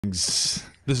This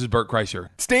is Bert Kreischer.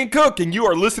 Stan Cook, and you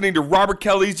are listening to Robert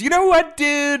Kelly's You Know What,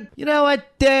 Dude? You know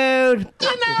what, dude? You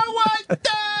know what,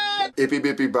 dude? Ippy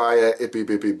bippy baya, ippy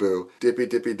bippy boo. Dippy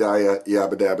dippy dia,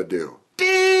 yabba dabba doo.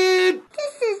 Dude!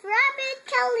 This is Robert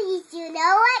Kelly's You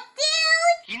Know What,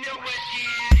 Dude? You know what,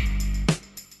 dude?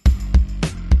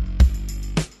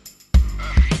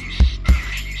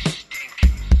 You stink.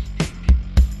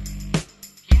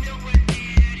 You know what,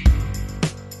 dude?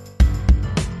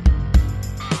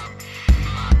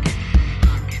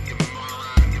 Fucking, you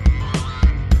moron.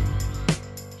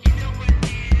 You know what,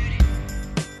 dude?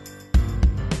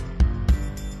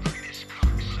 Look at this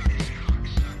cocksucker.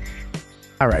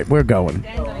 All right, we're going.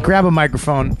 Grab a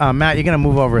microphone. Matt, you're going to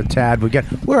move over a tad.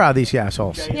 Where are these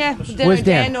assholes? Yeah, Where's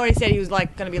Dan? Dan already said he was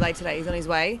like going to be late today. He's on his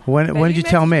way. When did you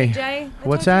tell me? Big J? I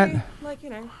What's told that? you, like,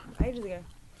 ages ago.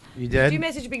 You Did did? you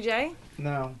message Big J?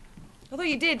 No. I thought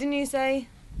you did, didn't you say?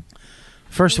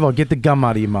 First of all, get the gum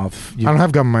out of your mouth. I don't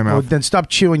have gum in my mouth. Well, then stop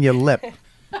chewing your lip,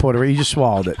 Puerto Rico. You just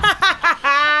swallowed it.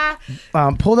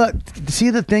 Pull that. See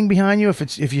the thing behind you?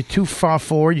 If you're too far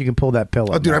forward, you can pull that pillow.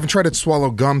 Oh, dude, I haven't tried to swallow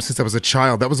gum since I was a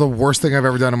child. That was the worst thing I've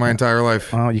ever done in my entire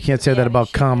life. Oh, you can't say that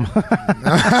about cum.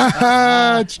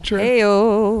 It's true.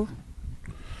 Heyo.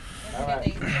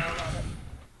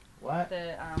 What?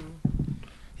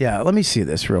 Yeah, let me see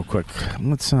this real quick.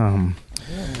 Let's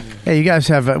Hey, you guys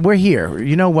have. We're here.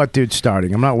 You know what, dude?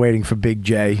 Starting. I'm not waiting for Big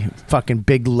J. Fucking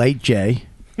Big Late J.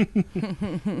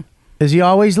 Is he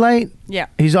always late? Yeah.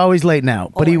 He's always late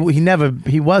now, but he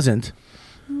wasn't.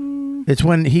 It's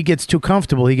when he gets too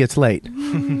comfortable, he gets late.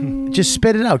 Just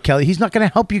spit it out, Kelly. He's not going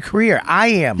to help your career. I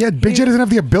am. Yeah, Big J doesn't have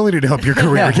the ability to help your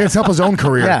career. He can't help his own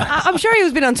career. Yeah. I'm sure he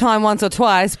was been on time once or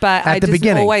twice, but At I the just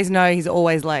beginning. always know he's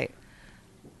always late.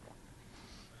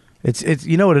 It's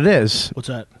you know what it is, What's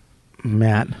that?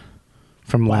 Matt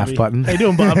from Laugh Bobby. Button. How you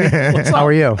doing, Bobby? What's up? How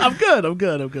are you? I'm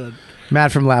good.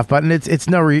 Matt from Laugh Button. It's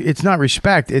not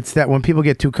respect. It's that when people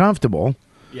get too comfortable,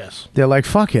 Yes. they're like,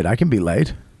 "Fuck it, I can be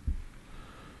late."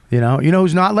 You know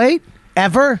who's not late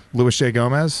ever? Louis J.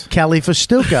 Gomez. Kelly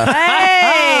Fastuca.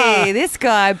 Hey, this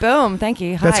guy. Boom. Thank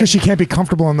you. Hi. That's because she can't be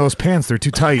comfortable in those pants. They're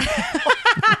too tight.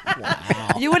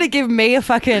 You want to give me a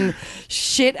fucking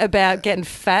shit about getting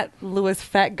fat, Louis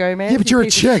Fat Gomez? Yeah, but you're a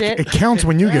piece of chick. shit. It counts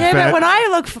when you get Yeah, fat. but when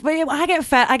I get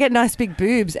fat, I get nice big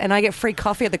boobs, and I get free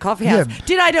coffee at the coffee house.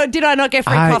 Yeah. Did I not get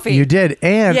free coffee? You did,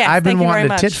 and Yes, I've been thank you wanting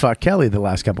very to tit much. fuck Kelly the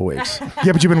last couple weeks.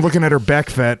 Yeah, but you've been looking at her back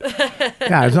fat.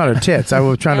 Yeah, it's not her tits. I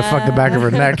was trying to fuck the back of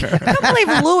her neck. I can't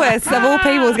believe Louis, of all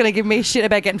people, is going to give me shit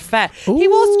about getting fat. He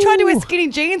was trying to wear skinny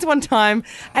jeans one time,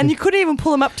 and you couldn't even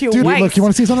pull them up to your Dude, waist. look, you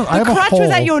want to see something? I have The a crutch hole. was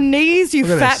at your knees, you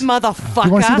Look at fat this. motherfucker.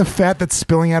 You want to see the fat that's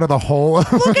spilling out of the hole?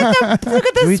 Look at the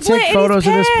Can we split take in photos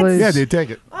his of this, pants. please? Yeah, dude, take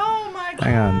it. Oh my god.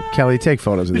 Hang on, Kelly, take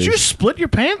photos of Did these. you split your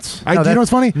pants? Do you know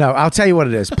what's funny? No, I'll tell you what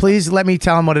it is. Please let me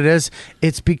tell him what it is.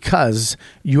 It's because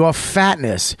your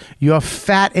fatness, your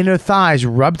fat inner thighs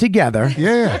rub together.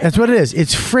 Yeah. That's what it is.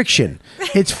 It's friction.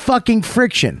 It's fucking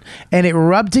friction. And it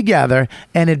rubbed together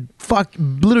and it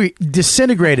literally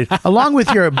disintegrated along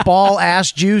with your ball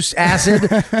ass juice acid,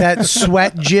 that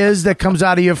sweat jizz that comes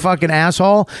out of your fucking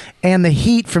asshole, and the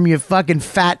heat from your fucking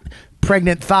fat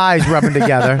pregnant thighs rubbing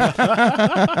together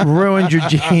ruined your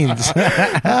jeans.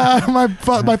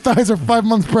 My thighs are 5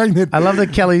 months pregnant. I love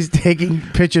that Kelly's taking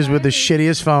pictures with the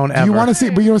shittiest phone ever. Do you want to see?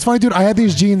 But you know what's funny, dude? I had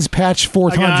these jeans patched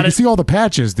 4 I times. got You can it. see all the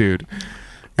patches, dude.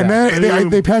 And then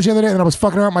they patched the other day, and I was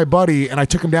fucking around with my buddy, and I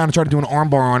took him down and tried to do an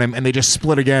armbar on him, and they just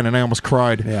split again, and I almost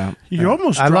cried. Yeah. You're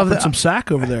almost I love dropping that- some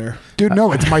sack over there. Dude,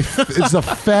 no, it's it's the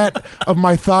fat of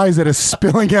my thighs that is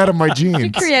spilling out of my You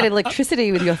jeans. create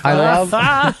electricity with your I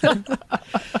thighs.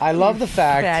 love the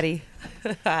fact. Fatty.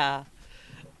 Oh,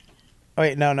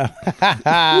 wait, no.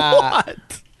 What?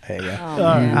 There you go.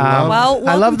 Well,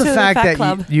 I love welcome the to the fact Fat that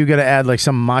Club. you got to add like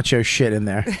some macho shit in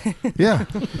there. Yeah.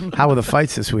 How were the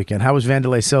fights this weekend? How was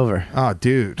Vanderlei Silver? Oh,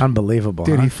 dude. Unbelievable.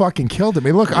 Dude, huh? he fucking killed it.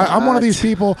 Look, I'm one of these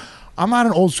people. I'm not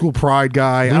an old school pride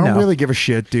guy. I don't know. really give a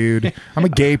shit, dude. I'm a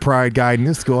gay pride guy in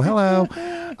this school. Hello.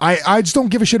 I just don't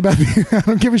give a shit about I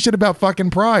don't give a shit about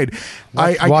fucking pride.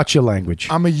 Watch your language.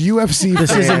 I'm a UFC This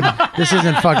fan.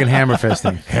 isn't fucking hammer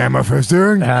fisting. Hammer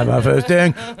fisting. Hammer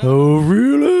fisting. Oh,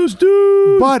 realest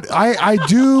dude. But I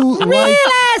do like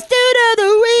Last dude of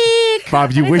the week.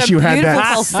 Bob, you That is wish a you had beautiful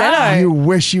that. falsetto. You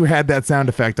wish you had that sound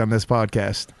effect on this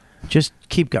podcast. Just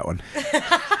keep going.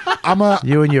 I'm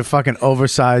You and your fucking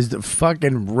oversized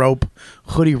fucking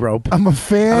hoodie rope. a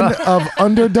fan of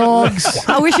underdogs.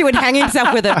 I wish he would hang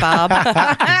himself with it, Bob.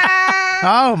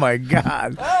 Oh my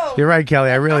God! You're right,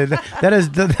 Kelly. I really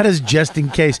that is just in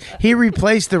case. He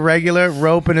replaced the regular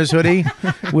rope in his hoodie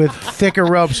with thicker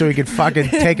rope so he could fucking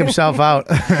take himself out.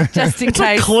 Just in It's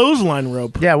like case. clothesline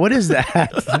rope. Yeah, what is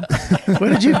that? Where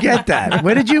did you get that?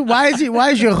 Why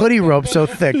is your hoodie rope so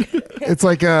thick? It's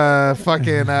like a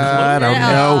fucking I don't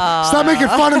know. Stop making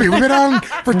fun of me. We've been on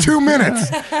for 2 minutes.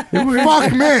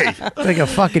 Fuck me. Like a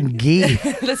fucking gi.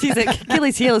 That's his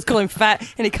Achilles heel is calling fat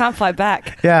and he can't fight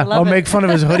back. Yeah, I love I'll it. make fun of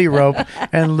his hoodie rope.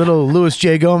 And little Louis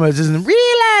J. Gomez isn't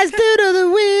realized dude of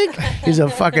the week. He's a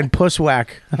fucking puss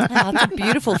whack. Oh, that's a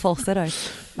beautiful falsetto.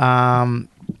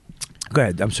 Go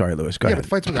ahead. I'm sorry, Louis. Go Yeah, ahead. but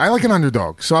fights with, I like an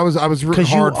underdog, so I was rooting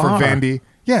 'Cause you hard for are. Vandy.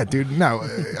 Yeah, dude. No,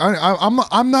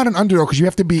 I'm not an underdog because you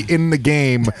have to be in the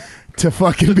game to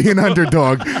fucking be an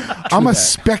underdog. I'm a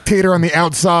spectator on the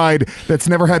outside that's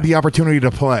never had the opportunity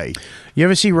to play. You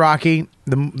ever see Rocky,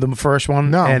 the first one?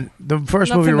 No. And the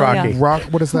first Not movie, familiar. Rocky.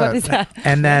 What is that? What is that?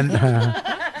 And then,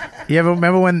 you ever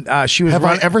remember when she was Have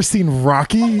I ever seen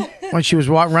Rocky? when she was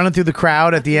running through the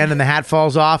crowd at the end and the hat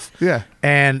falls off? Yeah.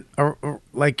 And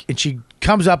and she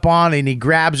comes up on and he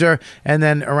grabs her, and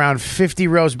then around 50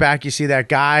 rows back you see that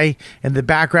guy in the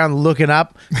background looking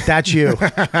up. That's you.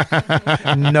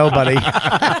 Nobody.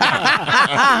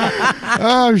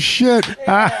 Oh shit!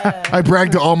 I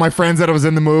bragged to all my friends that I was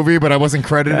in the movie, but I wasn't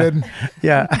credited.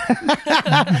 Yeah.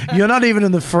 You're not even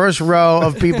in the first row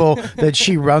of people that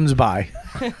she runs by.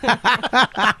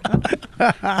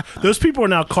 Those people are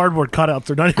now cardboard cutouts.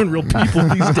 They're not even real people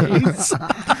these days.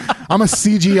 I'm a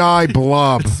CGI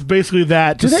blob. It's basically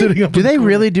that. Just sitting up. Do in the they corner.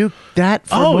 really do that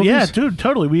for Oh movies? yeah, dude,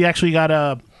 totally. We actually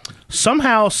got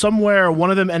somehow, somewhere, one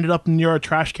of them ended up near a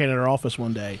trash can at our office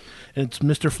one day. And it's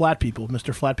Mr. Flat People,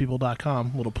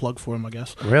 MrFlatPeople.com. Little plug for them, I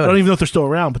guess. Really? I don't even know if they're still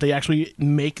around, but they actually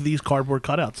make these cardboard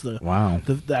cutouts. Wow.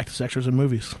 The actors, extras in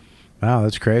movies. Wow,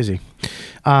 that's crazy.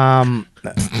 Well,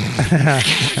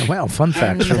 fun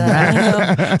facts from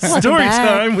Matt. Story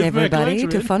time with everybody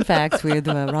Matt to Glantzman. Fun Facts with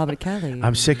Robert Kelly.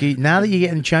 I'm sick of now that you're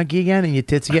getting chunky again and your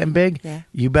tits are getting big. Yeah.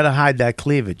 You better hide that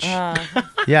cleavage.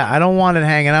 Yeah, I don't want it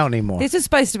hanging out anymore. This is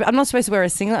supposed to be. I'm not supposed to wear a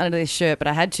singlet under this shirt, but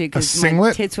I had to A because my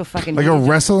singlet? tits were fucking Like a huge.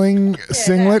 wrestling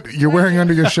singlet you're wearing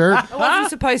under your shirt? I wasn't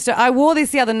supposed to. I wore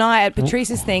this the other night at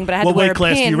Patrice's thing, but I had What to wear weight a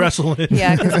class do pin. you wrestle in?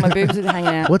 Yeah, because my boobs are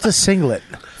hanging out. What's a singlet?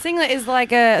 Singlet is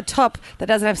like a top that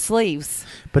doesn't have sleeves.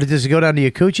 But does it go down to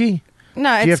your coochie?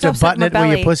 No, it Do you have to stops at button my it where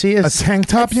your belly. pussy A is? tank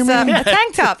top, you mean? A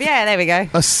tank top. Yeah, there we go.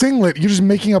 A singlet? You're just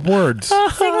making up words.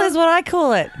 Singlet is what I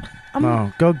call it.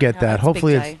 Oh, go get that. that's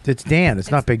Hopefully Big it's Dan.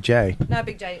 It's not Big J. No,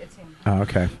 Big J, it's him. Oh,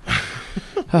 okay.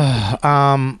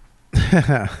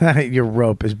 Your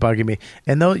rope is bugging me.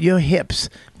 And though your hips,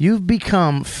 you've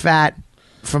become fat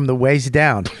from the waist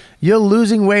down. You're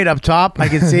losing weight up top. I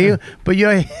can see you, but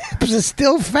your hips are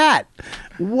still fat.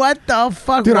 What the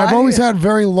fuck? Dude, I've Why- always had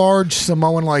very large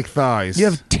Samoan-like thighs. You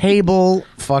have table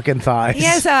fucking thighs. He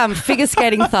has figure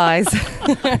skating thighs.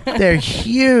 They're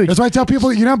huge. That's why I tell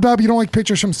people, you know, Bob, you don't like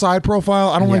pictures from side profile.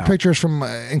 I don't like Yeah. pictures from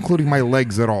including my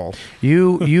legs at all.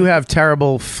 You have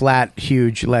terrible flat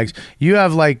huge legs. You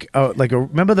have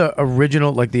remember the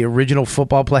original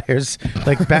football players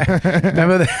like back,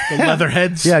 remember The leather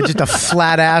heads. yeah, just a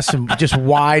flat ass and just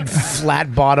wide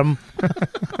flat bottom.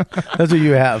 That's what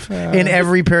you have in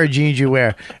every pair of jeans you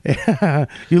wear.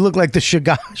 You look like the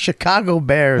Chicago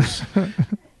Bears.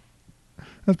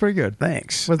 That's pretty good.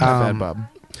 Thanks. Wasn't that bad, Bob?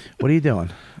 What are you doing?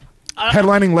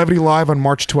 Headlining Levity Live on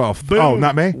March 12th. Boom. Oh,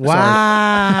 not me? Sorry.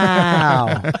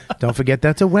 Wow. Don't forget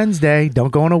that's a Wednesday.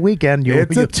 Don't go on a weekend.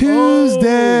 It's a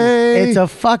Tuesday. It's a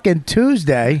fucking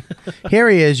Tuesday. Here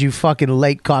he is, you fucking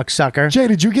late cocksucker. Jay,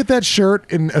 did you get that shirt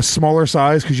in a smaller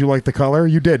size because you like the color?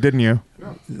 You did, didn't you?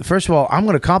 First of all, I'm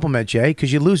going to compliment Jay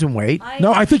because you're losing weight.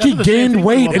 No, I think he the same gained thing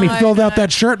weight for and he No, filled out no.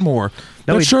 that shirt more.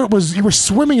 No, That he- shirt was, you were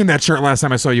swimming in that shirt last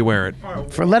time I saw you wear it.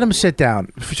 Let him sit down.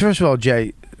 First of all,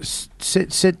 Jay,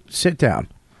 sit down.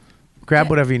 Grab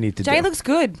whatever you need to do. Jay looks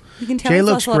good. You can tell Jay he's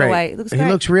looks lost a lot of great. weight. Looks He great.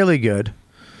 looks really good.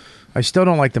 I still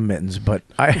don't like the mittens, but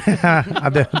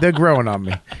they're growing on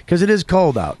me because it is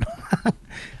cold out.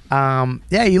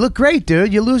 Yeah, you look great,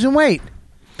 dude. You're losing weight.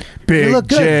 Big look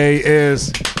good. J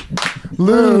is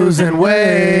losing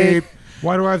weight.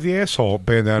 Why do I have the asshole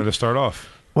bandana to start off?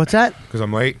 What's that? Because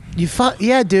I'm late.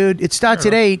 Yeah, dude. It starts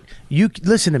at 8. You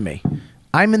listen to me.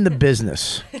 I'm in the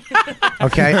business.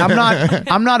 Okay, I'm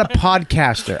not a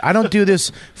podcaster. I don't do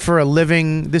this for a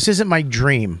living. This isn't my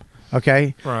dream.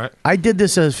 Okay, Right. I did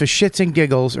this for shits and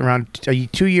giggles around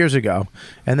 2 years ago,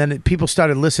 and then people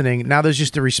started listening. Now there's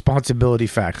just the responsibility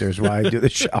factor is why I do the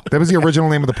show. That was the original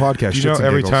name of the podcast. You know, Shits and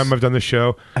every Giggles. time I've done the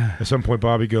show, at some point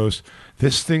Bobby goes,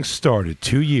 "This thing started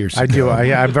 2 years ago." I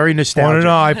do. I'm very on nostalgic. an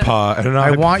iPod. And an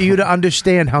I iPod. want you to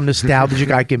understand how nostalgic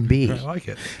I can be. I like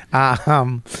it.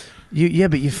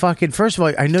 But you fucking. First of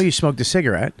all, I know you smoked a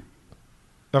cigarette.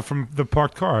 From the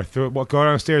parked car. Go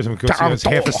downstairs and go see there's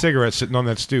half a cigarette sitting on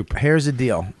that stoop. Here's the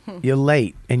deal: you're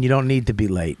late, and you don't need to be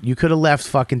late. You could have left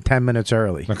fucking 10 minutes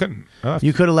early. I couldn't. I left.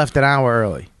 You could have left an hour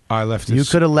early. I left. You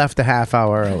could have left a half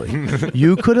hour early.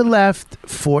 You could have left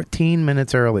 14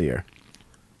 minutes earlier.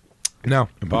 No,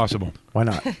 impossible. Why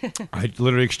not? I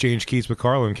literally exchanged keys with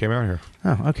Carla and came out here.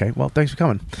 Oh, okay. Well, thanks for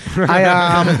coming.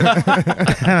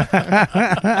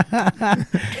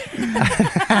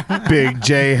 Big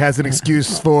J has an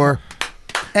excuse for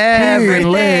Every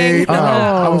being late. Oh.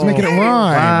 I was making it rhyme.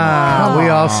 Wow, we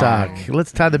all suck.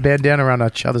 Let's tie the bandana around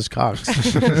each other's cocks.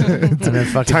 And then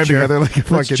fucking Time jerk, together like a let's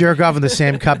fucking... jerk off in the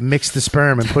same cup, mix the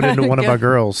sperm, and put it into one of our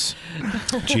girls.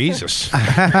 Jesus.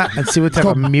 And see what type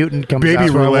of mutant comes baby out.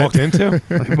 That's what I roulette. walked into.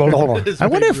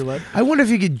 I wonder if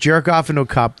you could jerk off into a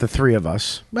cup, the three of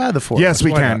us. The four of Yes, us.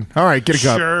 we Why can. not? All right, get a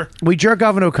cup. Sure. We jerk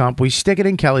off into a cup. We stick it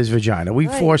in Kelly's vagina. We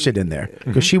force it in there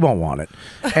because she won't want it,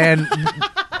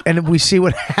 and we see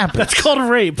what happens. That's called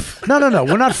rape. No.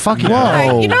 We're not fucking.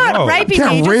 Whoa. You're not Whoa. raping You me.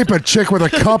 can't Just- rape a chick with a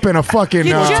cup and a fucking...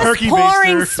 You're just Turkey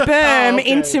pouring baster. sperm Oh,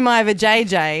 okay. into my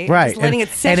vajayjay. Right, Just letting and,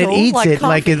 it settle. and it eats like it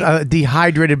like coffee. a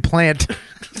dehydrated plant.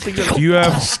 Do you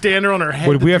have? Stand her on her head.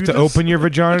 Would we have do to this? open your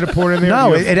vagina to pour it in there?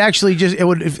 No, Do you it actually just it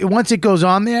would once it goes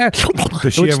on there, Does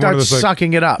it she would have one start of those, like-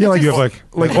 sucking it up. Yeah, like you have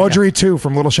like Audrey 2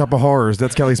 from Little Shop of Horrors.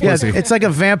 That's Kelly's Yeah, pussy. it's like a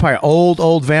vampire,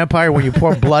 old vampire. When you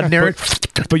pour blood near it,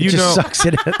 But you it just know, sucks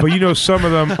it in. but you know, some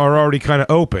of them are already kind of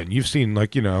open. You've seen,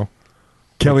 like, you know,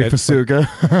 Kelly like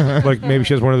Fastuca. like maybe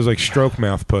she has one of those like stroke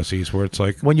mouth pussies where it's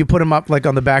like, When you put them up like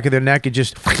on the back of their neck, it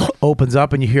just opens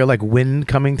up and you hear like wind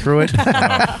coming through it.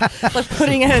 like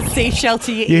putting a seashell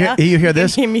to your ear. You hear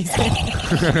this? You can hear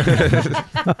music.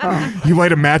 You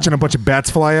light a match and a bunch of bats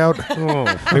fly out.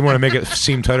 they want to make it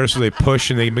seem tighter, so they push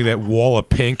and they make that wall of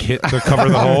pink hit to cover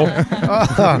the hole.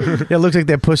 It looks like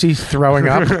their pussy's throwing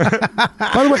up.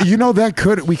 By the way, you know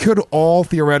that we could all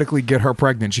theoretically get her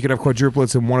pregnant. She could have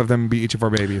quadruplets and one of them be each of our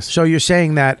babies. So you're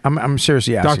saying that I'm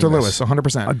seriously asking Dr. this. Lewis,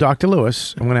 100%. Dr.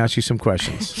 Lewis, I'm going to ask you some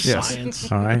questions. Yes.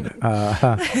 Science. All right,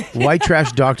 white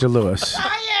trash, Dr. Lewis.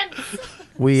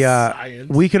 We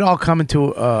could all come into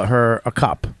a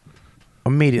cup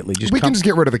immediately. We can just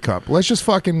get rid of the cup. Let's just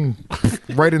fucking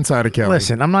right inside of Kelly.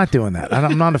 Listen. I'm not doing that.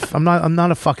 I'm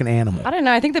not a fucking animal. I don't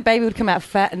know. I think the baby would come out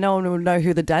fat and no one would know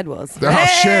who the dad was. Oh,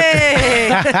 shit.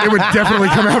 It would definitely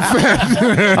come out fat.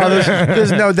 Oh,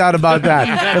 there's no doubt about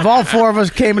that. If all four of us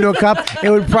came into a cup,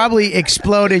 it would probably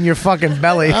explode in your fucking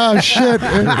belly. Oh, shit.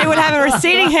 It would have a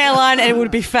receding hairline and it would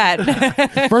be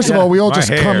fat. First of all, we all My just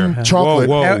hair. come chocolate.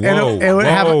 Whoa, whoa, And whoa, it would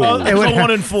have- whoa. Oh, It it's would a have-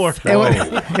 1 in 4.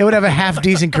 It would have a half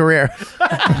decent career,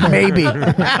 maybe.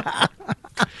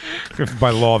 By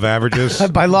law of averages.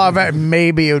 By law of it,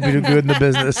 maybe it would be good in the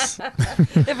business.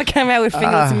 If it came out with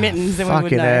fingerless mittens, then we would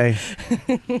Fucking know.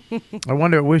 A. I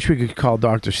wonder. Wish we could call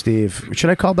Dr. Steve. Should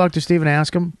I call Dr. Steve and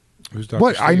ask him? Who's Dr.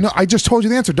 What? I Steve? know. I just told you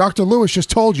the answer. Dr. Lewis just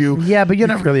told you. Yeah, but you're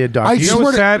not really a doctor. I You know swear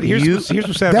what's to- sad? Here's you-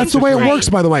 what's sad. That's the way it Situation. works,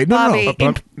 by the way. No,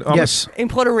 Bobby, no. Yes. In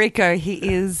Puerto Rico, he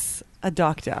is a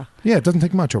doctor. Yeah, it doesn't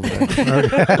take much over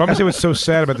there. I'm gonna say what's so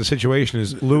sad about the situation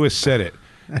is Lewis said it.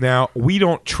 Now we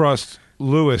don't trust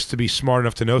Lewis to be smart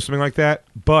enough to know something like that,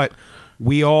 but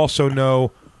we also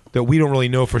know that we don't really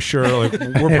know for sure. Like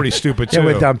we're pretty stupid too. Yeah,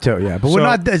 we're dumb too. Yeah, but we're So-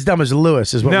 not as dumb as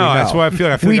Lewis. Is what No, we know. that's why I feel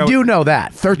like- I feel we like I do would- know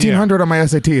that. 1,300 on my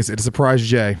SATs. It surprised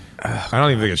Jay. I don't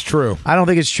even think it's true. I don't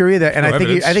think it's true either, and No I think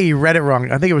evidence. he read it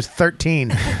wrong. I think it was 13.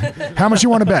 How much you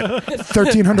want to bet?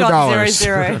 $1,300.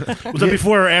 .00. Was that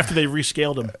before or after they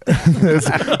rescaled him?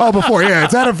 Oh, before, yeah,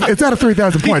 it's out of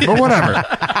 3,000 points, but whatever.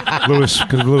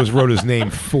 Because Lewis wrote his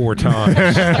name 4 times.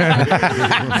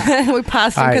 We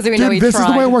passed him All right. because we know he Dude, this tried.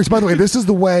 is the way it works. By the way, this is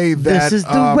the way that This is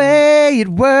the way it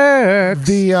works.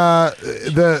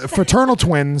 the fraternal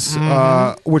twins,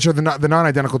 which are the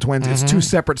non-identical twins, it's two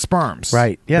separate sperms,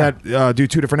 Right, yeah. that do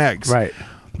 2 different eggs, Right.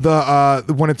 The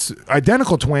when it's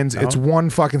identical twins, it's one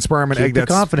fucking sperm and Keep egg the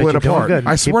that's confidence. split You're doing apart. good.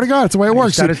 I swear to God, it's the way it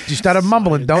works. You started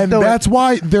mumbling. Don't And do that's it.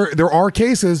 why there are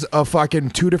cases of fucking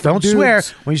 2 different Don't dudes. swear.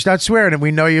 When you start swearing, and we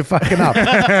know you're fucking up.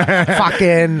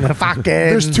 fucking.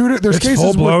 There's cases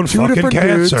full-blown with 2 fucking different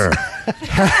cancer. dudes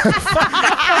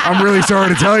I'm really sorry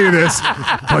to tell you this,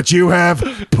 but you have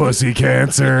pussy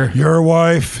cancer. Your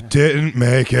wife didn't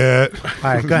make it. All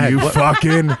right, go ahead. You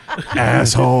fucking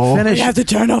asshole. Finish. You have to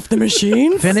turn off the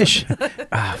machine. Finish.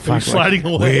 Fuck. Sliding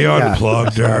away. We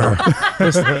unplugged her.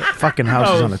 This fucking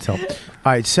house is on the tilt.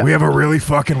 All right, so We have a really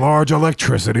fucking large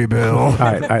electricity bill. all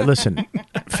right. Listen,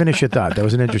 finish your thought. That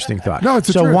was an interesting thought. No, it's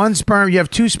the so truth. one sperm. You have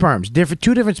two sperms,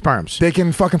 two different sperms. They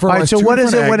can fucking All right. fertilize So two what is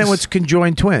it different when it eggs. was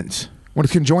conjoined twins? When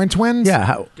it's conjoined twins?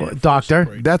 Yeah,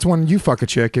 doctor. That's when you fuck a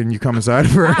chick and you come inside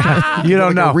of her. You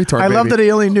don't know. Like a retard I love that baby.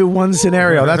 he only knew one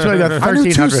scenario. That's why I got 1,300. I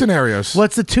knew two scenarios.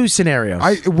 What's the two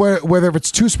scenarios? Whether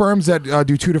it's two sperms that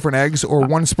do two different eggs or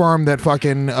one sperm that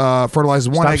fucking fertilizes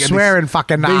one Stop egg. swearing,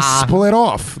 fucking They split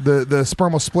off. The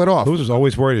sperm will split off. Lewis was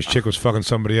always worried his chick was fucking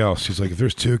somebody else. He's like, if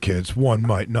there's two kids, one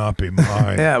might not be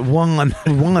mine. Yeah, one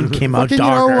came out Fucking,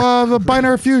 darker. the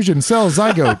binary fusion, cell,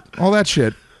 zygote, all that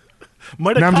shit.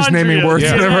 Now I'm just naming words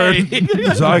that I've heard.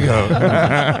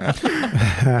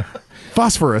 Zygote.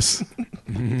 Phosphorus.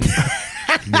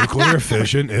 Nuclear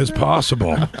fission is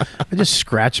possible. I just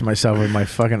scratched myself with my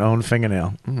fucking own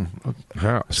fingernail.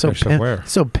 How? So Scratch where?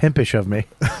 so pimpish of me.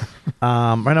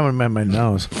 Right on my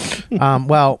nose.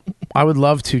 Well, I would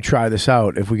love to try this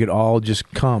out if we could all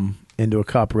just come into a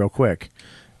cup real quick.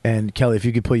 And Kelly, if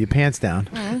you could pull your pants down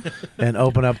and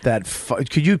open up that,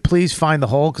 could you please find the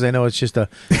hole? Because I know it's just a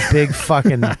big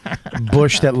fucking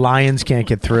bush that lions can't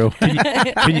get through.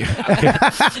 It's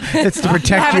to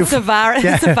protect Have you. a safari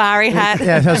hat.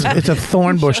 Yeah, it's a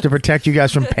thorn bush to protect you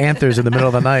guys from panthers in the middle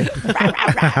of the night.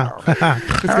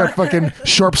 It's got fucking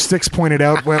sharp sticks pointed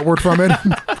outward from it.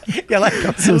 Yeah, like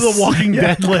The Walking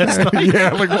Dead last night.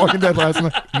 Yeah, like Walking Dead last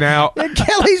night. Now,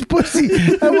 Kelly's pussy.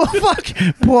 Well, fuck.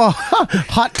 Boy,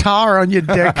 hot tar on your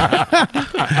dick.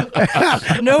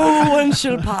 No one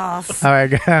shall pass. All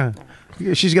right.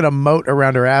 She's got a moat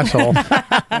around her asshole.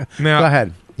 now, Go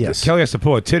ahead. Yes. Kelly has to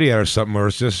pull a titty out or something, or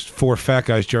it's just four fat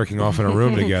guys jerking off in a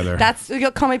room together. You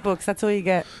got comic books. That's all you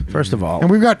get. First of all.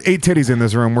 And we've got 8 titties in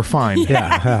this room. We're fine.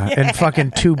 Yeah, and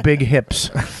fucking 2 big hips.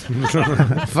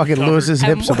 Fucking Lewis's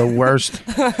hips are the worst.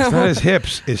 It's not his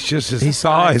hips. It's just his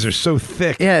thighs are so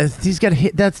thick. Yeah, he's got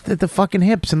that's the fucking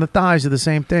hips and the thighs are the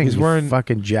same thing. He's You wearing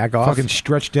fucking jack off. Fucking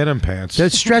stretched denim pants.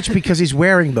 They're stretched because he's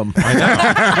wearing them.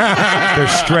 They're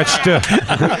stretched.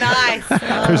 Nice.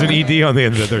 There's an ED on the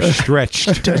end of it. They're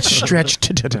stretched.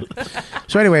 Stretched.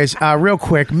 So, anyways, real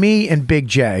quick, me and Big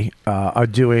J are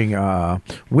doing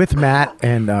with Matt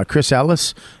and Chris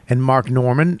Ellis and Mark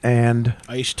Norman and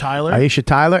Aisha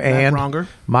Tyler. and Bronger.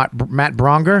 Matt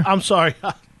Bronger. I'm sorry.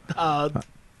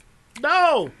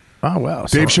 No. Oh well,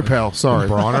 Dave Chappelle. Sorry.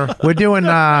 Bronner. we're doing.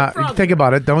 Think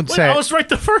about it. Don't Wait, say. I was right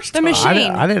the first time.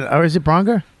 machine. I didn't. Or is it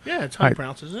Bronger? Yeah, it's how you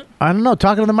pronounce it, isn't it? I don't know.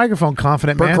 Talking to the microphone,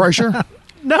 confident Bert man. Kreischer.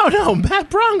 No, Matt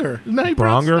Bronger. Isn't that how you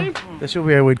pronounce his Bronger? name? This would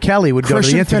be where Kelly would go to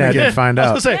Christian the internet Finnegan. and find I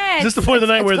out. was going to say, Yeah, is this the point of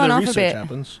the night it's where gone the off a research bit.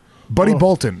 happens? Buddy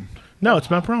Bolton. No, it's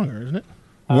Matt Bronger, isn't it?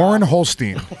 Warren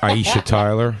Holstein. Aisha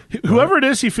Tyler. Whoever it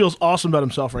is, he feels awesome about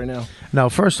himself right now. No,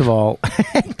 first of all,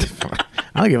 I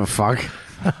don't give a fuck.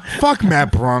 Fuck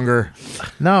Matt Bronger.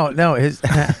 No, his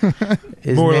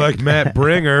More name- like Matt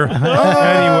Bringer.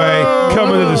 Anyway,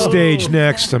 coming to the stage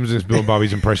next. I'm just doing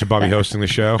Bobby's impression. Bobby hosting the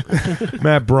show.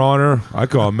 Matt Bronner. I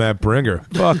call him Matt Bringer.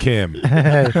 Fuck him.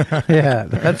 Yeah,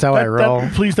 that's how I roll.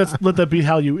 Please, let that be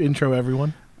how you intro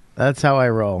everyone. That's how I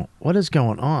roll. What is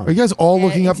going Are you on? guys all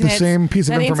looking up the Internet's- same piece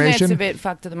of the internet's information? a bit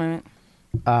fucked at the moment.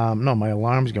 No, my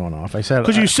alarm's going off. I said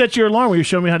Because you set your alarm where you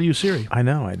showed me how to use Siri. I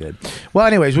know I did. Well,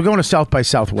 anyways, we're going to South by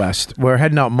Southwest. We're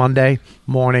heading out Monday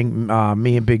morning.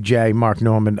 Me and Big J, Mark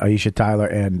Norman, Aisha Tyler,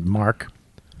 and Mark.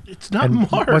 It's not And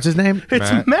Mark. what's his name?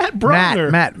 It's Matt. Matt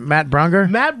Bronger. Matt Bronger.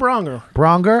 Matt Bronger.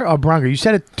 Bronger or Bronger? You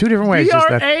said it 2 different ways. just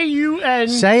then. B-R-A-U-N.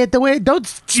 Say it the way. Don't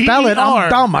spell it. G-E-R. I'm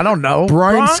dumb. I don't know.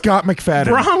 Brian Bron- Scott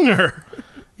McFadden. Bronger.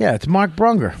 Yeah, it's Mark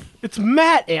Bronger. It's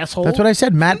Matt, asshole. That's what I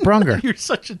said. Matt Bronger. You're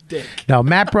such a dick. No,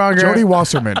 Matt Bronger. Jody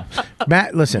Wasserman.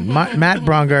 Matt, listen, Matt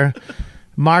Bronger,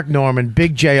 Mark Norman,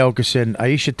 Big J Oakerson,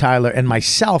 Aisha Tyler, and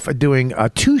myself are doing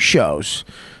 2 shows.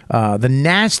 The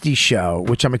Nasty Show,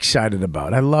 which I'm excited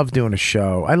about. I love doing a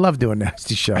show. I love doing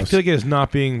nasty I shows. feel like it is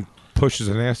not being pushed as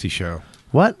a nasty show.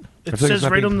 What? It feel like says it's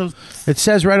not right being- on the... It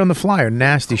says right on the flyer,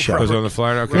 Nasty Show. Was it on the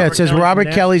flyer? Okay. Yeah, it says Kelly's Robert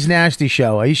Nasty- Kelly's Nasty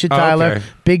Show. Aisha Tyler, okay.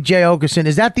 Big J Oakerson.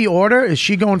 Is that the order? Is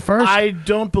she going first? I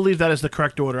don't believe that is the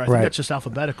correct order. I Right. think that's just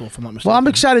alphabetical, if I'm not mistaken. Well, I'm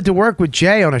excited to work with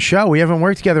Jay on a show. We haven't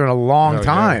worked together in a long Oh, yeah.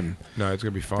 time. No, it's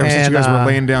going to be fun. Ever since you And, guys were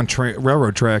laying down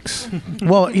railroad tracks.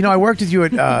 Well, I worked with you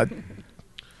at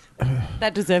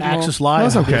That deserved more. Access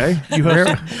Live. That's okay. You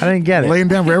hosted. I didn't get it. Laying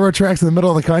down railroad tracks in the middle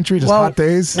of the country, just hot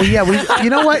days. Well, yeah, you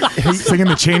know what? Singing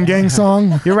the Chain Gang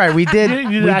song. You're right. We did.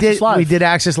 You did Access Live. We did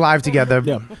Access Live together.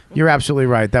 Yeah. You're absolutely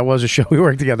right. That was a show we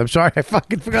worked together. I'm sorry, I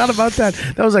fucking forgot about that.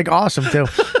 That was like awesome too.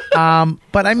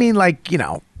 But I mean, like, you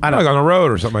know, I don't Like know. on the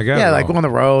road or something like that. Yeah, like on the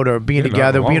road or being Yeah,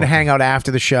 together, no, being to all hang out after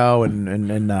the show, and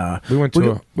We went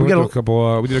to we got a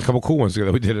couple. We did a couple cool ones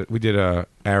together. We did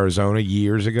Arizona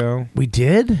years ago. we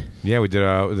did Yeah, we did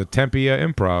the Tempe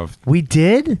Improv. we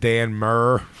did. Dan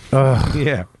Murr. Ugh.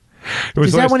 Yeah. It was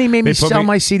Is that nice. when he made me They put sell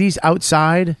my CDs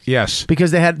outside? Yes.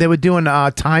 Because they were doing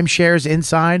timeshares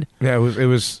inside. Yeah, it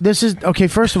was. This is okay.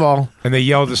 First of all, And they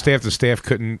yelled at the staff. The staff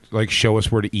couldn't like show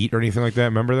us where to eat or anything like that.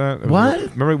 Remember that? It was-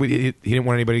 What? Remember he didn't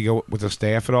want anybody to go with the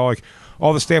staff at all. Like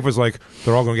all the staff was like,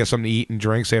 they're all going to get something to eat and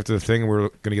drinks after the thing, and we were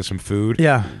going to get some food.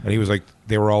 Yeah. And he was like,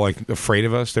 they were all like afraid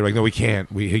of us. They're like, no, we can't.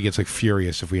 He gets like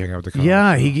furious if we hang out with the comics.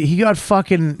 yeah, he got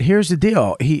fucking. Here's the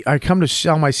deal. I come to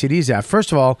sell my CDs out.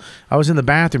 First of all, I was in the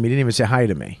bathroom. He didn't even say hi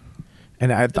to me. And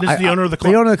This is the owner of the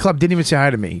club? The owner of the club didn't even say hi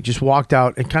to me. He just walked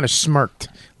out and kind of smirked,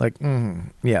 like,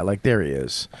 yeah, like there he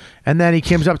is. And then he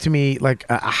comes up to me like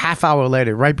a half hour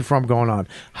later, right before I'm going on.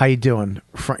 How you doing?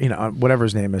 Whatever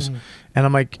his name is. And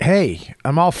I'm like, hey,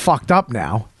 I'm all fucked up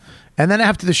now. And then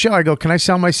after the show, I go, can I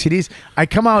sell my CDs? I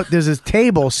come out, there's a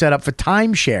table set up for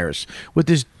timeshares with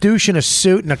this douche in a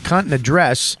suit and a cunt in a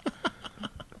dress.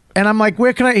 And I'm like,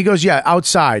 where can I? He goes, yeah,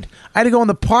 outside. I had to go in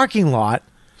the parking lot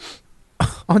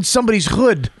on somebody's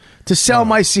hood to sell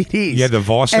my CDs. You had to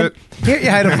Voss And it? Here,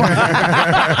 yeah, I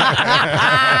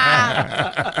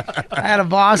had to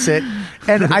boss it,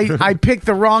 and I picked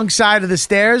the wrong side of the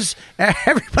stairs.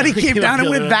 Everybody came down and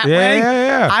went that way.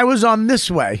 Yeah. I was on this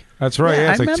way. That's right. Yeah,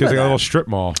 I it's like remember a that. little strip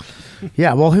mall.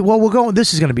 Yeah, well, we're going.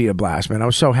 This is going to be a blast, man. I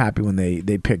was so happy when they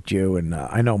picked you, and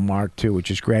I know Mark too, which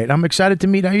is great. I'm excited to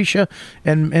meet Aisha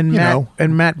and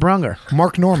Matt Brunger.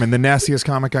 Mark Norman, the nastiest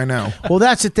comic I know. Well,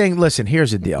 that's the thing. Listen,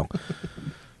 here's the deal.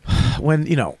 When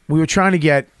we were trying to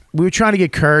get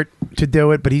Kurt to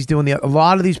do it, but he's doing a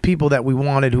lot of these people that we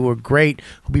wanted who were great,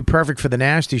 who'd be perfect for the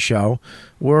Nasty Show,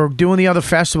 were doing the other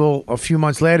festival a few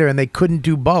months later, and they couldn't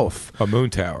do both. A Moon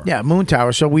Tower. Yeah, Moon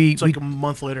Tower. So It's like a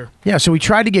month later. so we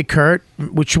tried to get Kurt,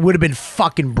 which would have been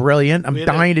fucking brilliant. I'm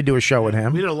dying to do a show with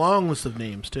him. We had a long list of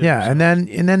names too. Yeah, and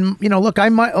then look, I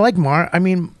might like Mark. I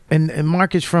mean, and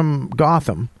Mark is from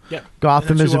Gotham. Yeah.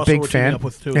 Gotham And that's is who a also big we're teaming fan, up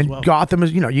with, too, as and well. Gotham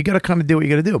is you got to kind of do what you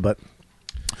got to do. But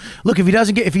look,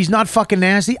 if he's not fucking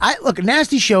nasty, a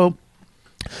nasty show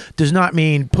does not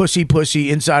mean pussy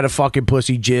inside a fucking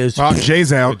pussy jizz. Oh,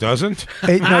 Jay's It out. doesn't?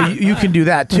 No, you can do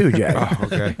that too, Jay. Oh,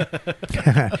 okay.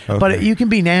 But you can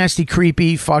be nasty,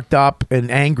 creepy, fucked up,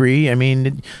 and angry. I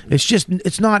mean, I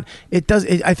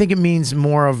think it means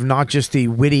more of not just the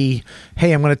witty,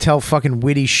 hey, I'm going to tell fucking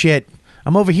witty shit.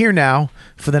 I'm over here now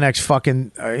for the next fucking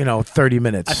 30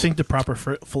 minutes. I think the proper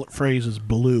phrase is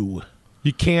blue.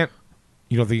 You can't.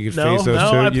 You don't think you could No, phase those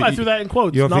no, two? I threw that in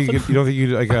quotes. You don't think Nothing. you don't think you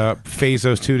like phase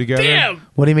those two together? Damn!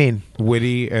 What do you mean?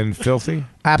 Witty and filthy.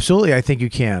 Absolutely, I think you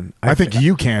can. I think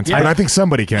you can't, but I think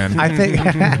somebody can. I think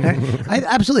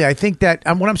absolutely. I think that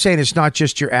what I'm saying is not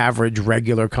just your average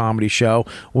regular comedy show.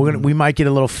 We might get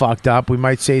a little fucked up. We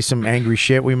might say some angry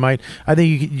shit. I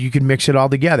think you can mix it all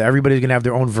together. Everybody's gonna have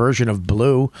their own version of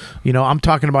blue. I'm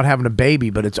talking about having a baby,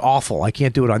 but it's awful. I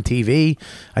can't do it on TV.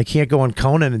 I can't go on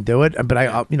Conan and do it.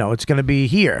 But it's gonna be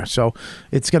here. So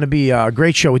it's gonna be a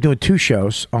great show. We're doing 2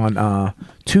 shows on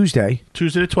Tuesday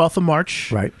the 12th of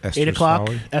March. Right. 8 o'clock.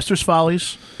 Esther's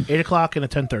Follies. 8 o'clock and a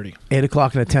 10:30. 8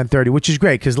 o'clock and at 10:30, which is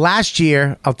great because last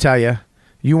year, I'll tell you,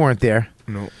 you weren't there.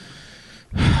 No.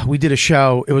 We did a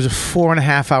show. It was a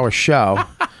 4.5 hour show,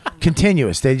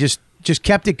 continuous. They just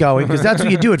kept it going because that's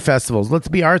what you do at festivals. Let's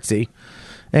be artsy.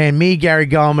 And me, Gary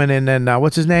Gulman, and then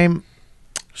what's his name?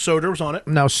 Soder was on it.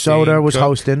 No, Soder Dane was Cook.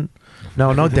 hosting.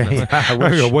 No, Dan. I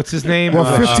go, what's his name?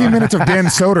 Well, 15 minutes of Dan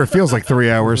Soder feels like 3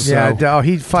 hours. So.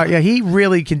 Yeah, he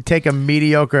really can take a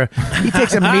mediocre. He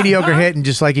takes a mediocre hit and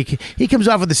just like he comes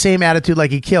off with the same attitude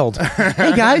like he killed.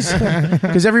 Hey guys,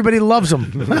 because everybody loves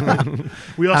him.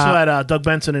 We also had Doug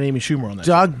Benson and Amy Schumer on that.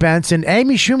 Doug Benson,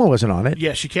 Amy Schumer wasn't on it.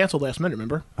 Yeah, she canceled last minute,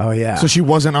 remember? Oh yeah. So she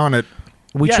wasn't on it.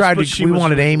 We Yes, tried but to. she We was-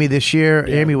 wanted Amy this year.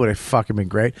 Yeah. Amy would have fucking been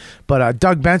great. But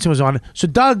Doug Benson was on it. So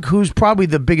Doug, who's probably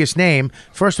the biggest name.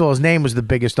 First of all, his name was the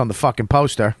biggest on the fucking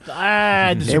poster.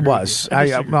 I disagree It with was. you. I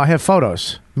disagree. I have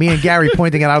photos. Me and Gary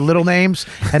pointing at our little names,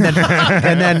 and then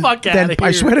Fuck then outta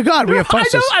I here. swear to God, we have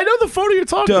posters. I know the photo you're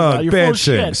talking about. Doug You're full of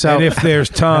Benson. shit. So- And if there's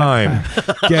time,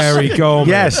 Gary Goldman.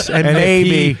 Yes, and if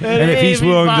maybe. if he's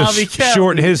Maybe willing to Bobby Kelly.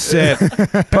 shorten his set,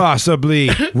 possibly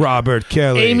Robert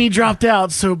Kelly. Amy dropped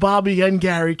out, so Bobby and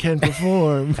Gary can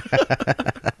perform.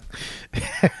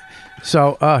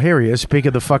 So here he is. Speak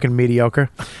of the fucking mediocre.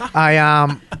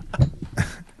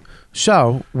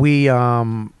 So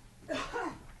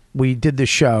we did the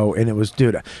show, and it was,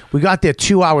 dude, we got there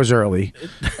 2 hours early.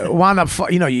 Wound up,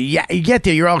 you get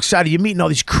there, you're all excited. You're meeting all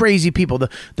these crazy people.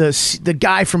 The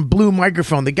guy from Blue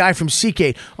Microphone, the guy from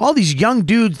CK, all these young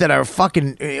dudes that are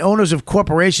fucking owners of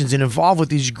corporations and involved with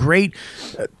these great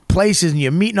places, and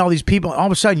you're meeting all these people, and all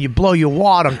of a sudden you blow your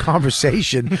wad on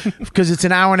conversation because it's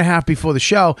an hour and a half before the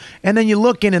show, and then you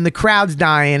look in and the crowd's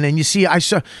dying, and you see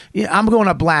I'm going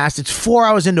up last. It's 4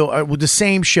 hours into with the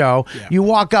same show. Yeah. You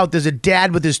walk out, there's a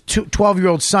dad with his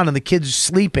 12-year-old son, and the kid's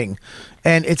sleeping,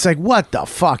 and it's like, what the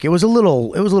fuck? It was a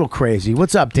little crazy.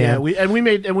 What's up, Dan? Yeah, we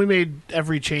made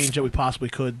every change that we possibly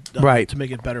could right to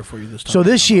make it better for you this time. So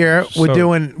this year we're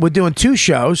doing 2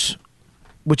 shows,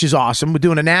 which is awesome. We're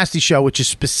doing a nasty show, which is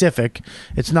specific.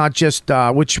 It's not just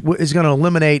which is going to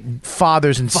eliminate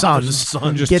fathers and sons.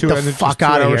 Just Get two, the and fuck just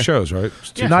out of 2 hour here. shows, right?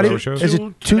 Just two Not 2 hour even- shows. is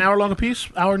it an hour long a piece?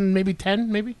 Hour and maybe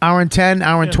 10, maybe? Hour and 10,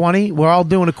 hour and 20. We're all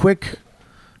doing a quick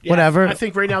whatever. I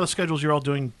think right now the schedules you're all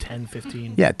doing 10,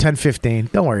 15. Yeah, 10, 15.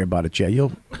 Don't worry about it, Jay.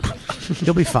 You'll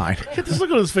be fine. Get this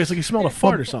look on his face like he smelled a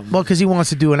fart or something. Well, because he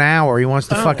wants to do an hour. He wants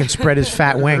to fucking spread his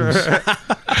fat wings.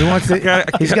 He wants to.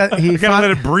 He gotta let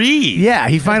it breathe. Yeah,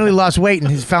 he finally lost weight and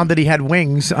he's found that he had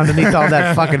wings underneath all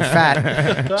that fucking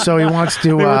fat. So he wants to.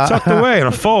 They were tucked away in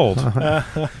a fold.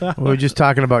 We were just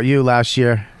talking about you last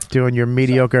year doing your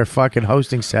mediocre fucking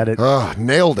hosting set.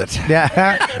 Nailed it. Yeah,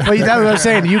 well, that's what I'm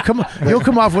saying. You'll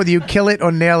come off with you kill it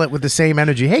or nail it with the same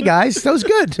energy. Hey guys, that was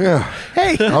good. Yeah.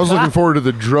 Hey, I was looking forward to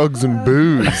the drugs and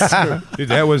booze. Dude,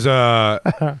 that was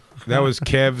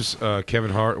Kev's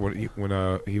Kevin Hart when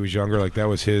he was younger. Like that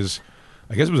was his.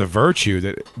 I guess it was a virtue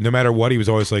that no matter what, he was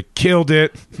always like killed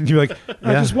it. You're like,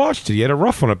 I just watched it. He had a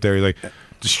rough one up there. He's like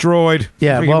destroyed.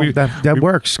 Yeah, well, that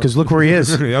works because look where he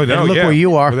is. Oh, no, and look yeah. where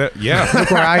you are. Well,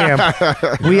 Look where I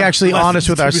am. We actually honest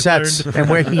with our sets, and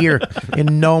we're here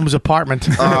in Gnome's apartment.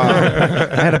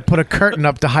 I had to put a curtain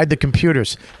up to hide the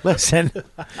computers. Listen.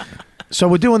 So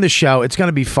we're doing this show. It's going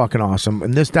to be fucking awesome,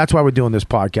 and that's why we're doing this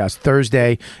podcast.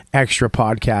 Thursday extra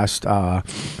podcast.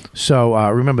 So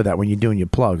remember that when you're doing your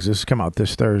plugs. This come out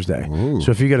this Thursday. Ooh.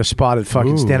 So if you get a spot at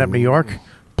fucking Stand Up New York,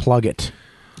 plug it.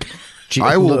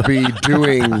 I will be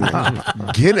doing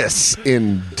Guinness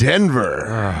in Denver.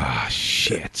 Ah,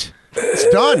 shit. It's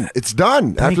done. It's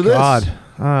done. Thank after this. God.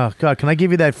 Oh God! Can I give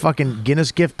you that fucking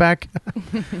Guinness gift back?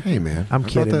 Hey man, I'm I thought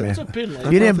kidding, that- man. What's up, been like?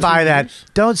 You didn't buy that.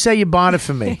 Don't say you bought it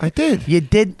for me. I did. You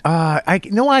did. I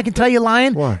know why I can tell you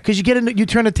lying. Why? Because you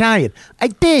turn Italian. I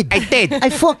did. I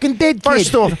fucking did.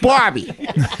 First kid. off, Barbie,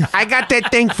 I got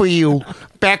that thing for you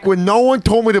back when no one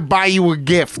told me to buy you a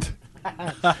gift.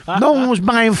 No one was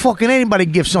buying fucking anybody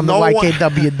gifts on the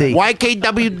YKWD.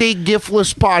 YKWD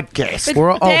Giftless Podcast.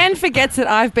 We're all- Dan forgets that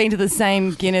I've been to the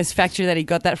same Guinness factory that he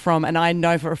got that from, and I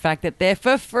know for a fact that they're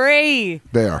for free.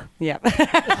 They are. Yeah.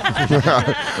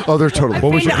 Oh, they're totally. I've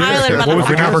been to Ireland, What was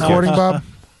We're the not Guinness recording, gift? Bob.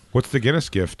 What's the Guinness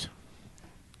gift?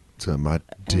 It's my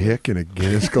dick in a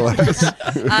Guinness glass.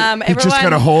 He just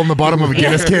got a hole in the bottom of a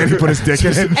Guinness can. He put his dick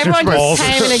in it. Everyone Balls just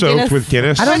came in a soaked Guinness. with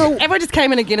Guinness. I don't know. Everyone just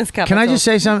came in a Guinness cup. Can I that's just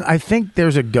say something? I think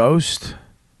there's a ghost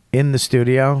in the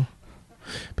studio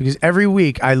because every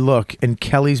week I look and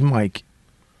Kelly's mic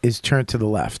is turned to the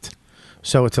left.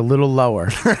 So it's a little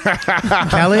lower.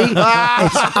 Kelly,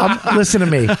 listen to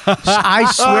me. I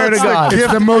swear to God.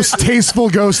 It's the most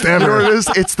tasteful ghost You know what ever. it is?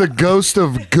 It's the ghost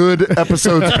of good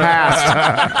episodes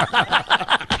past.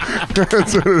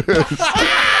 That's what it is.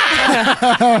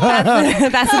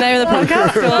 That's the name of the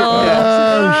podcast.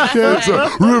 Oh, shit. Okay. So,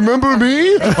 remember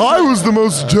me? I was the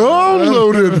most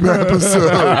downloaded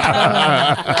episode.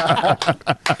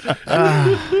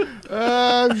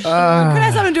 Could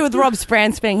have something to do with Rob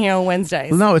Sprance being here on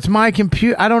Wednesdays. No, it's my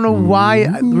computer. I don't know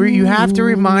why. You have to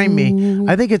remind me.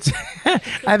 I think it's,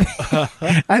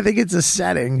 I think it's a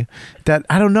setting that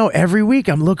I don't know. Every week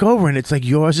I'm look over and it's like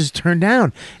yours is turned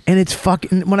down, and it's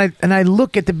fucking when I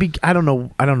look at the I don't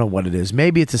know what it is.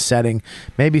 Maybe it's a setting.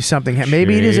 Maybe something.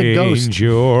 Maybe it is a ghost. Change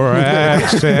your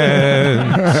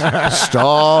accent.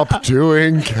 Stop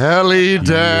doing Kelly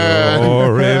Dan.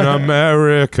 You're in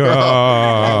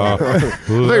America. thought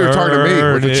you were talking to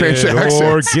me with the changed Learn it accents.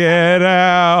 or get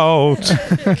out.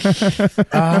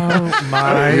 Oh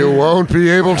my! You won't be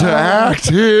able to act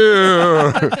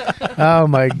here. Oh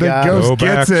my God! ghost Go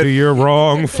back gets it. to your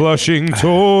wrong flushing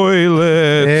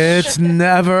toilet. It's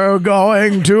never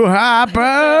going to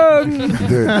happen.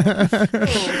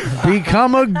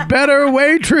 Become a better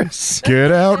waitress.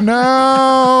 Get out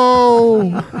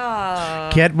now.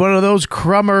 Get one of those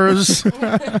crummers. All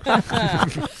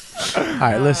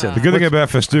right, listen. The good thing about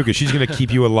Fastuca, she's going to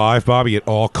keep you alive, Bobby, at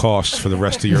all costs for the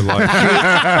rest of your life.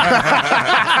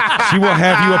 She will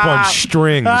have you up on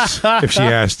strings if she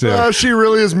has to. She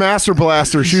really is Master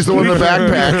Blaster. She's the one in the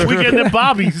backpack. We get the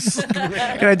Bobbies.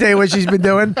 Can I tell you what she's been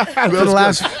doing for the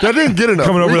last? That didn't get enough.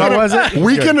 Coming over What was it?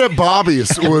 Weekend at Bobby's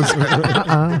was.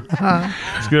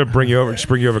 She's going to bring you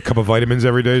over a cup of vitamins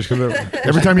every day. She's gonna,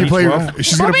 Every time you play, well.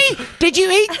 she's gonna. Did you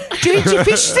eat your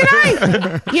fish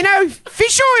today? You know,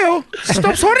 fish oil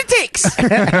stops heart attacks.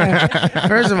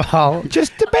 First of all,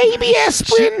 Just a baby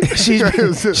aspirin.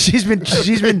 she's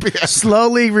been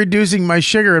slowly reducing my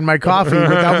sugar in my coffee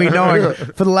without me knowing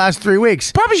for the last 3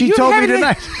 weeks. Bobby, she you told me haven't-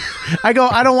 tonight. I go,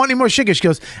 I don't want any more sugar. She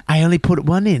goes, I only put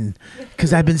one in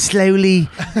because I've been slowly.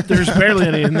 There's barely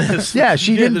any in this. Yeah,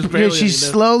 she there's didn't. barely any in She's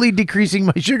this. slowly decreasing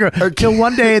my sugar till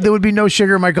one day there would be no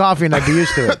sugar in my coffee and I'd be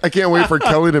used to it. I can't wait for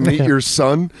Kelly to meet your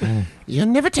son. You'll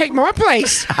never take my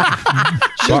place.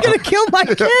 She's gonna kill my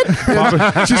kid.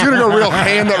 She's gonna go real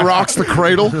hand that rocks the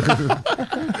cradle.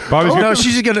 Bobby's No,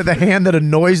 she's just gonna the hand that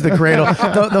annoys the cradle,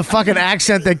 the fucking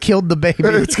accent that killed the baby.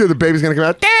 It's good. The baby's gonna come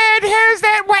out. Dad, how's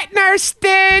that wet nurse,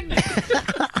 Dad?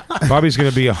 Bobby's going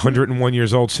to be 101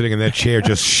 years old sitting in that chair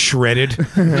just shredded.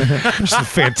 Just a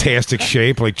fantastic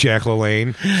shape like Jack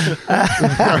LaLanne.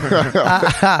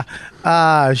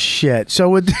 Shit.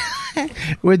 So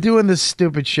we're doing this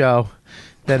stupid show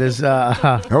that is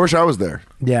I wish I was there.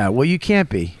 yeah, well you can't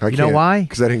be. I You know can't, why?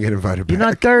 Because I didn't get invited back. You're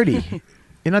not 30.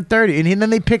 You're not 30. And then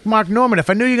they pick Mark Norman. If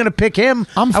I knew you were going to pick him,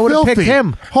 I'm I would have filthy. picked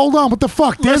him. Hold on, what the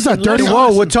fuck? There's Listen, a dirty. listen.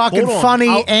 Whoa, we're talking Hold on.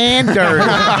 funny and dirty.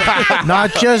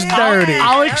 Not just dirty.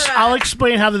 I'll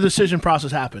explain how the decision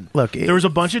process happened. Look, there was a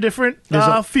bunch of different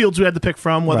fields we had to pick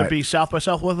from, whether it be South by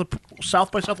Southwest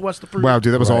approved. Wow,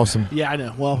 dude, that was awesome. Yeah, I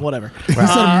know. Well, whatever. He said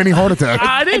a mini heart attack.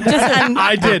 I did.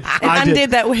 I did. It undid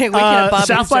that Wicked at Bobby's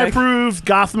South by joke. approved,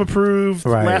 Gotham approved,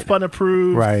 Right. Laugh Button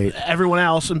approved, Right. everyone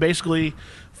else, and basically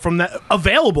from that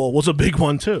available was a big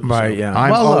one too. Right, yeah.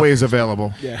 I'm Well, look, always available.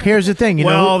 here's the thing, you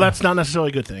Well, know. that's not necessarily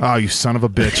a good thing. Oh, you son of a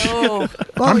bitch. Oh.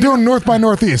 I'm doing North by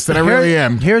Northeast, and I really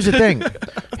am. Here's the thing.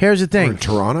 Here's the thing. In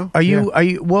Toronto? Are you?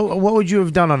 What would you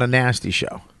have done on a nasty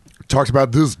show? Talks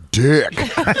about this dick.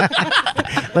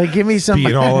 Like, give me some.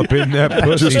 Being all up in that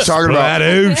pussy. Just talking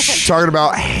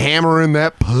about hammering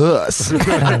that puss.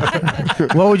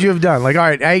 What would you have done? Like, all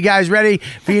right, are you guys ready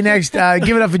for your next?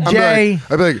 Give it up for Jay.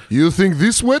 I'd be like, you think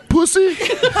this wet pussy?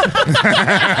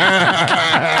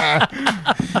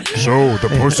 So the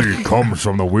pussy comes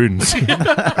from the winds.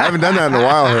 I haven't done that in a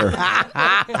while here.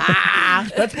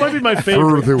 That's probably my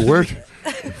favorite.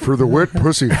 For the wet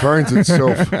pussy finds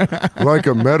itself like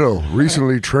a meadow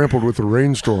recently trampled with a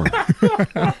rainstorm.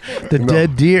 The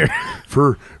dead deer.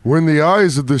 For when the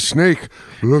eyes of the snake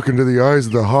look into the eyes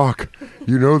of the hawk,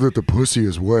 you know that the pussy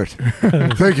is wet.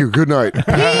 Thank you. Good night.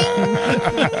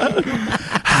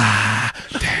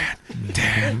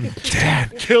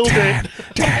 Killed it.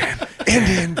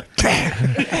 Indian.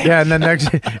 Yeah, and then next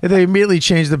they immediately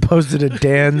changed the poster to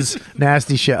Dan's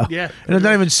Nasty Show. Yeah. And it's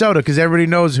not even Soda because everybody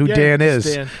knows who Yeah, Dan it's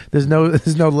is. Dan. There's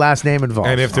no last name involved.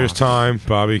 And if there's time,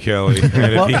 Bobby Kelly.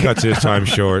 And if he cuts his time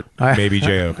short, maybe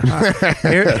J.O.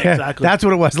 Exactly. That's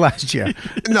what it was last year.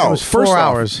 No, it was first 4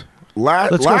 off, hours.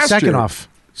 Let's go second off.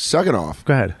 Second off.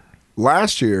 Go ahead.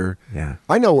 Last year, Yeah.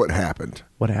 I know what happened.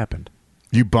 What happened?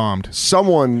 You bombed.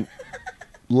 Someone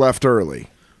left early.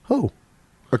 Who?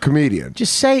 A comedian.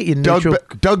 Just say it, you neutral.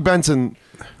 Doug Benson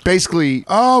basically.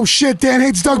 Oh shit! Dan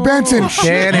hates Doug Benson.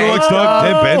 Dan hates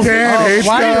Doug Benson. Dan hates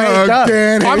why do you hate Doug. Doug?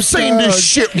 Dan I'm hates saying Doug. this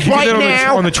shit Did you right do that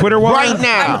now. on the Twitter wall? Right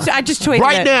now. I just tweeted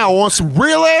Right it. now on some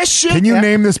real ass shit. Can you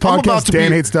name this I'm about podcast? to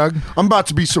Dan be- hates Doug. I'm about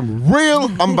to be some real.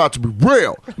 I'm about to be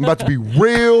real. I'm about to be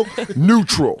real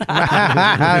neutral.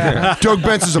 Doug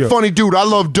Benson's a funny dude. I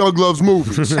love Doug Loves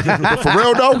Movies. But for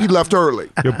real though, he left early.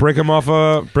 You'll break him off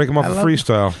a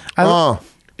freestyle.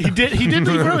 He did leave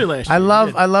early last year.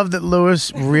 I love that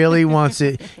Lewis really wants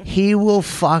it. He will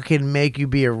fucking make you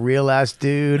be a real ass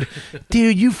dude.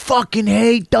 Dude, you fucking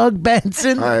hate Doug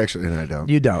Benson. I don't.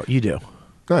 You don't. You do.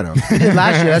 I know. You did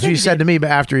last year. That's what you said to me, but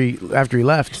after he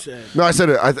left, No, I said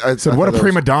it. I Said, what a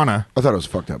prima donna. I thought it was a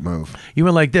fucked up move. you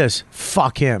went like this.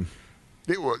 Fuck him.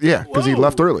 Yeah, because he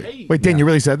left early. Wait, Dan, you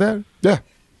really said that? Yeah.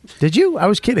 Did you? I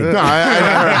was kidding. No, that's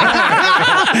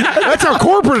how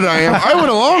corporate I am. I went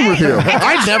along with you.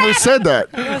 I never said that.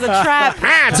 It was a trap.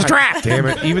 It's a trap. Damn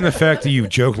it! Even the fact that you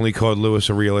jokingly called Lewis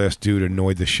a real ass dude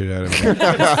annoyed the shit out of me.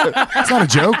 It's not a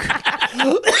joke.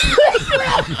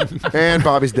 And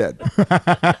Bobby's dead.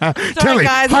 Kelly,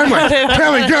 guys.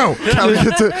 Kelly, go.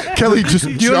 Kelly just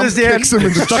jump kicks him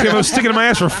and I was sticking in my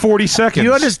ass for 40 seconds. Do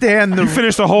you understand? You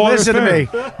finished the whole Listen to other me.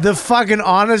 thing. The fucking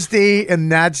honesty in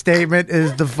that statement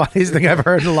is the funniest thing I've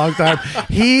heard in a long time.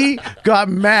 He got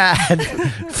mad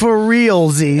for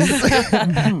realsies,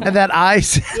 and that I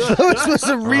said Lewis was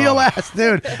a real ass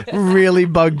dude. Really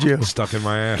bugged you. Stuck in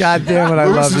my ass. God damn it, I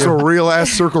Lewis love is you. a real ass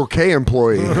Circle K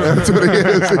employee. That's what he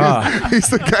is. He's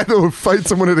the guy that would fight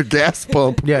someone at a gas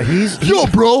pump. Yeah, Yo,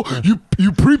 bro,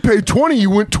 you prepaid 20, you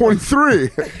went 23.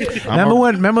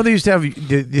 Remember they used to have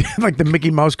like the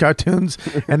Mickey Mouse cartoons,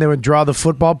 and they would draw the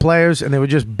football players, and they were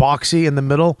just boxy in the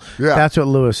middle. Yeah. That's what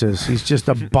Lewis is. He's just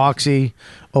a boxy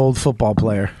old football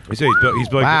player. He's like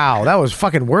Wow, that was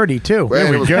fucking wordy too.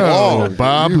 Man, it was long,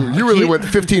 Bob. You really went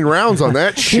 15 rounds on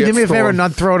that Can shit. you do me a favor,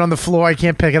 not throw it on the floor? I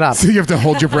can't pick it up. So you have to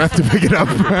hold your breath to pick it up.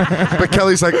 But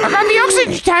Kelly's like, I'm on the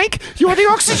oxygen tank. You want the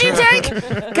oxygen tank?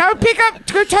 Go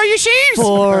go tie your shoes.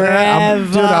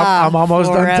 Forever. I'm almost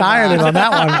done Forever. tiring on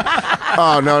that one.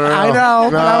 oh, no. I know,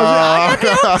 but I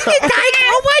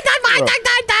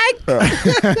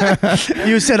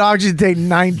You said oxygen take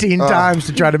 19 times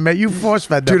to try to make you force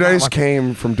fed that. Dude, I one. just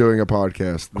came from doing a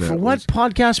podcast. For what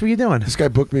podcast were you doing? This guy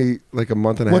booked me like a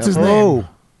month and a What's half his ago. name?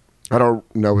 I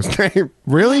don't know his name.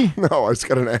 Really? No, I just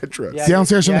got an address.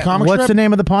 Downstairs from the comic What's strip? the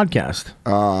name of the podcast?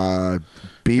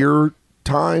 Beer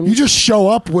time. You just show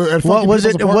up at What fucking was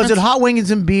it? people's Was it apartments? hot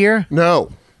wings and beer? No,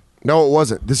 it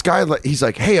wasn't. This guy, he's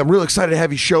like, hey, I'm real excited to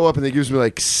have you show up. And he gives me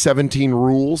like 17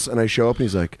 rules. And I show up and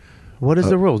he's like, What is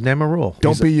the rules? Name a rule.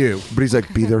 Don't be you. but he's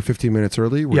like, be there 15 minutes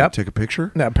early. We're Yep. going to take a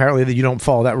picture. No, apparently that you don't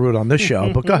follow that route on this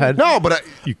show, but go ahead. No, but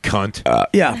You cunt.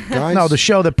 Yeah. Guys? No, the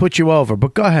show that put you over,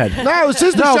 but go ahead. no, this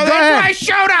is the No, show. go That's ahead. why I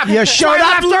showed up. You showed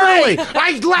I up left late.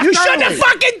 I left You shouldn't have early.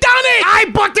 fucking done it. I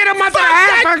booked it a month and a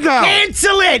half ago.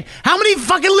 Cancel it. How many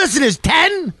fucking listeners?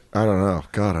 10? I don't know.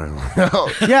 God, I don't know.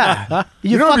 Yeah.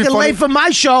 You know what'd be fucking funny? late for my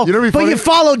show, You know what'd be but you funny?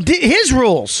 followed his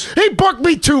rules. He booked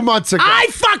me 2 months ago. I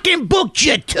fucking booked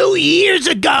you 2 years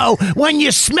ago when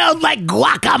you smelled like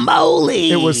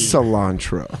guacamole. It was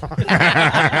cilantro.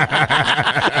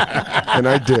 And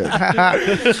I did.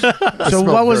 So smelled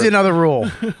what was very- another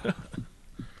rule?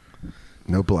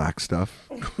 No black stuff.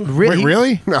 Really? Wait,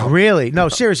 really? No. Really? No,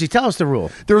 seriously, tell us the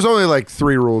rule. There was only like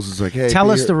 3 rules. It's like, hey, Tell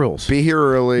be us here- the rules. Be here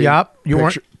early. Yep. You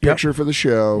weren't- picture, yep. picture for the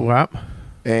show. Yep.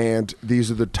 And these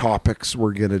are the topics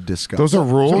we're going to discuss. Those are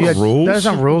rules? Yeah, rules? Those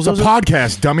aren't rules. It's a Those are-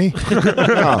 podcast, dummy.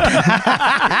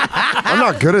 I'm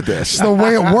not good at this. It's the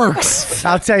way it works.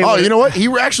 I'll tell you. Oh, what, you know what? He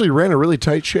actually ran a really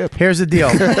tight ship. Here's the deal.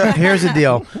 Here's the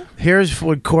deal. Here's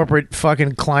what corporate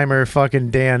fucking climber fucking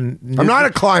Dan. I'm not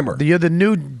a climber. You're the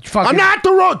new fucking. I'm not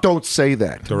DeRosa. Don't say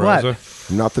that. DeRosa.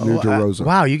 I'm not the new DeRosa.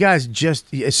 Wow, you guys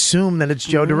just assume that it's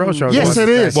Joe DeRosa. Yes, it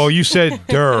is. Well, you said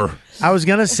Durr. I was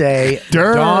gonna say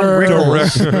Durr. Don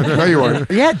Rickles. No, you weren't.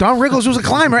 Yeah, Don Rickles was a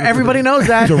climber. Everybody knows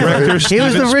that. Director he was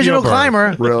Steven the original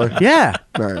Spielberg. climber. Really? Yeah.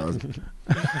 No, I wasn't.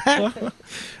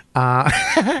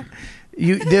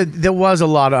 There was a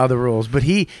lot of other rules, but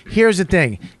here's the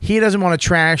thing. He doesn't want to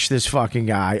trash this fucking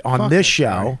guy on this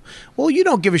show. Well, you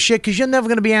don't give a shit because you're never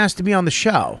going to be asked to be on the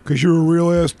show. Because you're a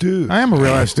real ass dude. I am a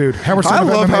real ass dude. Howard Stern I of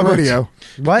love MMA Howard- Radio.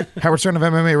 What? Howard Stern of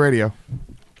MMA Radio.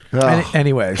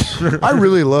 Anyways. I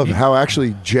really love how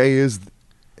actually Jay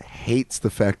hates the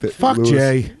fact that Fuck Lewis-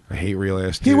 Jay. I hate real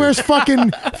ass dudes. He wears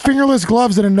fucking fingerless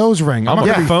gloves and a nose ring. I'm not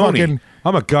a gonna be phony. fucking-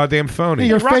 I'm a goddamn phony. Hey,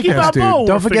 you're a Rocky fake ass dude. Balboa.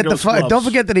 Don't forget fingerless gloves. don't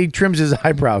forget that he trims his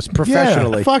eyebrows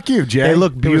professionally. Yeah, fuck you, Jay. They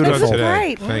look It was done beautiful.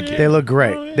 today. Great. Thank you. They look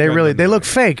great. They really they look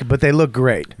fake, but they look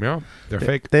great. Yeah, they're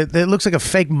fake. It looks like a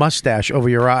fake mustache over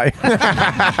your eye.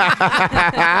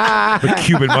 The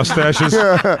Cuban mustaches.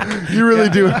 You really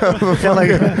do have a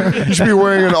fucking, you should be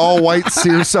wearing an all-white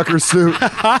seersucker suit.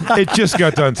 It just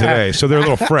got done today, so they're a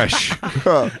little fresh.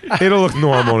 It'll look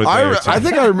normal in a day or two.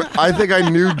 I think I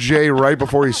knew Jay right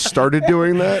before he started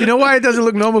doing that. You know why it doesn't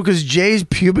look normal? Because Jay's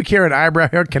pubic hair and eyebrow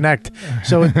hair connect.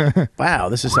 So, wow,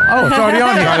 this is. Oh, it's already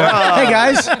on here. Hey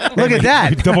guys, look at You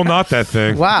that. double knot that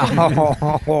thing.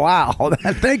 Wow, wow.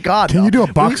 Thank God. Can you do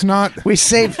a box knot? We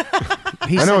saved.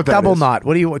 He I know said what that double is. knot.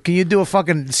 What do you? Can you do a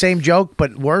fucking same joke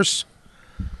but worse?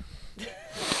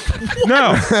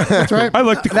 No, that's right. I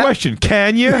like the question.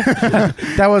 Can you?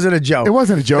 That wasn't a joke. It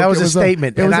wasn't a joke. That was It a was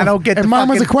statement. it was And I don't get And the mine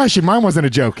was a fucking- question. Mine wasn't a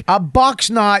joke. A box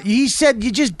knot. He said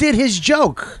you just did his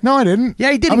joke. No, I didn't.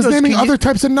 Yeah, he did. I He was goes, naming "Can you-" other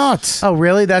types of knots. Oh,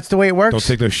 really? That's the way it works? Don't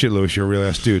take no shit, Lewis. You're a real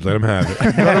ass dude. Let him have it.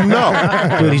 Let him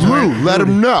know. Dude, he's Lou, let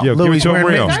him know. Yo, give Louis it to him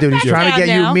wearing real. mittens, dude. He's Give trying to it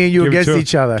get now. me and you Give it against to him.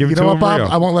 each other. Give it You to know what, him Bob? real.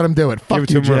 I won't let him do it. Give Fuck it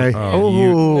to you, him real. Jay. Oh,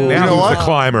 Ooh. now You know who's what? the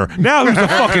climber? Now who's the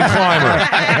fucking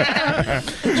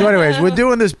climber? So, anyways, we're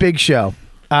doing this big show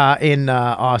in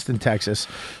Austin, Texas.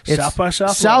 South by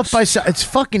Southwest. South by South. It's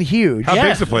fucking huge. How Yeah,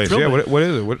 big's the place? it's real Yeah, big. what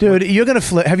is it? What, Dude, you're going to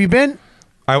flip. Have you been?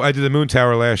 I did the Moon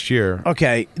Tower last year.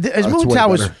 Okay. Is That's Moon way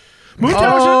Towers. better. Moon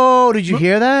Towers. Oh, did you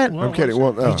hear that? I'm kidding.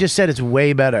 Well, He just said it's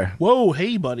way better. Whoa,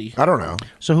 hey, buddy. I don't know.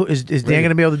 So, who is Dan going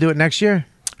to be able to do it next year?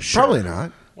 Probably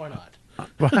not. Why not?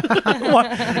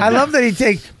 I love that he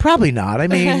takes. Probably not. I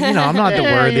mean, I'm not the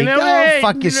worthy. You know, Go hey,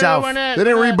 fuck you know, yourself. why not? They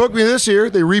didn't rebook me this year.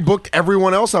 They rebooked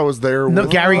everyone else I was there No,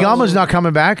 with. Gary Gulman's not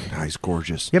coming back. Nah, he's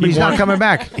gorgeous. Yeah, but he's not coming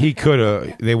back. He could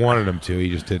have. They wanted him to. He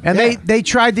just didn't. And they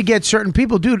tried to get certain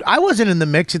people. Dude, I wasn't in the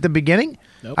mix at the beginning.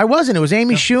 Nope. I wasn't. It was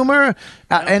Amy Schumer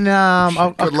and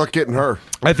Good luck getting her.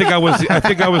 I think I was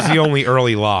the only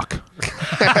early lock.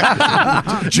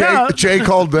 Jay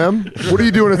called them. What are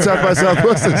you doing at South by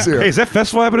Southwest this year? Hey, is that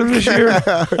festival happening this year?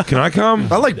 Can I come?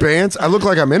 I like bands. I look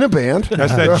like I'm in a band.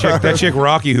 That's that chick. That chick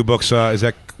Rocky who books. Is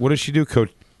that what does she do?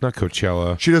 Not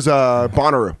Coachella. She does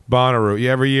Bonnaroo. Bonnaroo.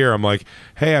 Yeah, every year I'm like,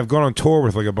 hey, I've gone on tour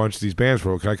with like a bunch of these bands.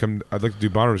 Can I come? I'd like to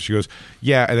do Bonnaroo. She goes,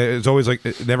 yeah. And it's always like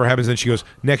it never happens. Then she goes,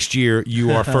 next year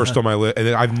you are first on my list. And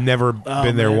then I've never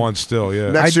been there man. once. Still, yeah.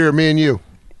 Next year, me and you.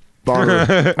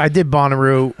 Bonnaroo. I did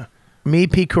Bonnaroo. Me,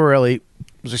 Pete Corelli. It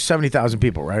was like 70,000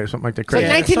 people, right? Or something like that. It's like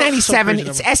Crazy. 1997.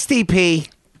 It's SDP.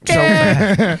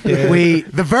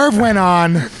 The Verve went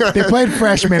on. They played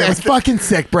Freshman. It was fucking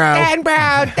sick, bro. Dan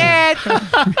Brown, Dan.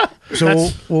 So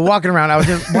we're walking around. I was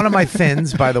in one of my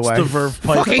thins, by the way. The Verve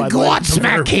pipe, Fucking by the way.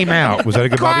 Godsmack came out. Was that a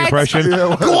good Bobby impression?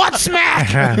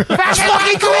 Godsmack. That's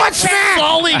fucking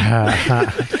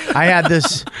Godsmack. I had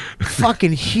this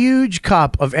fucking huge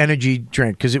cup of energy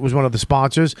drink because it was one of the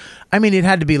sponsors. I mean, it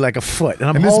had to be like a foot, and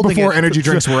I'm And this is holding before it. energy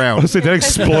drinks were out. Did that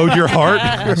explode your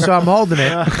heart? So I'm holding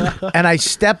it, and I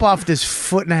step off this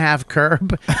 1.5 foot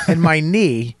curb, and my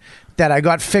knee that I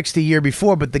got fixed a year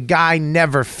before, but the guy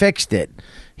never fixed it.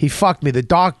 He fucked me. The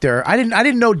doctor. I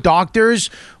didn't know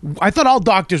doctors. I thought all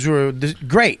doctors were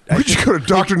great. Would you go to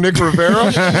Dr. Nick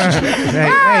Rivera?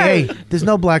 Hey! There's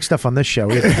no black stuff on this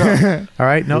show either. All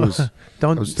right, no,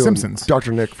 don't. Simpsons.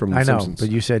 Dr. Nick from The I know, Simpsons. but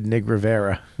you said Nick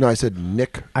Rivera. No, I said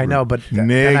Nick. I know, but then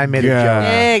Nick, I made a joke.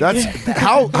 Nick. That's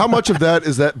how much of that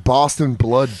is that Boston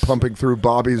blood pumping through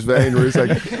Bobby's vein? Where he's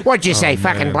like, What'd you say,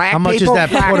 fucking black How much people? is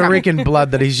that Puerto Rican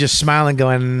blood that he's just smiling,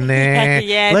 going, nah?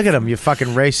 Yes. Look at him, you fucking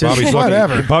racist. Bobby's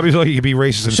lucky. Bobby's lucky he could be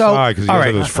racist inside because he all has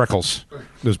right. those freckles,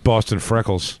 those Boston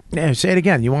freckles. Yeah, say it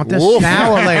again. You want this Woof.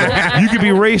 now or later? You could be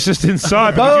racist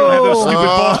inside, but you don't have those stupid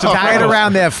Boston Tie it freckles.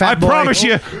 around there, fat I boy. promise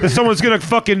you that someone's gonna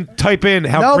fucking type in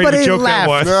how great Nobody a joke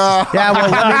laughed. that was. Yeah, well,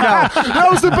 let me know. that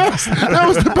was the best. That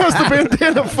was the best. The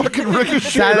bandana fucking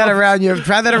ricochet. Try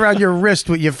that around your wrist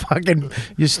with your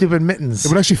stupid mittens. It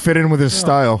would actually fit in with his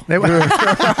style. They-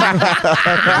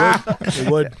 It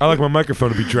would. I like my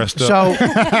microphone to be dressed up. so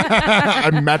I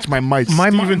match my mics.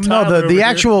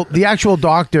 the actual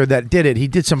doctor that did it, he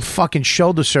did some fucking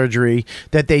shoulder surgery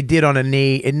that they did on a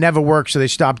knee. It never worked, so they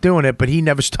stopped doing it. But he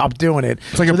never stopped doing it.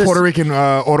 It's like So a this- Puerto Rican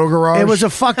auto garage. It was a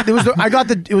fuck.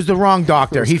 It was the wrong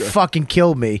doctor. He fucking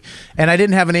killed me, and I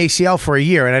didn't have an ACL for a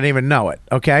year, and I didn't even know it.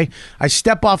 Okay, I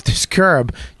step off this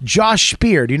curb. Josh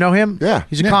Spear, do you know him? Yeah.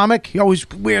 he's a comic. He always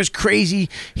wears crazy.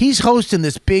 He's hosting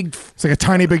this big. It's like a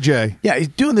tiny Big J. Yeah, he's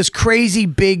doing this crazy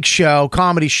big show,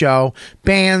 comedy show,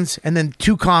 bands, and then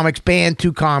two comics,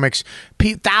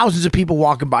 thousands of people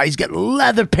walking by. He's got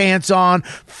leather pants on,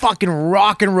 fucking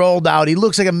rock and rolled out. He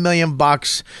looks like $1 million.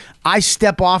 I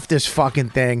step off this fucking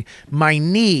thing. My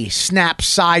knee snaps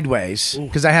sideways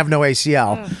because I have no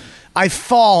ACL. I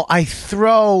fall. I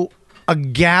throw a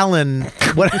gallon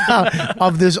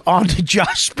of this onto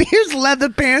Josh Spear's leather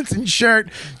pants and shirt.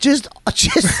 Just,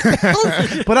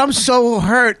 but I'm so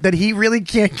hurt that he really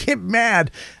can't get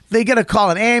mad. They gotta call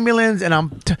an ambulance, and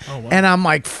I'm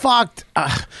like fucked.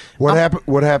 What happened?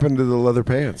 What happened to the leather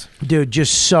pants? Dude,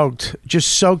 just soaked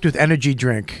with energy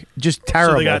drink. Just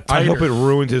terrible. they got I hope it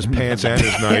ruined his pants and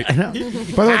his night.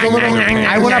 By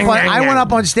the way, I went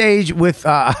up on stage with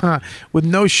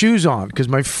no shoes on because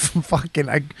my fucking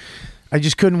I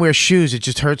just couldn't wear shoes. It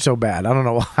just hurt so bad. I don't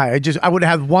know why. I would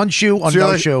have one shoe or So you're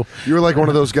no like- shoe. You were like one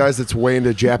of those guys that's way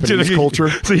into Japanese culture.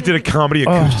 So you did a comedy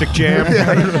acoustic jam.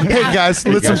 Hey guys,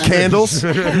 lit some candles.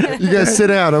 You guys sit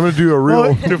down. I'm gonna do a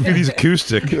real. Do these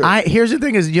acoustic. Here's the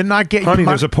thing: is you're not getting. Honey,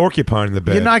 your there's a porcupine in the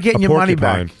bed. You're not getting A your money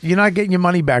porcupine. back. You're not getting your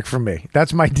money back from me.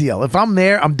 That's my deal. If I'm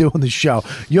there, I'm doing the show.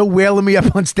 You're wheeling me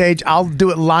up on stage. I'll do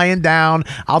it lying down.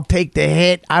 I'll take the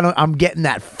hit. I'm getting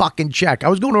that fucking check. I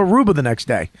was going to Aruba the next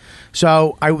day,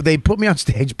 so they put me on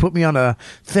stage, put me on a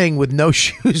thing with no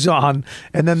shoes on,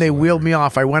 and then they wheeled me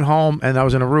off. I went home and I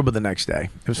was in Aruba the next day.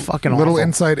 It was fucking Little awful.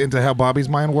 insight into how Bobby's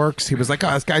mind works. He was like,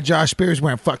 "Oh, this guy Josh Spears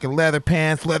wearing fucking leather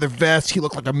pants, leather vest. He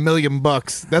looked like $1 million.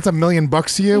 That's $1 million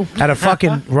to you." At a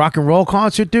fucking rock and roll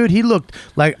concert, dude, he looked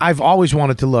like I've always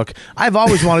wanted to look. I've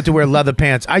always wanted to wear leather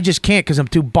pants. I just can't because I'm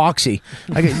too boxy.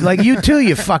 Like you too,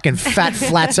 you fucking fat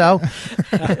flatso.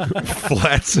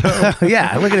 Flatso.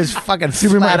 Yeah, look at his fucking If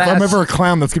I'm flat ass. ever a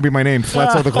clown, that's gonna be my name,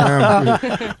 Flatso the Clown.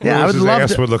 Yeah, I would Lewis's love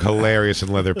ass to. would look hilarious in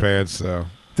leather pants, though.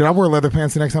 Dude, I'll wear leather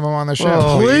pants the next time I'm on the show.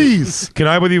 Oh, Please. Can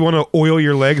I, whether you want to oil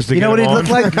your legs to You get know what them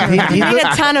he'd on? look like? He You need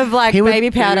a ton of like he would-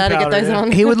 baby powder to get those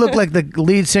on. He would look like the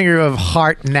lead singer of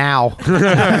Heart Now.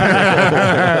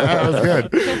 That was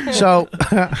good. So,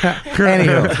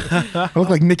 anywho, I look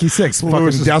like Nikki Sixx. Fucking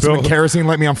Lewis is douse me built- kerosene,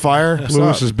 light me on fire. What's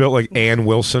Lewis up? is built like Ann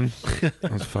Wilson.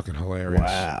 That's fucking hilarious.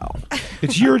 wow.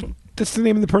 It's your. That's the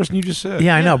name of the person you just said.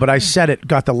 Yeah, I know, but I said it,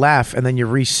 got the laugh, and then you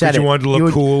reset Did you it. want to look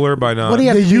would- cooler by not? What do you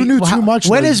have Yeah, to you be- knew well, too much,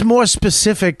 When though. is more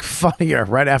specific funnier?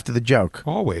 Right after the joke.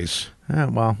 Always.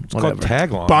 Well, It's whatever. called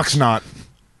taglines. Box knot.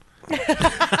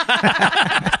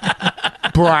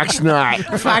 Brock's not.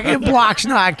 Fucking blocks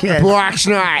not, kid. Brock's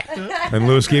not. And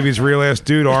Lewis gave his real ass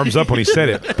dude arms up when he said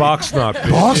it. Box knot.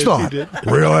 bitch. Box knot.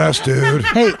 Real ass dude.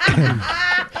 Hey,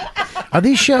 are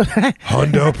these shows?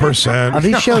 Hundo percent. Are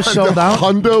these shows sold out?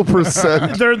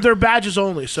 100%. They're badges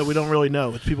only, so we don't really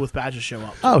know if people with badges show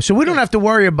up. Oh, so we don't have to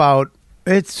worry about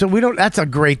it. So we don't. That's a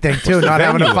great thing too. Not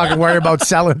having to venue? fucking worry about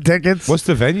selling tickets. What's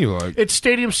the venue like? It's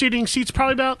stadium seating seats,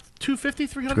 probably about 250,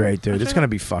 300. Great, dude. It's gonna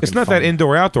be fucking. It's not fun. that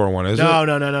indoor outdoor one, is it?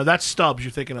 No. That's Stubbs.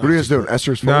 You're thinking of. What are you guys doing?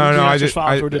 Esther's No, phone? no, I Exercise did.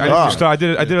 files I were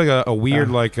did did like a weird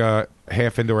like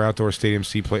half indoor outdoor stadium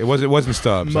seat play. It wasn't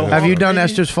Stubbs. Mohawk. Have you done Maybe?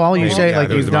 Esther's Fall? You Maybe. say Yeah, like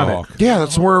it was you've the done Mohawk. it. Yeah,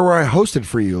 that's where I hosted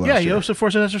for you last Yeah, year. you also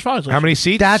forced Esther's Files. How many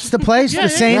seats? That's the place. Yeah,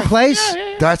 the yeah, same yeah. place.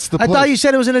 That's the I place. thought you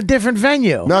said it was in a different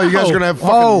venue. No, you guys are going to have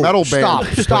fucking Oh, metal stop,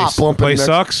 band. stop. Bumping Place next-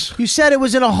 sucks. You said it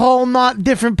was in a whole not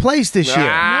different place this year.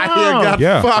 Ah, No. you got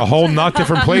Yeah, fucked. a whole not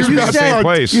different place, You but the said- same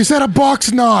place. You said a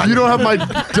box knot. You don't have my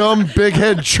dumb big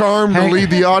head charm to lead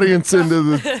the audience into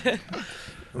the.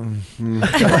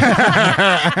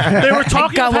 They were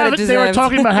talking. got what it They were deserved.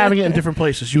 talking about having it in different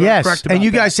places. You were Yes, correct about and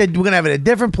you that. guys said we're gonna have it at a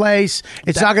different place.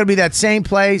 It's not gonna be that same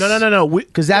place. No.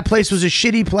 Because that place was a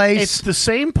shitty place. It's the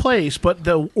same place, but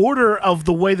the order of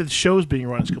the way that the show's being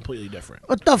run is completely different.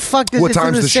 What the fuck? What It's in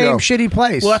time's the the same show? shitty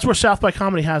place. Well, that's where South by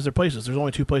Comedy has their places. There's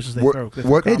only two places they throw.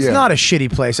 What? It's yeah. not a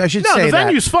shitty place. I should No, say the that.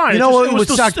 venue's fine. You know what it would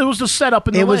was suck? It was the setup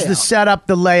and the It was the layout. setup,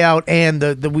 the layout, and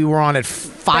the we were on it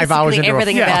 5 hours Basically into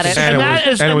everything a about it. and that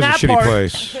is- it and was a that shitty part-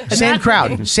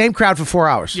 place. same crowd for 4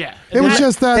 hours. Yeah. It was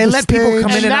just that they the let people come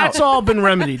stage- in And and that's out. all been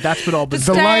remedied. That's been all been The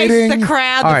The stage, lighting, the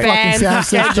crowd, all the right. fans, fucking the sound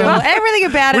system. schedule, everything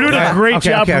about it. We're doing a great Okay,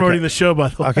 job okay, promoting okay. the show, by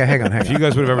the way. Okay, hang on. If you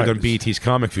guys would have ever done BET's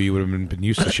Comic View, you would have been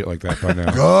used to shit like that by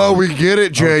now. Oh, we get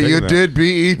it, Jay. taking You that. did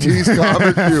BET's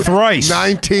Comic View Thrice.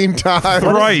 19 times.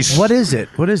 Thrice. What is it?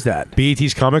 What is that?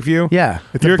 BET's Comic View? Yeah.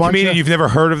 It's a You're a bunch comedian. of- You've never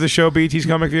heard of the show BET's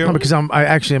Comic View? No, because I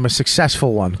actually am a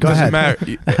successful one. Go Doesn't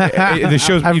ahead. matter. The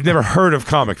show's you've never heard of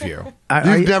Comic View.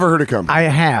 You've never heard it come. I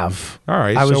have. All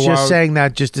right, I was so just why- saying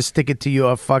that just to stick it to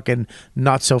your fucking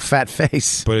not so fat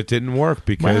face. But it didn't work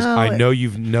because Well, I know you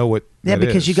know what. Yeah, that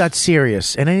because is. you got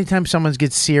serious, and anytime someone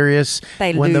gets serious,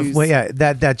 They when lose.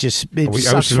 that just it I wish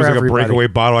sucks it for was like everybody. a breakaway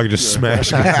bottle I could just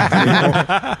smash.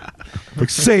 Like,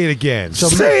 say it again.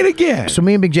 Say it again. So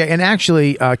me and Big J, and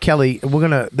actually Kelly,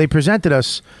 they presented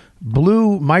us.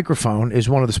 Blue Microphone is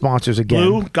one of the sponsors again.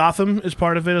 Blue Gotham is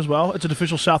part of it as well. It's an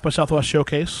official South by Southwest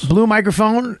showcase. Blue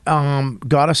Microphone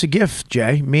got us a gift,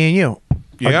 Jay, me and you.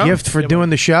 Yeah? A gift for doing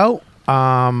the show.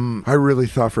 I really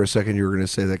thought for a second you were going to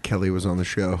say that Kelly was on the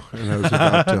show, and I was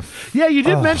about to. Yeah, you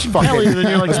did mention Kelly, and then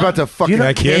you're I like, was about to fucking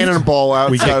know- cannonball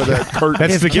outside of that curtain.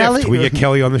 That's If the Kelly- gift. We get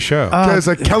Kelly on the show. Guys,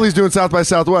 like Kelly's doing South by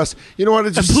Southwest. You know what?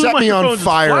 It just Blue set me on Microphone's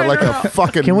fire fire. like a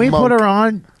fucking. Can we monk. put her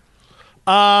on?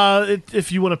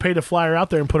 If you want to pay to fly her out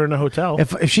there and put her in a hotel.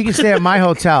 If she can stay at my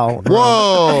hotel,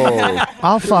 Whoa.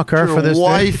 I'll fuck her for this. Your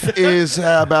wife is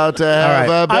about to have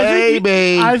a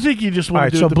baby. I think you just want All right,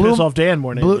 to do so it to piss off Dan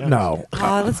more than anything else. No.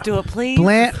 Oh, let's do it, please.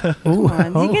 Blant. Ooh.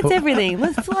 Come on, he gets everything.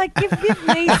 Let's give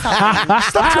me something.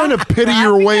 Stop trying to pity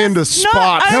your way into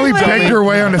spots. Kelly begged her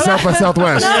way onto South by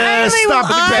Southwest. Yeah, stop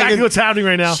Exactly begging. what's happening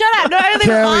right now. Shut up. Not only will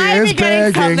Kelly I is be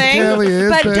getting begging. something, Kelly is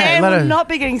but begging. Dan Let will her- not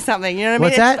be getting something. You know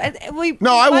what I What's mean? that?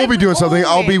 No, I will be doing something.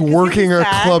 I'll be working a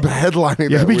club headlining.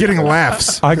 You'll that be getting weekend.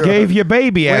 laughs. I gave you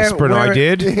baby aspirin. I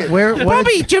did. Where? What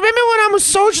Bobby, do you remember when I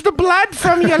massaged the blood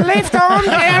from your left arm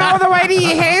down all the way to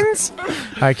your hands? All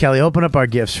right, Kelly, open up our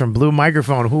gifts from Blue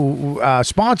Microphone, who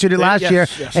sponsored it last year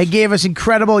and gave us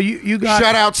incredible. You got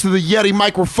Shout outs to the Yeti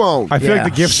microphone. I feel like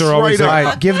the gifts are always Straight up. All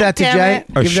right, give that to Damn Jay. it.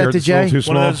 a Give that shirt to that's a little Jay. too One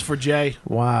small. of those for Jay.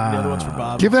 Wow. The other one's for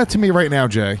Bob. Give that to me right now,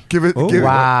 Jay. Give it.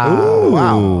 Wow.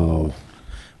 Wow.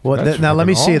 Well, That's now let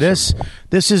me freaking see awesome. this.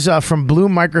 This is from Blue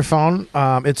Microphone.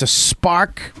 It's a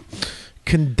Spark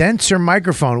condenser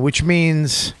microphone, which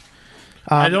means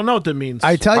I don't know what that means.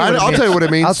 I tell you. What it I'll means. tell you what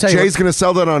it means. I'll tell you Jay's what- going to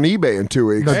sell that on eBay in 2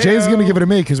 weeks. No, Jay's going to give it to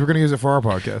me because we're going to use it for our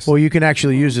podcast. Well, you can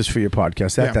actually use this for your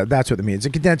podcast. That's what it means. A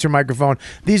condenser microphone.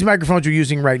 These microphones we're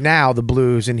using right now, the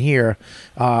Blues in here,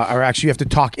 are actually you have to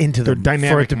talk into them They're for it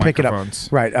dynamic to pick it up. microphones.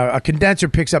 Right. A condenser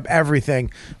picks up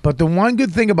everything. But the one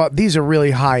good thing about these are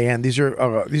really high end. These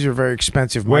are very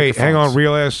expensive. Wait, hang on. microphones.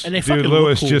 Real ass And they dude fucking look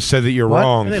Lewis cool. just said that you're What?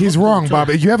 wrong. He's wrong,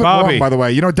 Bobby. You have it Bobby. wrong, by the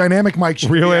way. You know, dynamic mics should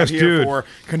Real be out ass here dude. for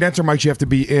condenser mics. You have to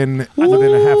be in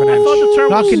within a half an inch. thought the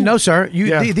term was- No, sir.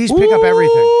 Yeah. These pick up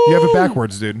everything. You have it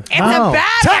backwards, dude. It's No. a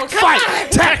battle. Tech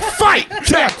fight! Tech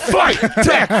fight!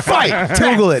 Tech fight!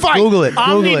 Google it. Google it. Google it.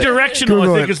 Omnidirectional,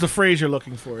 Google I think, it. is the phrase you're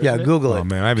looking for. Yeah, isn't it? Google it. Oh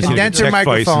man, I haven't seen a Condenser tech fight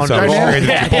microphone. since I was Dynamic- stranded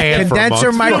in Japan for a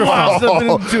Condenser month.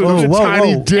 microphone. Dude, Whoa, it was a whoa,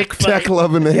 tiny whoa. Dick tech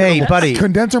loving it. Hey, buddy.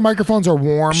 Condenser microphones are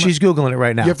warm. She's googling it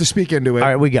right now. You have to speak into it. All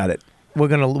right, we got it. We're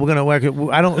gonna work it.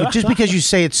 I don't just because you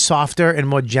say it's softer and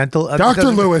more gentle. Dr.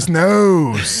 Lewis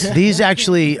knows. These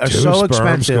actually are Two so sperms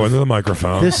expensive. go into the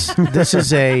microphone. This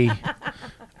is a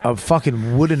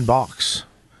fucking wooden box.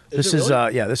 This is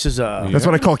this is That's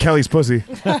what I call Kelly's pussy.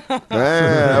 Yeah,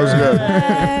 that was good.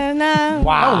 No.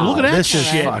 wow. Oh, look at that This is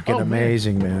shit. fucking Oh, man.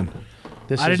 amazing, man.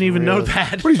 This I is didn't even know really-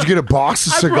 that. What did you get? A box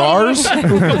of cigars?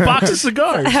 A box of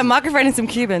cigars. A microphone and some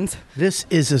Cubans. This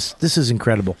is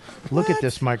incredible. Look at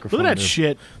this microphone. Look at that dude.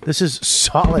 shit. This is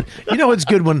solid. You know it's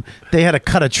good when they had to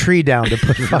cut a tree down to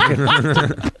put fucking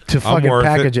to I'm fucking worth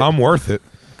package it. it. I'm worth it.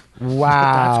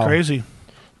 Wow, That's crazy.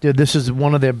 dude. This is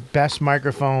one of their best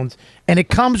microphones, and it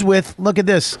comes with look at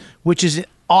this, which is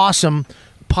awesome.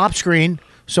 Pop screen,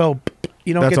 so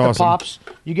you don't That's get the awesome. pops.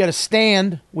 You get a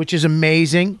stand, which is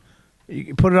amazing. You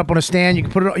can put it up on a stand. You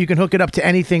can put it. You can hook it up to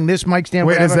anything. This mic stand.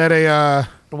 Wait, is whatever. that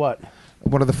a what?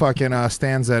 one of the fucking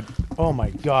stands that? Oh my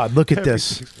God! Look at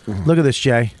this. Look at this,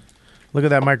 Jay. Look at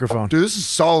that microphone. Dude, this is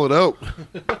solid oak.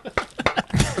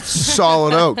 That's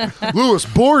solid oak. Lewis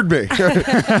bored me.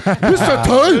 Mr.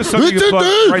 Toy, There's something you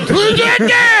plug right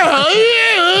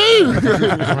All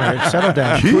right, settle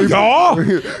down. Can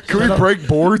we break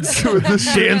boards with this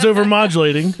shit? Dan's over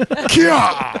modulating.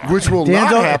 Which will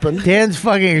Dan's, not happen. Dan's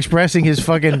fucking expressing his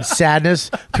fucking sadness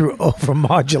through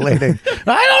overmodulating.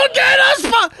 I don't get us.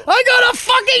 I got a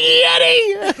fucking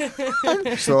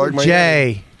Yeti. So like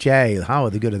my Jay, how are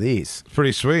the good of these?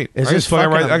 Pretty sweet. Is I this just plug it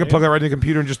fucking right. I can plug that right in the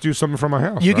computer and just do something from my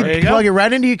house. You right? can you go. plug it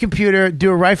right into your computer,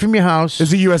 do it right from your house.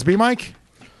 Is it USB mic?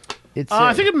 It's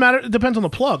I think it depends on the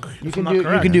plug. you can do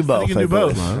both. You can do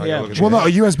both. Yeah. Well, no, a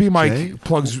USB mic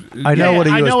plugs. I know Yeah, what a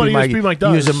I know what a USB, USB mic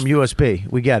does. Use a USB.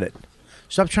 We get it.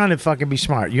 Stop trying to fucking be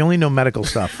smart. You only know medical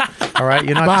stuff. All right,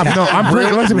 you're not. Bob, no, I'm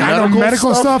pretty. Listen to me. I know Medical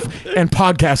medical stuff and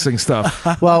podcasting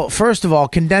stuff. Well, first of all,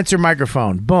 condenser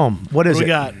microphone. Boom. What is What it? we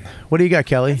got? What do you got,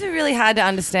 Kelly? It's really hard to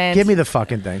understand. Give me the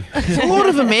fucking thing. It's a lot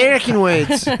of American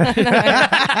words. They're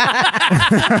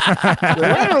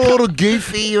a little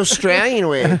goofy Australian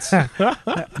words.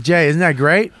 Jay, isn't that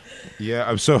great? Yeah,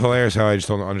 I'm so hilarious how I just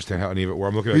don't understand how any of it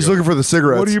works. I'm looking. He's looking for the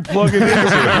cigarettes. What are you plugging into?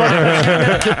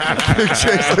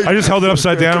 I just held it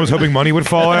upside down. I was hoping money would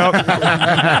fall out.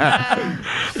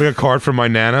 Like a card from my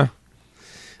nana.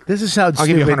 This is how I'll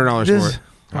give you $100 for it.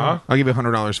 Huh? I'll give you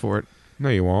 $100 for it. No,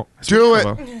 you won't. Do it.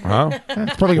 Huh?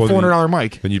 It's probably Well, a $400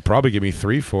 mic. Then you'd probably give me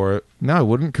 3 for it, No, I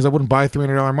wouldn't, because I wouldn't buy a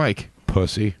 $300 mic.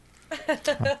 pussy.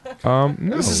 No,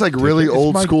 This is like really It's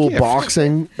old my school gift.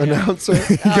 boxing announcer.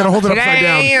 You gotta hold it upside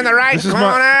down. Today in the right This is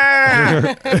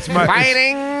corner, It's my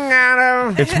fighting out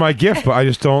of. it's my gift, but I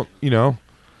just don't. You know,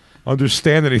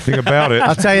 understand anything about it.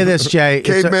 I'll tell you this, Jay. It's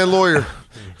a- Caveman lawyer.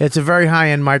 It's a very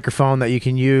high-end microphone that you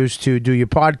can use to do your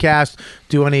podcast,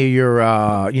 do any of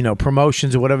your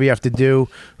promotions or whatever you have to do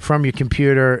from your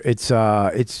computer. It's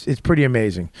pretty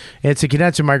amazing. It's a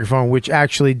condenser microphone which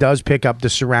actually does pick up the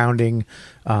surrounding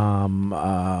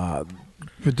noise.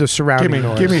 Give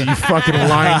me, you fucking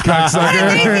lying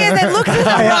cocksucker. Look at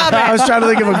Robin. I was trying to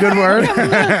think of a good word. So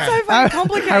fucking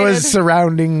complicated. I was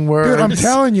surrounding words. Dude, I'm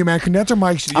telling you, man, condenser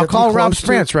mics. I'll call Rob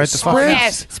Sprance, right? The fuck.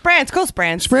 Yes, Sprance. Call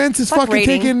Sprance. Sprance is Fuck fucking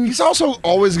rating. taking. He's also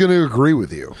always going to agree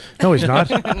with you. No, he's not.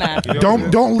 Nah.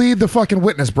 Don't lead the fucking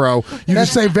witness, bro. You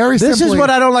just say very simply. This is what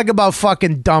I don't like about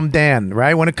fucking Dumb Dan,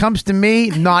 right? When it comes to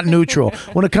me, not neutral.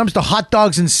 When it comes to hot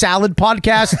dogs and salad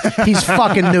podcast, he's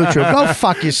fucking neutral. Go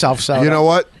fuck yourself, Soder. You know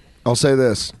what? I'll say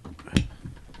this.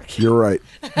 You're right.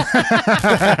 Do you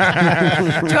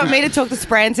want me to talk to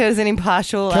Sprance as an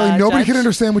impartial Kelly, nobody judge? can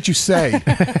understand what you say.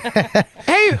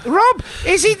 Hey, Rob,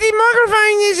 is it the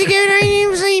microphone? Is it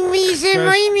going?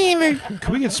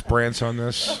 Can we get Sprance on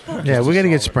this? Yeah, we're gonna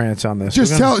get Sprance on this.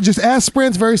 Just ask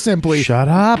Sprance very simply. Shut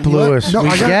up, Lewis. No, we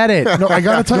get it. No, I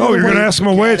gotta tell you. No, you're going to ask him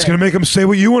away. It's going to make him say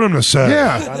what you want him to say.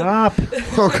 Yeah. Shut up.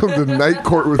 Welcome to Night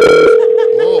Court with.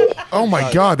 Oh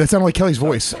my God, that sounded like Kelly's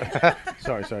voice.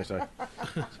 Sorry.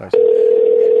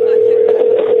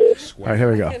 All right,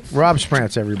 here we go. Rob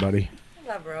Sprance, everybody.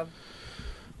 Love Rob.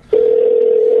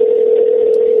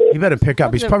 You better pick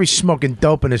up. He's probably smoking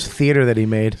dope in his theater that he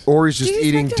made. Or he's just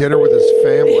eating dinner with his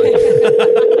family.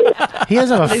 He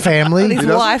doesn't have a family. His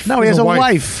wife. No, he has a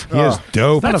wife. He has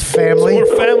dope. Not a family. More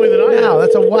family than I am. No,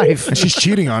 that's a wife. And she's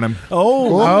cheating on him.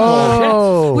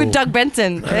 Oh. With Doug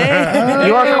Benson.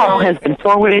 Your call has been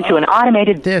forwarded to an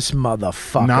automated. This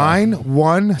motherfucker.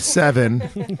 917.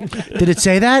 Did it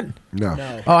say that? No.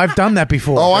 Oh, I've done that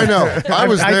before. Oh, I know. I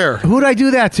was there. Who'd I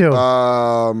do that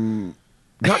to?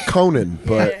 Not Conan,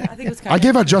 but I think it was I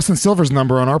gave out Justin Silver's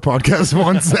number on our podcast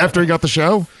once after he got the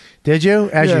show. Did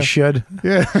you? As Yeah. you should.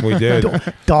 Yeah. We did.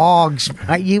 Dogs.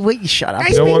 You shut up.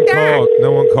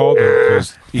 No one called him.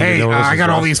 'cause even Hey, no one I listens got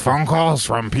to all us. these phone calls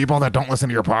from people that don't listen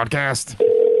to your podcast.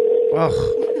 Ugh.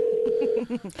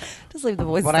 Just leave the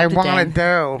voice. What I want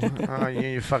to do. Oh,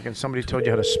 you fucking, somebody told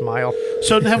you how to smile.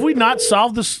 So have we not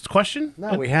solved this question?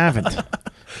 No, we haven't.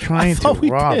 Trying I thought to, we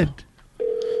Rob. did.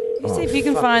 You see if you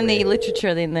can find the literature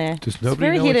in there. Does It's nobody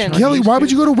very know what hidden. Kelly, why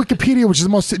would you go to Wikipedia, which is the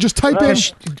most? Just type in.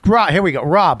 Rob, here we go.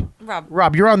 Rob,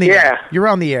 you're on the air. You're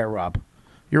on the air, Rob.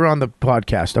 You're on the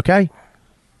podcast, okay?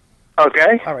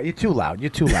 Okay. All right, you're too loud.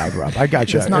 You're too loud, Rob. I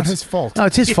got you. It's not his fault. No,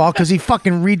 it's his fault because he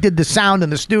fucking redid the sound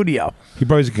in the studio. He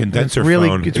probably has a condenser Really-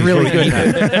 phone. it's really good.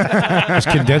 His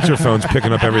condenser phone's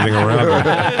picking up everything around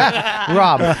him.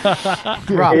 Rob.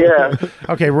 Yeah.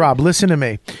 Okay, Rob, listen to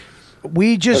me.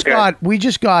 We just got.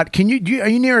 Can you? Are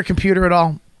you near a computer at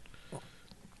all?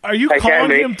 Are you I can calling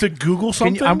be. him to Google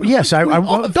Can something? you, yes, I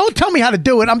don't tell me how to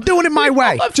do it. I'm doing it my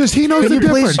way. Just he knows Can the you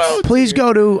please, difference. please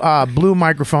go to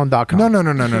bluemicrophone.com. No.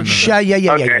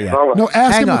 Yeah. No,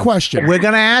 ask Hang him on. a question. We're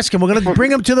gonna ask him. We're gonna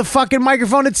bring him to the fucking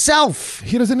microphone itself.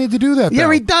 He doesn't need to do that. Yeah,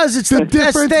 though. he does. It's the the best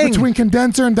difference thing. between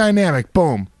condenser and dynamic.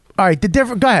 Boom. All right, the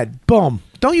different. Go ahead. Boom.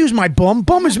 Don't use my boom.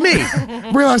 Boom is me.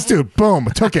 Real ass dude. Boom.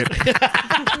 Took it.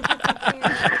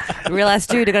 Real ass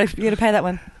dude. You gotta pay that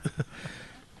one.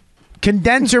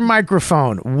 Condenser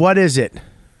microphone. What is it?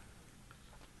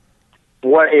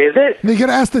 What is it? You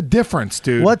gotta ask the difference,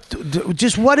 dude.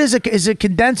 Just what is a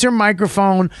condenser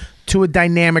microphone to a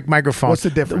dynamic microphone? What's the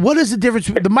difference? What is the difference?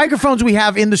 The microphones we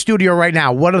have in the studio right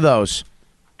now. What are those?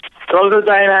 Those are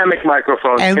dynamic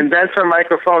microphones. And- Condenser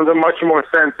microphones are much more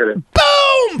sensitive.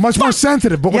 Boom! Much more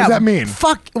sensitive. But what does that mean?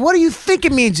 Fuck. What do you think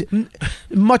it means?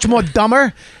 Much more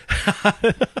dumber?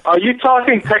 Are you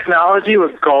talking technology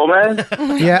with Gomez?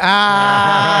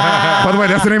 Yeah. By the way,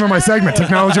 that's the name of my segment,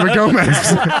 Technology with Gomez.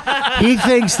 He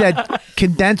thinks that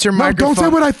condenser No, microphone. don't say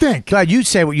what I think. God, you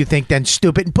say what you think then,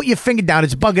 stupid, and put your finger down.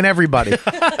 It's bugging everybody.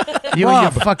 You and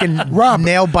your fucking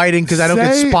nail biting because I don't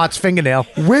get say- Spot's fingernail.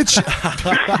 Which,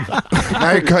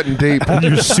 now you're cutting deep.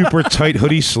 Your super tight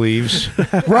hoodie sleeves.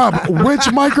 Rob, which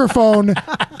microphone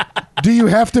do you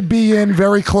have to be in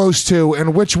very close to,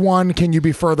 and which one can you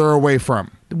be further away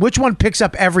from? Which one picks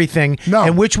up everything? No.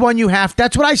 And which one you have?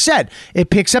 That's what I said. It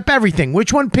picks up everything.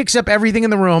 Which one picks up everything in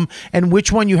the room, and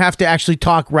which one you have to actually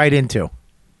talk right into?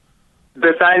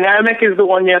 The dynamic is the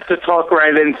one you have to talk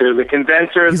right into. The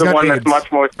condenser is He's the got one AIDS. that's much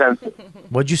more sensitive.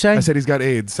 What'd you say? I said he's got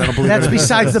AIDS. I don't believe That's it.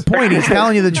 besides the point. He's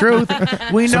telling you the truth.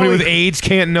 We know. Somebody with AIDS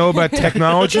can't know about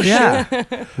technology. Yeah. But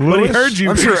he heard you.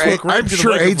 I'm sure, Just look right I'm into the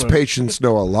sure AIDS microphone. patients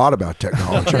know a lot about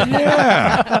technology.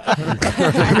 Yeah.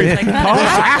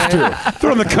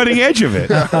 They're on the cutting edge of it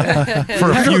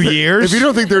for a few years. If you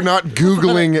don't think they're not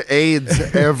Googling AIDS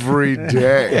every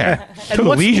day. Yeah. And Till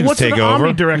the lesions what's take an over.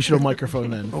 omnidirectional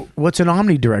microphone then? What's an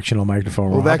omnidirectional microphone?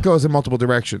 Well, Rob? that goes in multiple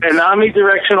directions. An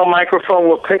omnidirectional microphone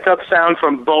will pick up sound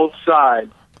from both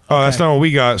sides. Oh, that's not what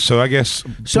we got. So I guess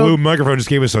Blue Microphone just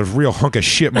gave us a real hunk of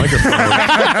shit microphone.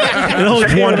 It only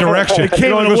goes one direction. It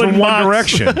came only in a goes in wooden one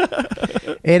box.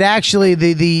 direction. It actually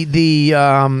the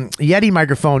Yeti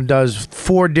microphone does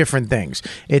 4 different things.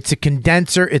 It's a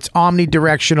condenser. It's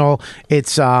omnidirectional.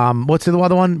 It's what's the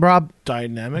other one, Rob?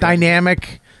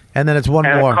 Dynamic. And then it's one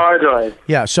And more. a cardioid.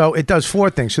 Yeah, so it does 4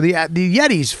 things. So the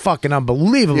Yeti's fucking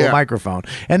unbelievable Yeah. microphone,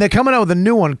 and they're coming out with a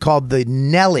new one called the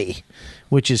Nelly,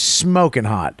 which is smoking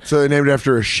hot. So they named it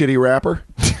after a shitty rapper?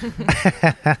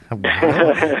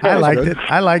 I liked it.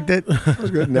 I liked it. That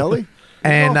was good. Nelly?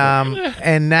 And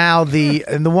now the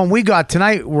one we got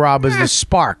tonight, Rob, is the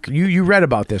Spark. You read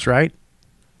about this, right?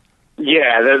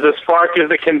 Yeah, the Spark is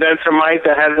the condenser mic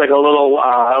that has like a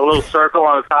little circle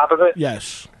on the top of it.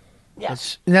 Yes.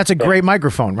 Yes. And that's a great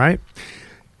microphone, right?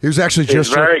 He was actually It's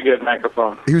just very good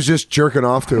microphone. he was just jerking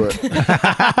off to it. He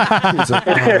was like,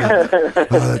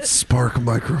 oh, that Spark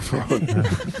microphone.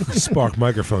 Spark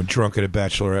microphone drunk at a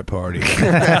bachelorette party.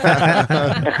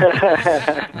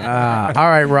 All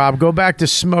right, Rob, go back to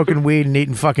smoking weed and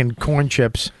eating fucking corn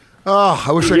chips. Oh,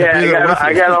 I wish I could Yeah, be there with I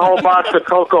you. got a whole box of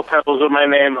Cocoa Pebbles with my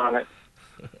name on it.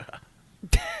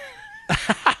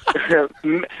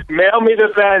 Mail me the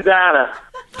bandana.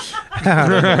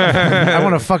 I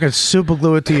want to fucking super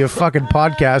glue it to your fucking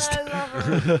podcast.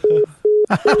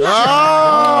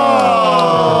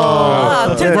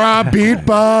 Robbie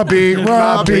Bobby,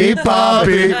 Robbie Bobby,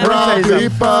 Robbie Brad's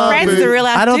the Bobby. real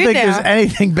ass I don't dude think now. there's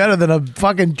anything better than a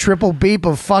fucking triple beep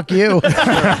of fuck you.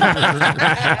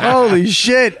 Holy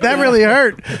shit, that really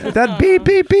hurt. That beep,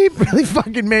 beep, beep really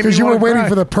fucking made me Because you were wanna waiting cry.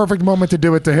 for the perfect moment to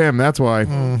do it to him. That's why.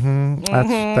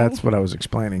 That's what I was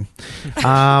explaining. What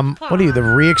are you, the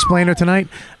re-explainer tonight?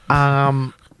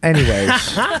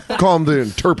 Anyways, Call him the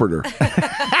interpreter.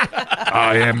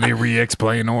 I am the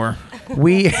re-explainer.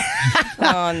 we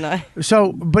Oh no.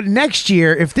 so but next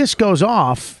year if this goes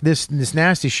off, this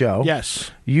nasty show,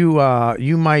 Yes. you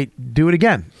might do it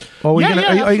again. Or are you Yeah, gonna, yeah,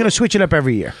 are you gonna absolutely. switch it up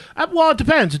every year? Well, it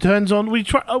depends. It depends on we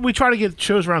try to get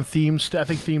shows around themes. I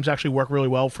think themes actually work really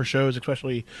well for shows,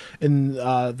 especially in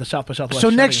the South by Southwest. So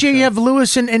next year setting, you have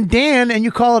Lewis and Dan, and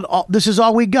you call it This Is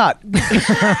All We Got.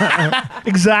 exactly, And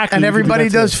we could do everybody that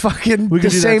too. does fucking We the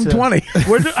could do that same too. 20.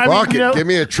 Fuck it. Give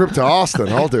me a trip to Austin.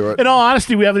 I'll do it. In all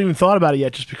honesty, we haven't even thought about it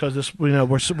yet, just because this,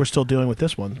 we're still dealing with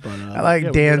this one. But I like yeah,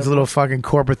 we'll Dan's do little fucking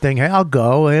corporate thing. Hey, I'll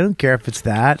go. I don't care if it's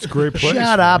that. It's a Great place.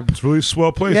 Shut up. It's a really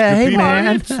swell place. Yeah, Good hey, people.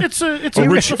 man. It's A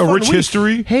rich fun week.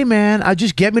 history. Hey man,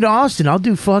 just get me to Austin. I'll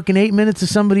do fucking 8 minutes of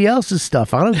somebody else's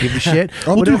stuff. I don't give a shit.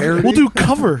 We'll Whatever. do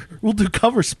cover. We'll do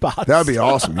cover spots. That would be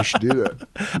awesome. You should do that.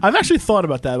 I've actually thought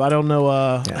about that. But I don't know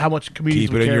how much comedians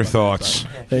Keep would it in care your about thoughts.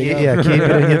 that. There you go. Yeah, keep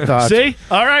it in your thoughts. See?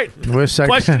 All right. We're second.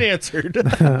 Question answered.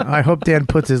 I hope Dan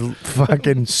puts his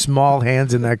fucking small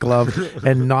hands in that glove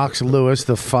and knocks Lewis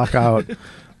the fuck out.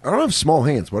 I don't have small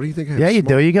hands. What do you think I have? Yeah, you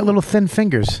small? do. You get little thin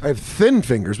fingers. I have thin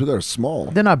fingers, but they're small.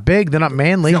 They're not big. They're not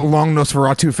manly. You got long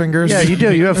Nosferatu fingers. Yeah, you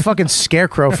do. You have fucking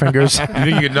scarecrow fingers. You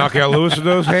think you could knock out Lewis with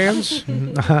those hands?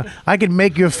 I could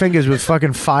make your fingers with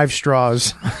fucking 5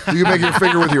 straws. You can make your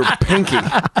finger with your pinky.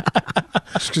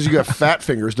 Just because you got fat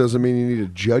fingers doesn't mean you need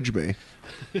to judge me.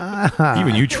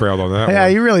 Even you trailed on that Yeah,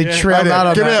 one. you really trailed out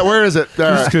on Give me that. that. Where is it? All Just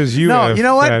right. because you No, have you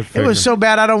know what? fat It fingers. was so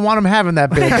bad. I don't want him having that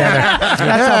bandana. That's how bad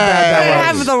You that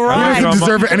have was. the He right. doesn't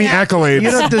deserve any accolades.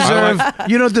 You don't deserve.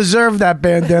 You don't deserve that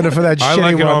bandana for that I shitty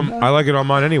like it one. on. I like it on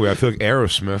mine anyway. I feel like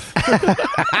Aerosmith.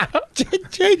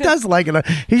 Jay does like it.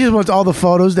 He just wants all the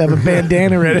photos to have a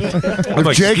bandana in it. I'm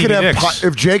like Jay Stevie could have Nicks.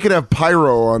 if Jay could have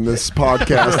pyro on this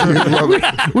podcast, he'd love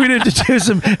it. We'd introduce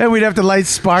him, and we'd have to light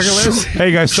sparklers.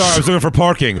 Hey guys, sorry, I was looking for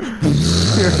parking.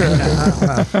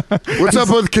 What's up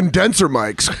with condenser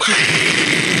mics?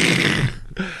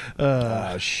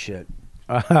 Oh shit.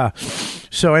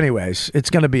 So, anyways, it's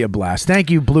going to be a blast. Thank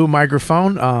you, Blue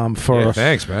Microphone, for Yeah,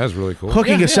 thanks, man. That's really cool.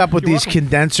 hooking us up with these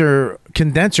condenser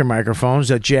microphones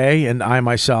that Jay and I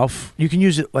myself. You can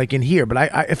use it like in here, but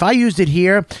I if I used it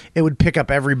here, it would pick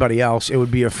up everybody else. It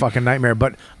would be a fucking nightmare.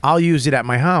 But I'll use it at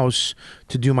my house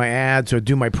to do my ads or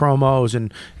do my promos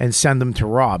and send them to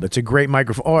Rob. It's a great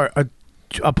microphone, or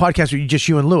a podcast with just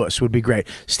you and Lewis would be great.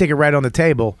 Stick it right on the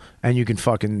table, and you can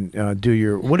fucking do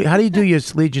your. How do you do your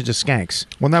Legions of Skanks?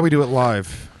 Well, now we do it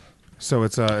live, so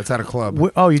it's at a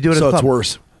club. Oh, you do it at a club. So it's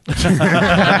worse.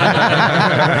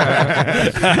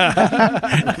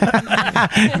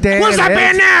 Dan What's up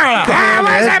in now?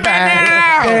 What's up in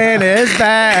now? Dan is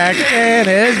back. Dan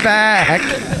is back.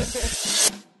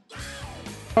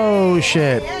 Oh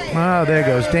shit! Oh, there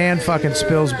goes Dan. Fucking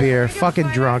spills beer. Fucking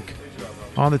drunk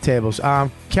on the tables.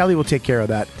 Kelly will take care of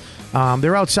that.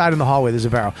 They're outside in the hallway. There's a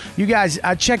barrel. You guys,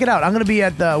 check it out. I'm going to be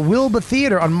at the Wilbur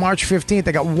Theater on March 15th.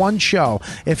 I got one show.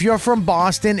 If you're from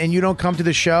Boston and you don't come to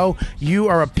the show, you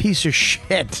are a piece of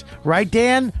shit. Right,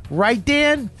 Dan? Right,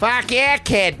 Dan? Fuck yeah,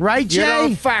 kid. Right,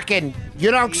 Jay? You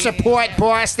don't support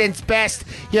Boston's best.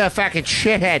 You're a fucking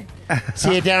shithead.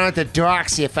 See you down at the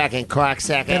docks, you fucking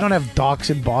cocksucker. They don't have docks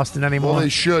in Boston anymore. Well, they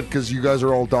should, because you guys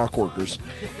are all dock workers.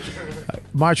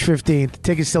 March 15th.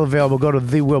 Tickets still available. Go to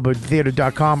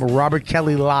thewilburtheater.com or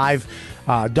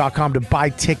robertkellylive.com to buy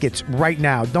tickets right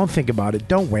now. Don't think about it.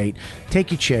 Don't wait.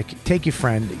 Take your chick. Take your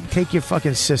friend. Take your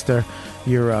fucking sister.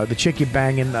 The chick you're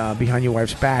banging behind your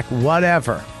wife's back.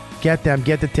 Whatever. Get them.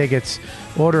 Get the tickets.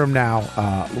 Order them now.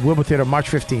 Wilbur Theater, March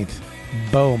 15th.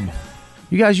 Boom.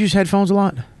 You guys use headphones a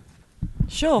lot?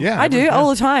 Sure. Yeah, I do all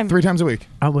the time. 3 times a week.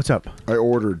 What's up? I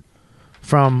ordered.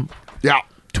 From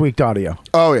Tweaked Audio.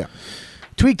 Oh, yeah.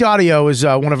 Tweaked Audio is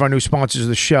one of our new sponsors of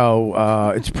the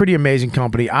show. It's a pretty amazing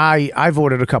company. I've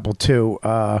ordered a couple too.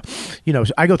 I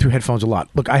go through headphones a lot.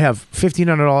 Look, I have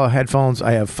 $1,500 headphones.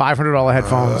 I have $500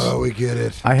 headphones. Oh, we get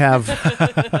it. I have.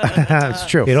 It's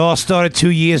true. It all started 2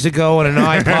 years ago on an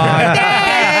iPod.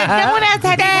 No one else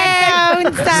had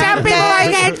headphones. Some people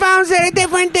like headphones that are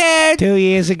different, dude. 2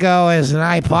 years ago, as an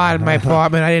iPod in my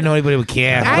apartment, I didn't know anybody would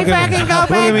care. I fucking go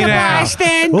back to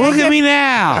Boston. Look at me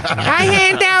now.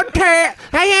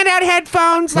 I hand out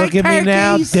headphones like Look at me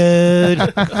now, turkeys. dude.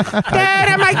 Dude,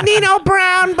 I'm like Nino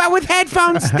Brown, but with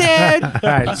headphones, dude. All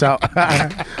right, so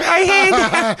I hand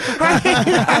out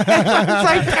headphones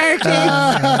like turkeys.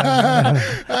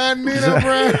 Nino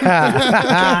Brown.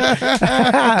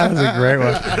 That was a great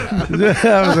one.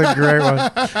 That was a great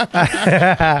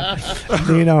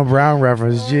one. Nino Brown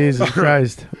reference. Jesus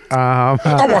Christ.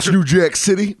 I watch New Jack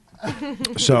City.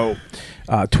 So,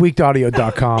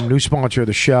 tweakedaudio.com, new sponsor of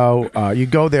the show. You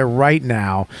go there right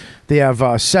now. They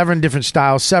have 7 different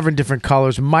styles, 7 different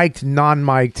colors, mic'd,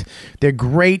 non-mic'd. They're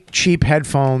great, cheap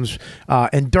headphones,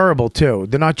 and durable, too.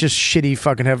 They're not just shitty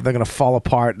fucking headphones. They're going to fall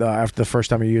apart after the first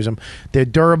time you use them. They're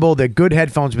durable. They're good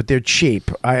headphones, but they're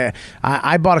cheap. I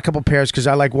bought a couple pairs because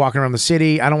I like walking around the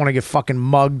city. I don't want to get fucking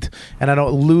mugged, and I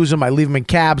don't lose them. I leave them in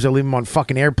cabs. I leave them on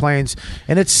fucking airplanes,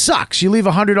 and it sucks. You leave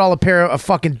 $100 pair of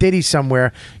fucking Diddy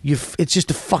somewhere. It's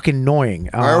just fucking annoying.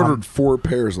 I ordered 4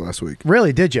 pairs last week.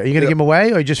 Really? Did you? Are you going to give them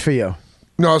away or just for you?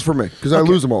 No, it's for me because I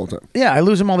lose them all the time. Yeah, I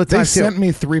lose them all the time. They too. sent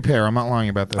me 3 pair. I'm not lying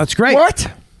about this. That's great.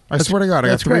 What? I swear to God, I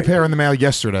got that's 3 great. pair in the mail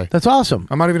yesterday. That's awesome.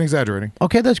 I'm not even exaggerating.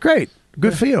 Okay, that's great.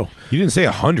 Good for you. You didn't say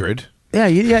 100. Yeah,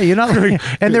 you're not.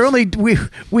 And they're only we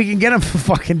can get them for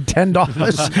fucking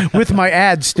 $10 with my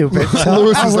ad. Stupid.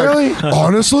 Lewis is really? like,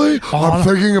 honestly, I'm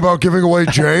thinking about giving away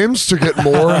James to get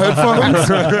more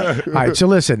headphones. All right, so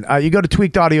listen, you go to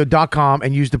tweakedaudio.com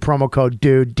and use the promo code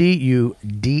DUDE,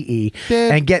 DUDE,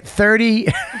 and get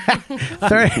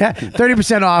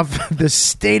 30% off the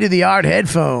state-of-the-art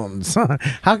headphones.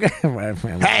 How can,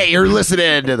 Hey, you're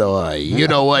listening to the You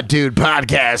Know What Dude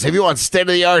podcast. If you want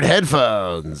state-of-the-art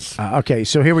headphones. okay,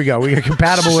 so here we go. We are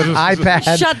compatible with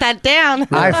iPad. Shut that down.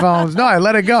 iPhones. No, I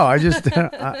let it go. I just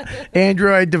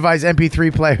Android device,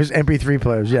 MP3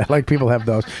 players. Yeah, like people have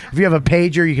those. If you have a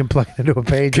pager, you can plug it into a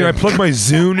pager. Can I plug my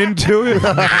Zune into it?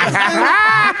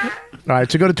 All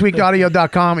right, so go to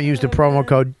tweakedaudio.com and use the promo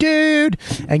code DUDE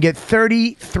and get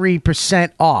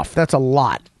 33% off. That's a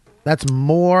lot. That's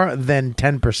more than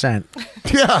 10%.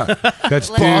 Yeah.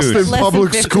 That's Boston dude.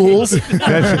 Public Schools.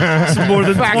 That's more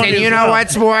than 20 Fucking, as you know well.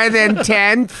 what's more than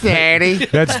 10? 30.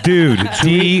 That's dude.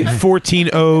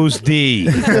 D14O's-D.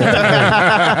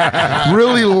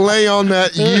 Really lay on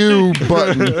that U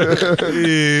button.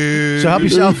 So help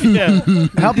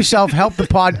yourself, help the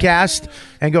podcast,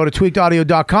 and go to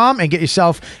tweakedaudio.com and get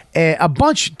yourself a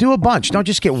bunch. Do a bunch. Don't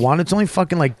just get one. It's only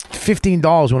fucking like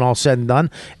 $15 when all's said and done.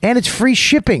 And it's free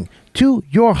shipping to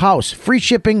your house. Free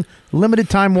shipping, limited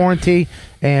time warranty,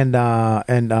 and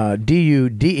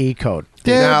DUDE code.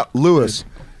 Now, Lewis,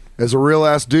 as a real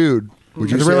ass dude,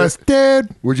 would you say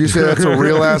Would you say that's a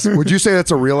real ass? Would you say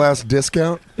that's a real ass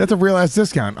discount? That's a real ass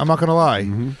discount. I'm not gonna lie.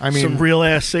 I mean, Some real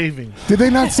ass savings. did they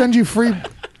not send you free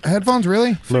headphones,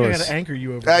 really? I think I got to anchor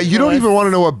you over. You don't even want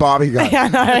to know what Bobby got. Yeah,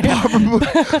 I know.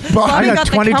 I got got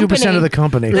the 22% of the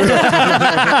company.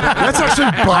 That's actually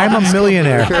I'm Bobby's a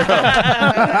millionaire.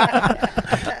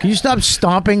 Can you stop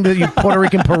stomping the Puerto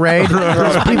Rican parade?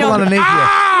 There's people underneath you.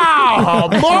 Oh,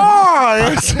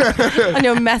 Mars! On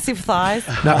your massive thighs.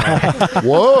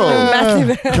 Whoa.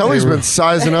 Massive. Kelly's been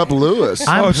sizing up Lewis.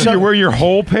 So you wear your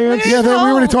whole pants? Yeah, we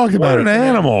already talked about What it. an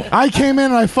animal. I came in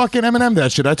and I fucking Eminem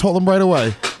that shit. I told him right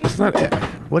away. It's not.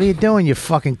 What are you doing, you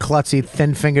fucking klutzy,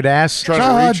 thin-fingered ass?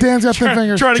 Dan's got thin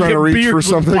fingers. Trying to get reach beard for with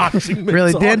something. boxing mitts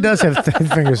Really, Dan on. does have thin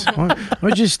fingers. Why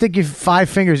don't you stick your 5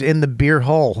 fingers in the beer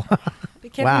hole? Be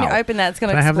careful when you open that; it's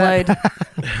going Can I to have that?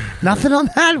 explode. Nothing on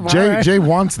that? All Jay, right. Jay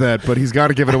wants that, but he's got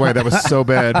to give it away. That was so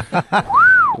bad.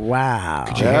 Wow.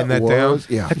 Could you hand that down?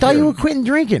 Yeah. I thought you were quitting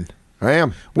drinking. I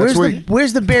am. Where's Next the week.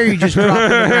 Where's the beer you just dropped in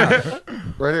the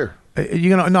mouth? Right here.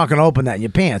 You're not gonna open that in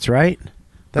your pants, right?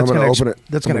 That's I'm gonna open it.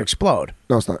 That's I'm gonna gonna- explode.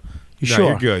 No, it's not. You No, sure?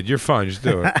 you're good. You're fine. Just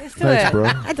do it. Thanks, bro.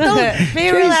 I told you, be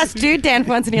a real ass dude, Dan,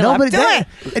 for once in your life. Nobody. Do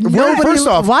it. Nobody. First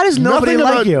off, why does nobody nothing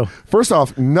like about- you? First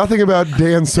off, nothing about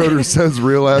Dan Soder says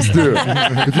real ass dude.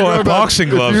 If you Well, know about- boxing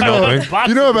gloves if you know, helping. if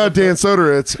you know about Dan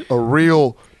Soder, it's a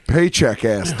real paycheck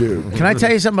ass dude. Can I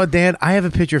tell you something about Dan? I have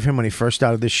a picture of him when he first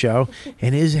started this show,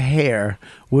 and his hair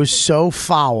was so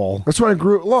foul. That's when I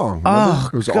grew it long. Oh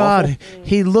It was God, awful.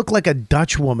 he looked like a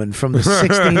Dutch woman from the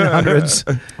 1600s.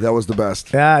 That was the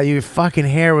best. Yeah, your fucking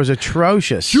hair was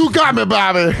atrocious. You got me,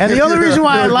 Bobby. And the only reason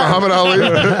why I Like like Muhammad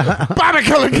Ali. Bobby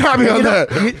Kelly got me on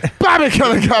that. Bobby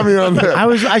Kelly got me on that.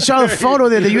 I saw the photo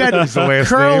there that you had the last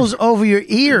curls over your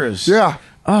ears. Yeah.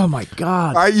 Oh my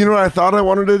God. You know what I thought I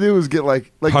wanted to do was get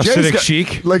like Hasidic Jay's got,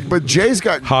 chic? but Jay's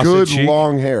got Hasid good chic?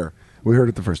 long hair. We heard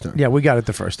it the first time. Yeah, we got it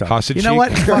the first time. Hasid you know chic?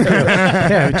 what? Fuck you.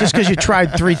 Yeah, just because you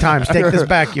tried 3 times, take this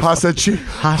back. You Hasid chic.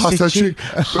 Hasid chic.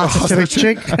 Hasid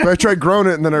chic. But I tried growing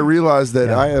it, and then I realized that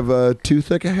I have too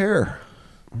thick a hair.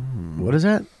 What is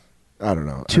that? I don't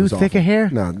know. It Too was thick awful. a hair?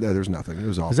 No, there's nothing. It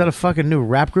was awful. Is that a fucking new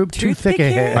rap group? Too thick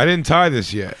a hair. I didn't tie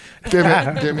this yet. Give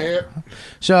me it.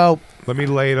 So Let me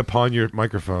lay it upon your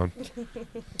microphone.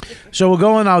 we're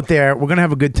going out there. We're gonna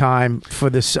have a good time for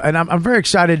this, and I'm very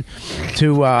excited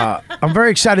to. I'm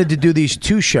very excited to do these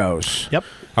 2 shows. Yep.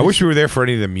 I wish we were there for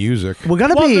any of the music. We're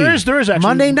gonna Well, be. there is actually-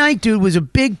 Monday night, dude, was a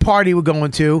big party we're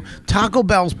going to. Taco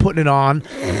Bell's putting it on.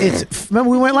 Remember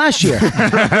we went last year.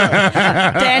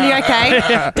 Dan, you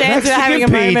okay? Dan's having a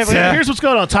moment. with- Here's what's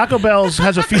going on. Taco Bell's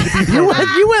has a feed the beat You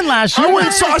program. went last year.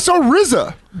 I saw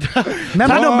RZA.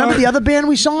 Remember the other band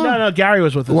we saw? No, Gary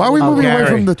was with us. Why are we moving away Gary.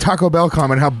 from the Taco Bell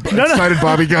comment? How excited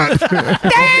Bobby got. Dan,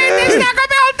 there's Taco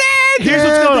Bell, Dan! Here's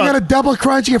what's Yeah, going they on. got a double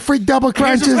crunch. You get free double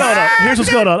crunches. Here's what's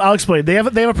going on. I'll explain. They have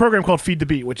a program called Feed the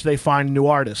Beat, which they find new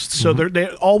artists. So they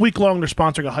all week long they're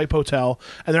sponsoring a Hype Hotel,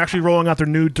 and they're actually rolling out their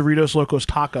new Doritos Locos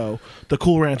Taco, the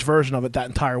Cool Ranch version of it, that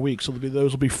entire week. So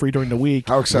those will be free during the week.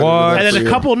 How excited! What? And then a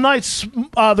couple of nights,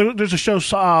 there's a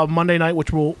show Monday night,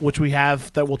 which we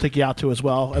have that we'll take you out to as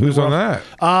well. And Who's then on we'll-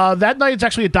 that? That night it's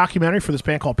actually a documentary for this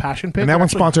band called Passion Pit. And that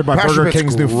one's sponsored by Passion Burger Pit's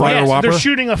King's new great. Fire Yes, Whopper. they're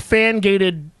shooting a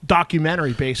fan-gated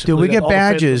documentary, basically. Dude, we that get all the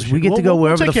fans badges. will We shoot. get to go We'll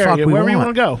wherever take the care of fuck you, we wherever you want.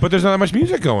 want to go. But there's not that much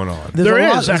music going on. There's There a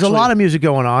lot, is, there's a actually. lot of music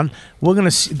going on. We're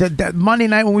gonna see that Monday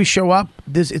night when we show up.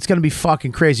 It's gonna be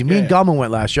fucking crazy. Me and Gulman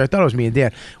went last year. I thought it was me and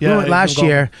Dan. We Yeah, went you last and Gulman.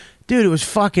 year. Dude, it was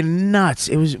fucking nuts.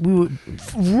 We were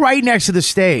right next to the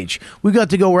stage. We got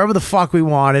to go wherever the fuck we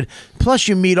wanted. Plus,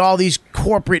 you meet all these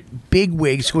corporate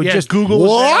bigwigs who are Yeah, just Google was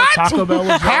What? there, Taco Bell was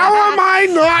there. How am I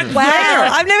not Wow, there?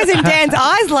 I've never seen Dan's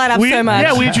eyes light up so much.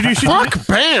 Yeah, we introduced you. Fuck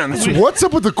bands. What's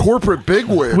up with the corporate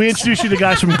bigwigs? We introduced you to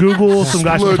guys from Google, some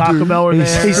guys from Split, Taco dude. Bell were He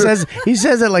there.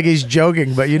 says it like he's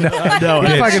joking, but you know, No,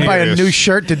 he's it's fucking buy a serious. new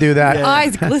shirt to do that.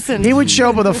 Eyes glisten. He would show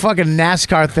up with a fucking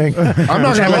NASCAR thing. I'm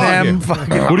not gonna lie. M&M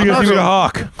fucking. What do you guys think of the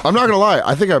Hawk? I'm not gonna lie.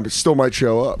 I think I still might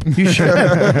show up. You should.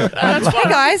 That's Hey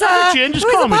guys, Jen, just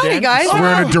who's call the me, party, Dan. guys?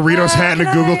 Wearing a Doritos hat and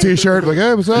a Google T-shirt. Like,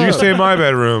 hey, what's up? You can stay in my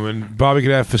bedroom, and Bobby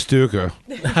could have Fastuca.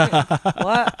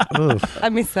 What? I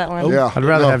missed that one. Yeah, I'd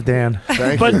rather no, have Dan.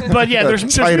 Thank you. But yeah, there's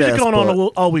Tight music ass going on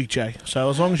butt. all week, Jay. So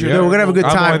as long as you're Yeah, there, we're gonna have a good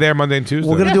I'm time. only there Monday and Tuesday.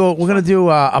 We're gonna do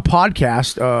a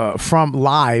podcast from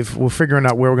live. We're figuring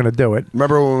out where we're gonna do it.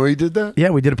 Remember when we did that? Yeah,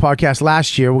 we did a podcast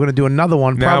last year. We're gonna do another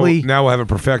one. Probably. Now we'll have it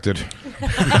perfected.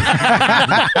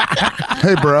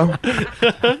 Hey, bro,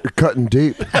 you're cutting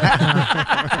deep.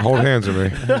 Hold hands with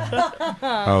me.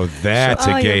 Oh, that's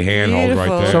Oh, a gay you're handhold right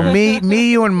beautiful. there. So me,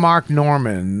 you, and Mark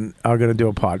Norman are gonna do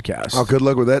a podcast. Oh, good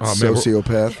luck with that, Oh, man,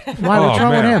 sociopath. Why? What's Oh,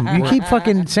 wrong man. with him? You keep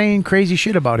fucking saying crazy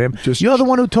shit about him. Just- You're the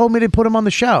one who told me to put him on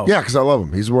the show. Yeah, because I love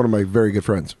him. He's one of my very good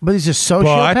friends. But he's a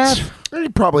sociopath. He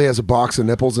probably has a box of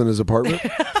nipples in his apartment.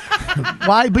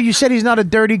 Why? But you said he's not a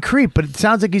dirty creep, but it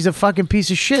sounds like he's a fucking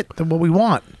piece of shit. That's what we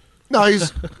want. No,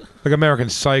 he's like American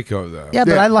Psycho, though. Yeah,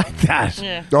 but I like that.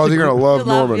 Yeah. Oh, you're gonna love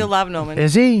Norman. You'll love Norman.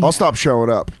 Is he? I'll stop showing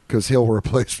up because he'll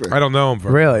replace me. I don't know him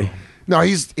very Really? No,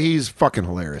 he's fucking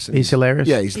hilarious. He's hilarious.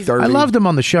 Yeah, he's 30. I loved him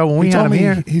on the show when we had him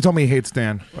here. He told me he hates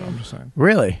Dan. But I'm just saying.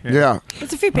 Really? Yeah.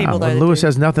 There's a few people Wow, though. when that Lewis do.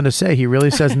 has nothing to say, he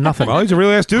really says nothing. Well, he's a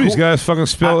real ass dude. He's got to fucking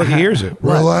spill it. He hears it.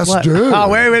 Real ass dude. Oh,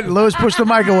 wait a minute. Lewis pushed the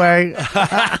mic away.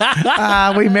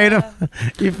 We made him.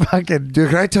 You fucking. Dude,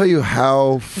 can I tell you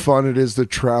how fun it is to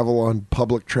travel on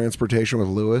public transportation with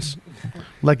Lewis?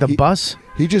 Like the bus?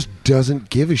 He just doesn't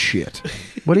give a shit.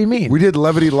 What do you mean? We did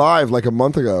Levity Live like a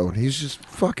month ago, and he's just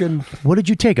fucking. What did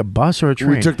you take, a bus or a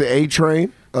train? We took the A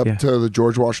train up Yeah. to the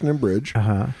George Washington Bridge.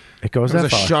 Uh-huh. It goes There that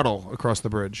was a far. shuttle across the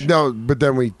bridge. No, but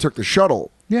then we took the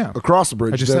shuttle. Yeah. Across the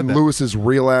bridge. I just then said that. Lewis's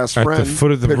real ass At friend the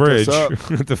foot of the picked us bridge. up.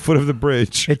 At the foot of the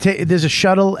bridge. There's a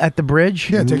shuttle at the bridge?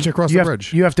 Yeah, it takes you across the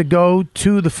bridge. You have to go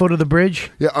to the foot of the bridge?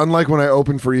 Yeah, unlike when I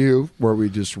opened for you, where we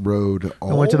just rode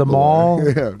all I went to the way. mall,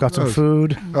 Yeah, got some those-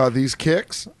 food. These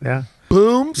kicks. Yeah.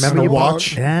 Booms. Remember and you a bought?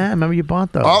 watch. Yeah, remember you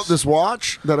bought those. Oh, this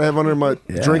watch that I have under my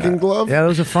drinking glove. Yeah, that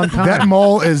was a fun time. That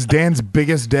mall is Dan's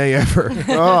biggest day ever.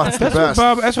 Oh, it's the best.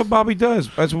 That's what Bobby does.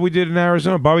 That's what we did in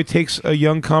Arizona. Bobby takes a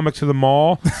young comic to the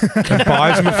mall and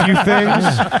buys him a few things,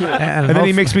 and then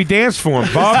he makes me dance for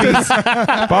him. Bobby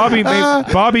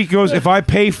goes, if I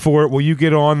pay for it, will you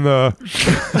get on the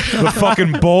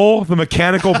fucking bull, the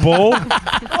mechanical bull?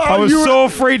 I was so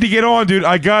afraid to get on, dude.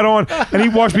 I got on, and he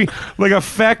watched me like a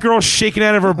fat girl shaking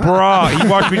out of her bra. He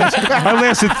watched me. I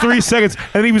lasted 3 seconds,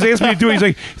 and he was asking me to do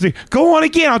it. He's like, go on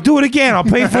again. I'll do it again. I'll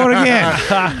pay for it again.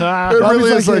 It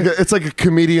really is it's like a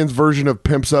comedian's version of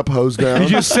Pimps Up, Hose Down. He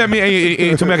just sent me. He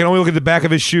told me I can only look at the back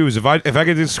of his shoes. If I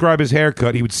could describe his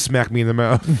haircut, he would smack me in the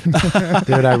mouth.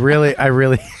 Dude, I really.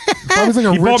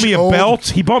 He bought me a belt.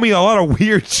 He bought me a lot of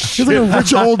weird shit. He's like a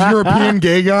rich old European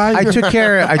gay guy. I took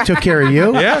care of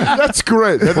you. Yeah, that's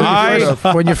great.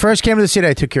 When you first came to the city,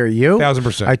 I took care of you.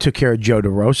 1000%. I took care of Joe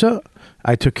DeRosa.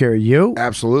 I took care of you.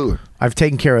 Absolutely. I've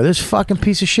taken care of this fucking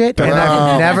piece of shit, and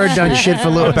I've never done shit for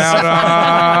Lewis.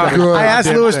 I asked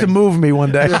Lewis to move me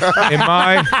one day. In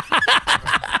my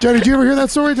Joe, did you ever hear that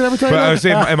story? Did I ever tell you But I that? was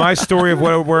saying, in my story of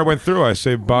where I went through, I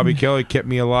say Bobby Kelly kept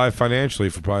me alive financially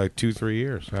for probably like 2-3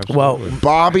 years. Absolutely. Well,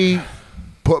 Bobby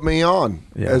put me on,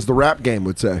 as the rap game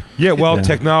would say. Yeah, well,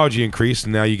 technology increased,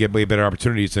 and now you get way better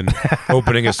opportunities than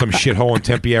opening at some shithole in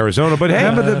Tempe, Arizona. But hey,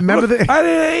 remember the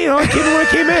I came when I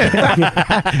came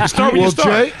in. Start when you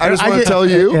start. Jay, I just want to tell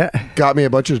you, got me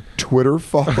a bunch of Twitter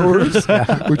followers,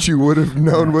 which you would have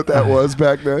known what that was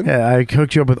back then. Yeah, I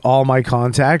hooked you up with all my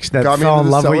contacts that Got me fell into in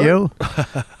the love with cellar?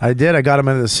 you. I did. I got them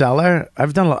into the cellar.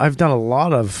 I've done a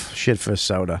lot of shit for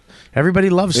Soda. Everybody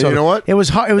loves And Soda. you know what? It was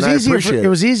hard. It was And I easier. appreciate It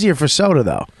was easier for Soda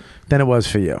though than it was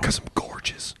for you. Because I'm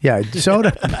gorgeous. Yeah,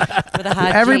 Soda. With a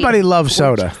hard Everybody G. loves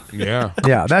Soda. Yeah.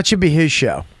 Yeah, that should be his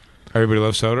show. Everybody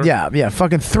loves Soder? Yeah.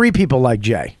 Fucking 3 people like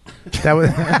Jay. That was.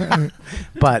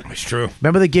 But it's true.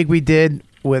 Remember the gig we did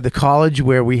with the college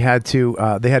where we had to?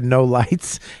 They had no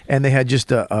lights and they had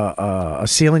just a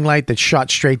ceiling light that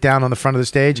shot straight down on the front of the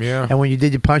stage. Yeah. And when you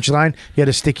did your punchline, you had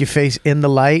to stick your face in the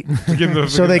light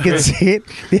so they could see it.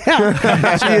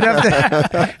 Yeah. So you'd have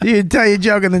to you'd tell your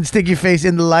joke and then stick your face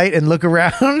in the light and look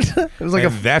around. It was like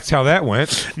And that's how that went.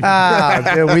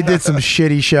 dude, we did some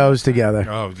shitty shows together.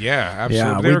 Oh yeah, absolutely.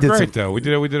 Yeah, they we were did great some- though. We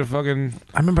did a fucking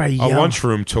I remember I a yelled.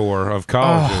 lunchroom tour of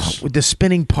colleges. With the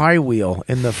spinning pie wheel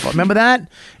in the remember that?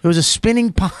 It was a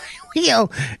spinning pie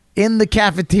wheel in the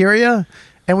cafeteria,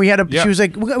 and we had a. Yeah. She was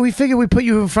like, "We figured we put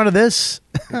you in front of this,"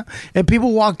 and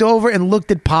people walked over and looked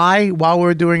at pie while we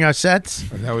were doing our sets.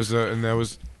 And that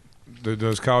was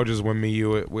those colleges when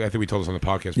I think we told this on the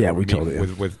podcast. Yeah, before, we told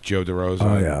you. with Joe DeRosa.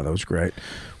 Oh yeah, that was great.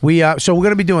 We so we're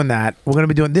gonna be doing that. We're gonna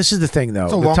be doing. This is the thing though.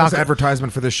 It's the The longest taco-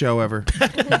 advertisement for this show ever.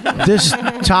 this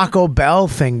Taco Bell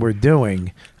thing we're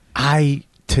doing.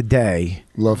 Today.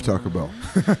 Love Taco Bell.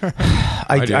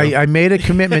 I made a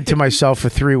commitment to myself for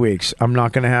 3 weeks. I'm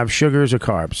not going to have sugars or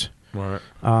carbs. Right.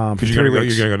 For Because 3 you're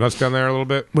weeks. gonna go nuts down there a little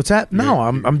bit. What's that? No,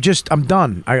 I'm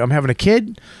done. I'm having a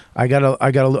kid. I'm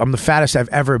the fattest I've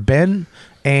ever been,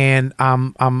 and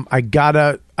I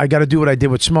gotta do what I did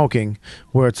with smoking,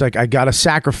 where it's like I gotta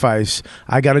sacrifice.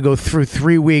 I gotta go through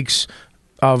 3 weeks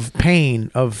of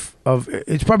pain. Of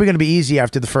it's probably gonna be easy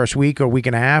after the first week or week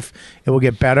and a half. It will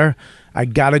get better. I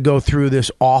gotta go through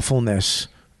this awfulness.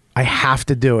 I have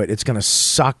to do it. It's gonna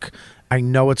suck. I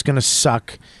know it's gonna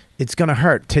suck. It's gonna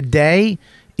hurt. Today,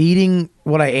 eating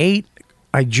what I ate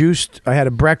I juiced. I had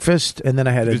a breakfast, and then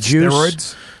I had a Did juice.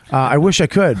 steroids? I wish I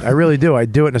could. I really do.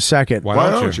 I'd do it in a second. Why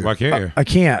don't you? Why can't you? I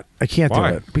can't. I can't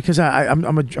Why? do it because I'm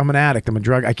an addict. I'm a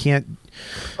drug. I can't.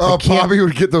 Oh, I can't- Bobby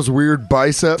would get those weird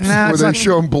biceps Nah, where it's they not-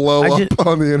 show him blow I up just-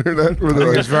 on the internet. Where they're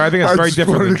I think it's very just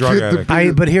different wanted than to drug get the addict.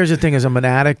 beard. But here's the thing: is I'm an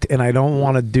addict, and I don't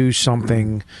want to do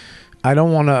something. I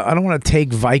don't want to take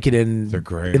Vicodin. They're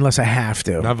great. Unless I have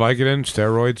to. Not Vicodin,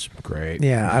 steroids, great.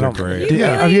 Yeah, I They're don't. Great. Do-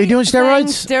 Are you doing steroids?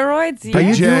 Steroids? Yeah. Are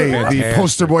you Jay, doing? the Fantastic.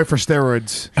 poster boy for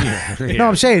steroids. No,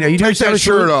 I'm saying, are you doing Take that steroids?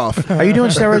 shirt off. Are you doing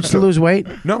steroids to lose weight?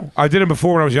 No, I did it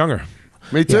before when I was younger.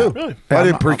 Me too. Really? I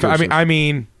did I'm- precursors. I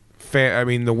mean,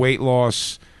 the weight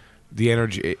loss, the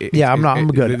energy. Yeah, I'm not. I'm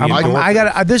good. I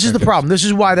got. This is the problem. This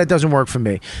is why that doesn't work for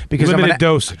me because Limited I'm an,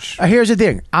 dosage. Here's the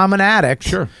thing. I'm an addict.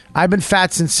 Sure. I've been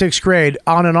fat since 6th grade,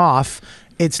 on and off.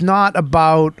 It's not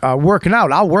about working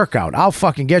out. I'll work out. I'll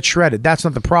fucking get shredded. That's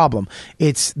not the problem.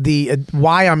 It's the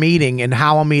why I'm eating and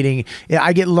how I'm eating.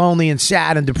 I get lonely and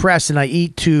sad and depressed, and I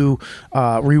eat to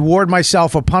reward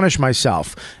myself or punish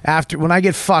myself. After when I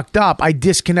get fucked up, I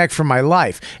disconnect from my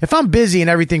life. If I'm busy and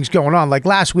everything's going on, like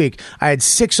last week, I had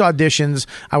 6 auditions.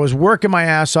 I was working my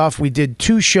ass off. We did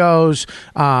 2 shows.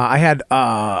 I had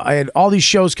all these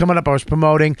shows coming up. I was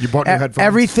promoting. You bought new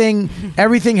headphones?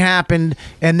 Everything happened,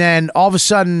 and then all of a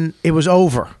sudden it was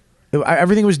over.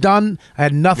 Everything was done. I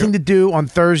had nothing to do on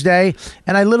Thursday,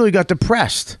 and I literally got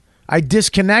depressed. I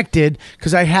disconnected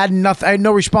because I had nothing. I had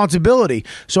no responsibility,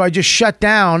 so I just shut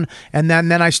down. And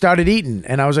then I started eating,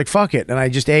 and I was like, "Fuck it!" And I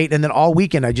just ate. And then all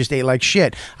weekend I just ate like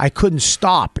shit. I couldn't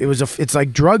stop. It's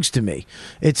like drugs to me.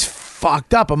 It's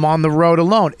fucked up. I'm on the road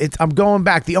alone. I'm going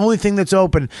back. The only thing that's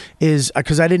open is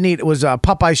because I didn't eat. It was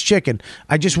Popeye's chicken.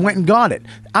 I just went and got it.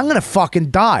 I'm gonna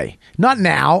fucking die. Not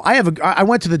now. I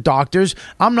went to the doctors.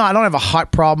 I don't have a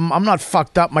heart problem. I'm not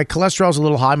fucked up. My cholesterol's a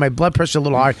little high. My blood pressure's a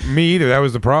little high. Me either. That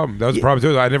was the problem. That was the problem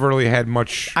too. I never really had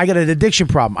much. I got an addiction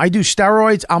problem. I do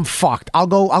steroids. I'm fucked. I'll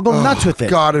go nuts with it.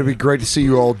 God, it'd be great to see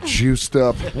you all juiced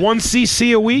up. 1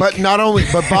 cc a week. But not only,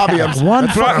 but Bobby, that's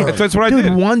what I Dude,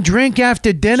 did. one drink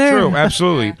after dinner. True,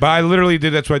 absolutely. But I literally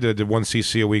did. That's what I did. I did 1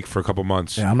 cc a week for a couple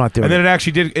months. Yeah, I'm not doing And then it. it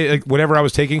actually did. Like whatever I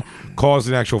was taking caused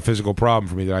an actual physical problem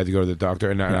for me that I had to go to the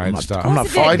doctor and I had to stop. I'm not.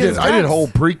 Oh, I did whole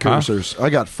precursors. I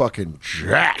got fucking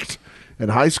jacked in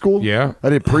high school. Yeah. I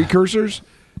did precursors,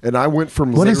 and I went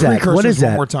from What is that? Precursors What is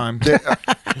one that? more time.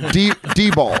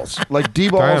 D balls, like D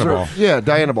balls, Diana or ball.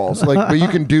 Diana balls. Like, but you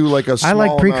can do like a. I like small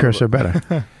amount of precursor it.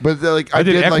 better. But like I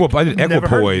did like, Never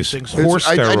heard of these equipoise, things. horse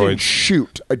I didn't steroids.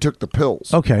 shoot. I took the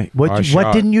pills. Okay. I What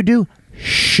shot. didn't you do?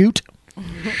 Shoot.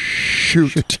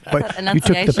 Shoot. But you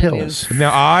took the Enunciation pills. is-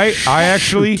 Now I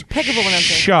actually Impeccable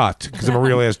enunciation. shot because I'm a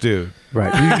real ass dude.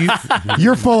 Right.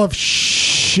 You're full of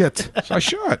shit. So I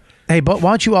shot. Hey, but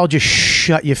why don't you all just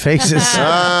shut your faces?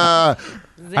 I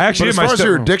But actually as did my far as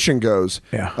your stuff. addiction goes,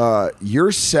 Yeah.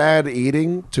 your sad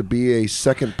eating to be a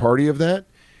second party of that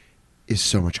is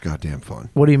so much goddamn fun.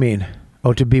 What do you mean?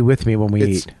 Oh, to be with me when we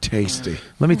It's eat. tasty.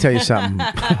 Let me tell you something.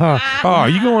 Oh,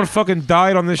 you going to fucking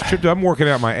diet on this trip? Dude, I'm working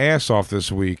out my ass off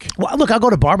this week. Well, look, I'll go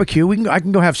to barbecue. I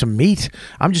can go have some meat.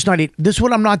 I'm just not eating. This is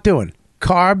what I'm not doing.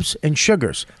 Carbs and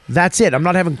sugars. That's it. I'm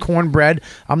not having cornbread.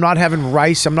 I'm not having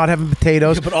rice. I'm not having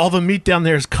potatoes. But all the meat down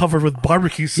there is covered with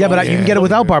barbecue sauce. Yeah, but you can get it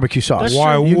without barbecue sauce. That's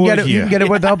Why true. You can get would it. You you? can get it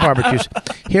without barbecue.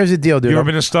 Here's the deal, dude. You ever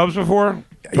been to Stubbs before?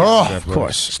 Oh, Of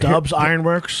course. Stubbs,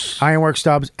 Ironworks. Ironworks,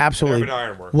 Stubbs, absolutely. Yeah, but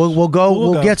Ironworks. We'll go. We'll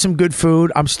We'll go. get some good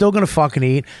food. I'm still gonna fucking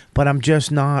eat, but I'm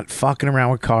just not fucking around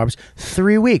with carbs.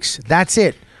 3 weeks. That's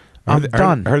it. I'm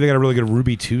done. I heard they got a really good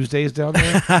Ruby Tuesdays down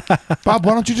there. Bob,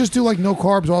 why don't you just do like no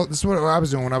carbs? This is what I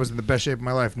was doing when I was in the best shape of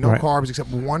my life. No Right. carbs except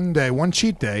one day, one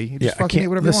cheat day. You just I fucking eat can't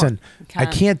whatever listen. you want.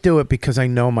 I can't do it because I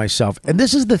know myself, and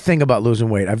this is the thing about losing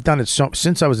weight. I've done it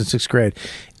since I was in 6th grade.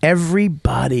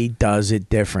 Everybody does it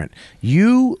different.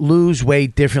 You lose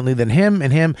weight differently than him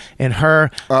and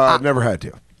her. I've never had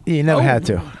to, You never had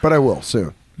to. but I will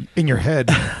soon. In your head.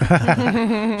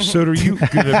 Soder, you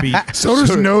gonna be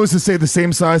Soder's nose has stayed the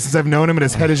same size since I've known him, and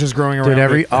his head is just growing around.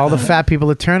 Dude, it. all the fat people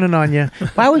are turning on you.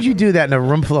 Why would you do that in a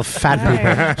room full of fat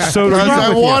people? Soder, Because you, I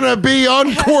want to be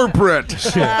uncorporate.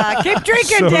 Keep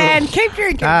drinking, So- Dan. Keep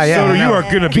drinking. Ah, yeah. Soder, I you know. are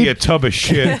gonna be a tub of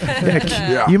shit.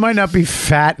 Yeah. You might not be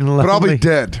fat and But I'll lovely. be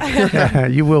dead. Yeah,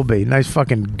 you will be. Nice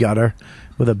fucking gutter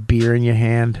with a beer in your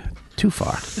hand. Too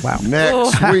far. Wow.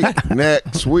 Next week.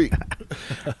 Next week.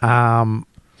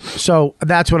 So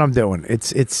that's what I'm doing.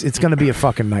 It's going to be a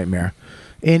fucking nightmare.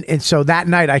 And so that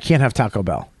night I can't have Taco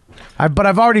Bell. But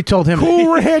I've already told him.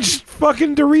 Cool Ranch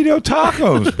fucking Dorito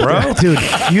tacos, bro. Dude,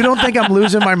 you don't think I'm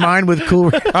losing my mind with Cool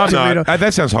Ranch I'm Dorito? not.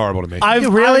 That sounds horrible to me.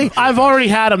 I've already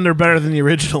had them. They're better than the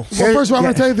original. Well, first of all, I'm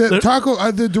going to tell you the taco,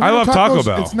 the Dorito I love tacos, Taco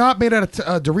Bell. It's not made out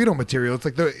of Dorito material. It's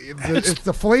like it's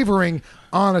the flavoring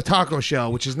on a taco shell,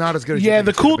 which is not as good as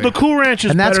the Cool Ranch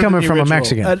is And that's better coming than the from a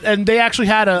original. Mexican. And they actually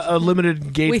had a limited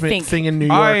engagement thing in New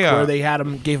York where they had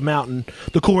them, gave them out, and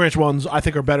the Cool Ranch ones I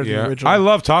think are better than the original. I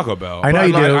love Taco Bell. I know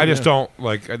you do. I just don't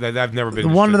like. I've never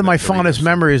been. One of my fondest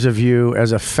memories of you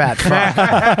as a fat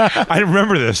fuck. I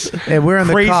remember this. And we're in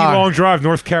the crazy car. long drive,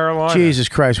 North Carolina. Jesus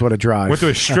Christ, what a drive! Went to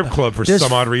a strip club for This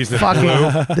some odd reason.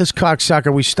 Fucking, this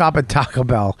cocksucker. We stop at Taco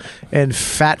Bell, and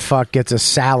fat fuck gets a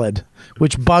salad,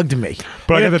 which bugged me.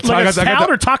 But I got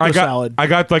the taco salad. I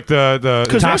got like the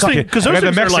Because those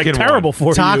things are like terrible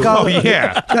for taco. you. Oh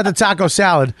yeah, got the taco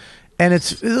salad. And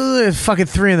it's fucking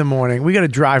 3 a.m. We got to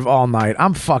drive all night.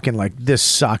 I'm fucking like, this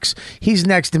sucks. He's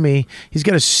next to me. He's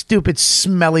got a stupid,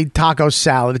 smelly taco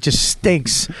salad. It just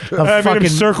stinks. I made him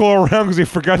circle around because he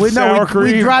forgot the sour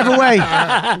cream. We drive away.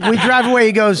 We drive away.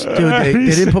 He goes, dude, they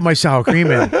didn't put my sour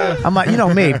cream in. I'm like, you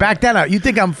know me. Back then, you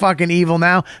think I'm fucking evil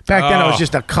now? Back then, I was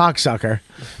just a cocksucker.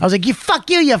 I was like, you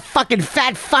fucking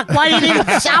fat fuck. Why do you need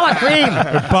sour cream?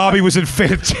 Bobby was in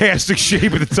fantastic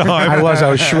shape at the time. I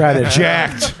was shredded.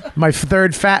 Jacked. My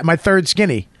third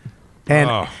skinny.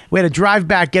 And we had to drive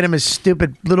back, get him his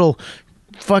stupid little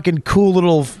fucking cool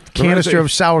little canister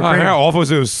of sour cream. How awful was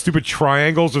it? Those stupid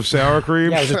triangles of sour cream.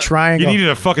 Yeah, it was a triangle. You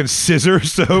needed a fucking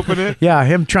scissors to open it. Yeah,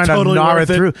 him trying Totally to gnaw worth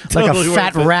it it. through like Totally a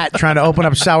fat worth it. rat trying to open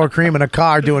up sour cream in a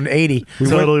car doing 80.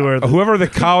 Totally worth it. Whoever the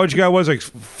college guy was,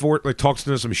 talks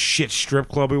into some shit strip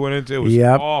club we went into. It was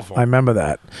awful. I remember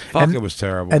that. Fuck, it was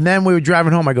terrible. And then we were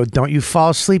driving home. I go, don't you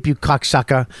fall asleep, you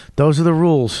cocksucker. Those are the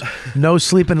rules. No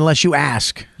sleeping unless you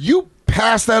ask. You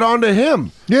pass that on to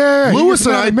him. Yeah, Lewis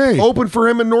and I me. opened for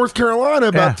him in North Carolina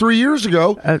about 3 years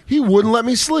ago. He wouldn't let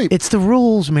me sleep. It's the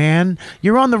rules, man.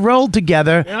 You're on the road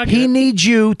together. He needs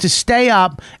you to stay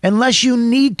up. Unless you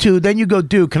need to, then you go,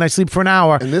 dude, can I sleep for an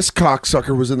hour? And this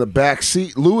cocksucker was in the back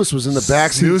seat. Lewis was in the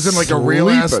back seat. Snoozing like a real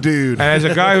ass sleeping. dude. And as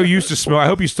a guy who used to smoke, I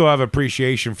hope you still have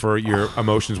appreciation for your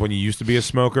emotions when you used to be a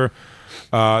smoker.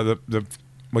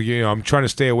 Well, I'm trying to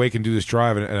stay awake and do this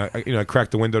drive, and I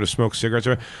crack the window to smoke cigarettes.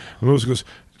 And Lewis goes,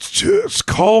 "It's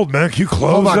cold, man. Can you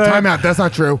close Hold on, that?" time out. That's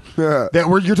not true. Yeah.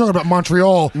 You're talking about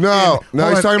Montreal. No,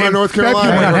 he's talking about North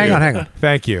Carolina. Hang on.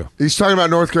 Thank you. He's talking about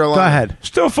North Carolina. Go ahead.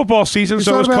 Still football season, He's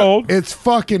so it's talking about- cold. It's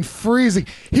fucking freezing.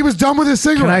 He was done with his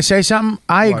cigarette. Can I say something?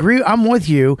 I agree. I'm with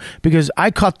you because I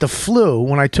caught the flu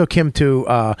when I took him to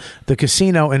the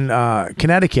casino in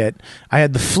Connecticut. I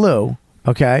had the flu.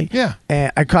 Okay. Yeah.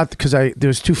 And I caught because there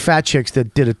was 2 fat chicks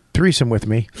that did a threesome with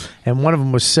me, and one of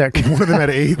them was sick. One of them had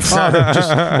AIDS.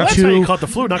 That's how you caught the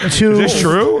flu. Not Is this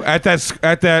true? At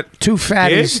that 2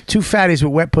 fatties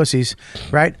with wet pussies,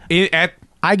 right?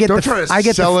 I get Don't the. try to I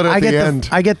get sell the, it at I get the the, end.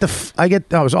 I get the. I get.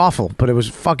 That was awful, but it was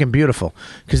fucking beautiful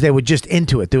because they were just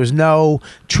into it. There was no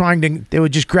trying to. They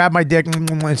would just grab my dick and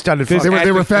started. They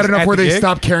Fucking. were fat enough where they gig?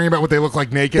 stopped caring about what they look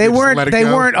like naked. They just let weren't. it They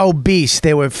go. weren't obese.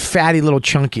 They were fatty little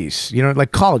chunkies. You know,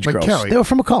 like college Like girls. Kelly. They were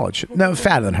from a college. No,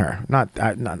 fatter than her. Not.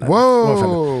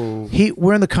 Whoa.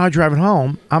 We're in the car driving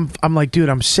home. I'm like, dude,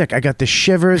 I'm sick. I got the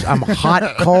shivers. I'm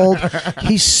hot, cold.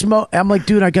 I'm like,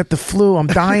 dude, I got the flu. I'm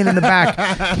dying in the back.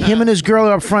 Him and his girl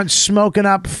are up front smoking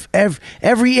up.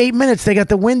 Every 8 minutes, they got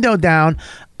the window down.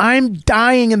 I'm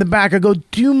dying in the back. I go,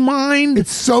 do you mind?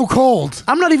 It's so cold.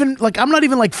 I'm not even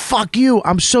like, fuck you.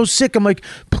 I'm so sick. I'm like,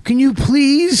 can you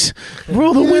please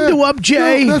roll the window up,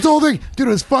 Jay? No, that's the whole thing. Dude,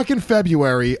 it was fucking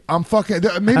February. I'm fucking,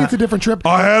 maybe it's a different trip.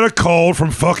 I had a cold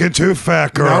from fucking 2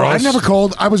 fat girls. No, I never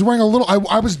cold. I was wearing a little,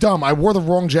 I was dumb. I wore the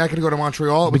wrong jacket to go to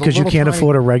Montreal. It was Because you can't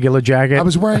afford a regular jacket. I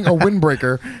was wearing a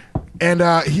windbreaker. And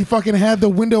he fucking had the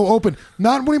window open.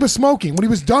 Not when he was smoking. When he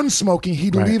was done smoking,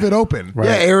 he'd leave it open. Right.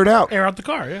 Yeah, air it out. Air out the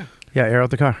car, yeah. Yeah, air out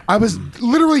the car. I was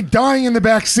literally dying in the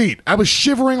back seat. I was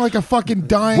shivering like a fucking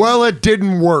dying. Well, it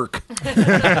didn't work. But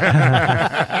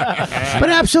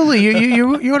absolutely,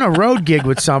 you're on a road gig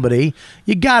with somebody.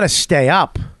 You got to stay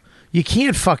up. You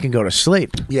can't fucking go to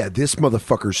sleep. Yeah, this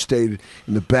motherfucker stayed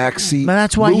in the back seat. But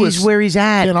that's why he's where he's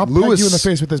at. And I'll peck you in the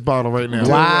face with this bottle right now.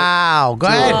 Wow. Go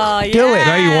ahead. Oh, Do it. yeah.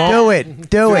 No, you won't.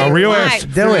 Do it. A real Right. ass,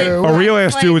 Do it. a real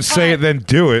ass dude would say it, then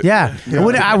do it. Yeah.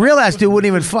 A real ass dude wouldn't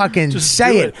even fucking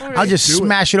say it. I'll just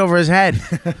smash it over his head.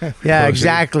 Yeah,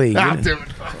 exactly. I'll do it.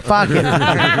 Fuck it.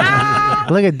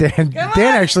 Look at Dan.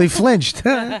 Dan actually flinched.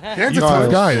 Dan's a tough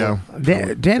guy, though.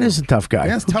 Dan is a tough guy.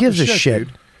 Dan's Who tough gives a as shit?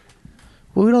 dude.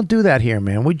 Well, we don't do that here,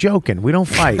 man. We're joking. We don't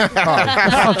fight. What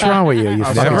the fuck's wrong with you, you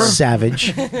fucking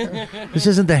savage? This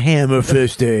isn't the hammer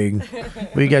fisting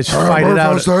where you guys fight it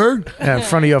out in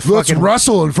front of your Let's fucking...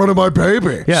 wrestle in front of my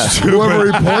baby. Yeah. Whoever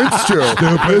he points to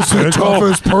is the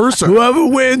toughest person. Whoever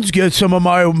wins gets some of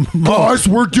my... Guys,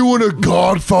 we're doing a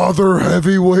Godfather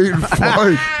heavyweight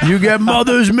fight. You get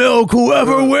mother's milk.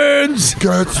 Whoever wins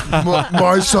gets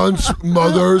my son's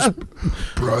mother's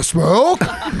breast milk.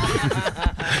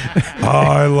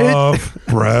 I love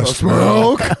breast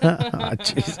milk. Oh,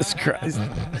 Jesus Christ.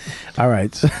 All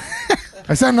right.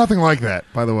 I sound nothing like that,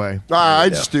 by the way. I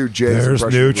just do Jay's There's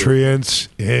impression. nutrients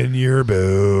in your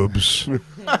boobs.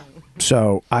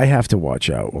 So I have to watch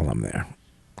out while I'm there.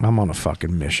 I'm on a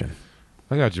fucking mission.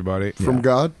 I got you, buddy. From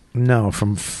God? No,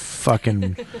 from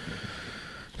fucking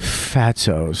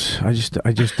fatzos. I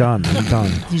just done. I'm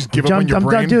done. You just give up on your I'm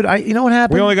brain? done, dude. You know what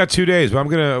happened? We only got 2 days, but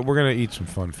we're gonna eat some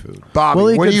fun food. Bobby,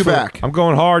 We'll eat when are good you food. back? I'm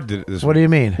going hard this What do you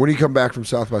mean? When do you come back from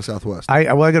South by Southwest? I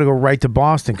got to go right to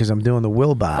Boston because I'm doing the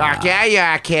Wilbur. Fuck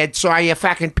yeah, kid. Saw your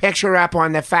fucking picture up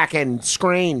on the fucking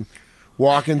screen.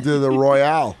 Walking to the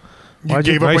Royale. Why'd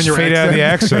gave up Nice on your fade out of the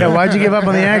accent. Yeah, why'd you give up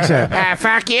on the accent?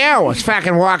 Fuck you. I was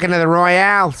fucking walking to the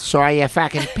Royale. Saw your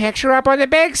fucking picture up on the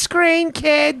big screen,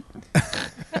 kid.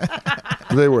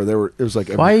 They were. It was like.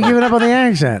 Why are you giving up on the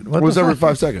accent? What It was the every fuck?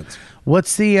 5 seconds. What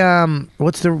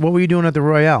were you doing at the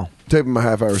Royale? Taping my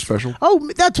half-hour special. Oh,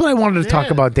 that's what I wanted to talk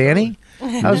about, Danny.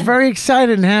 I was very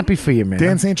excited and happy for you, man.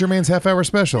 Dan St. Germain's half-hour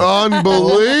special.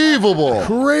 Unbelievable.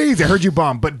 Crazy. I heard you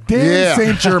bomb, but Dan Yeah.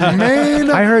 St. Germain.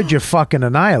 I heard you fucking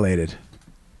annihilated.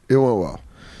 It went well.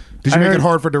 Did you I make heard- it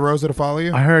hard for DeRosa to follow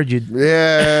you? I heard you.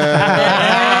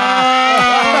 Yeah.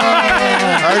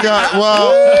 I got,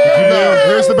 no,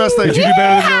 here's the best thing. Did you do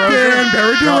better than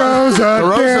DeRosa? Dan Barry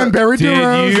DeRosa. Dan Barry Did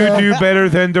DeRosa. you do better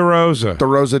than DeRosa?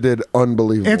 DeRosa did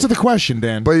unbelievable. Answer the question,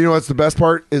 Dan. But you know what's the best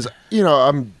part is,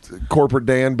 I'm corporate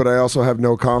Dan, but I also have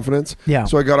no confidence. Yeah.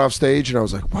 So I got off stage and I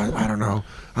was like, what? I don't know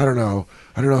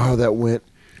how that went.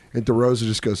 And DeRosa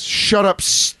just goes, shut up,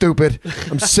 stupid.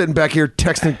 I'm sitting back here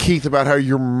texting Keith about how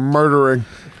you're murdering.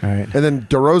 All right. And then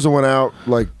DeRosa went out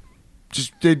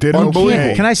just did Did unbelievable.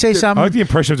 okay. Can I say I something? like the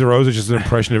impression of DeRosa, just an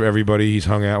impression of everybody he's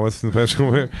hung out with in the past couple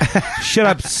of years. Shut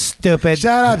up, stupid.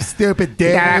 Shut up, stupid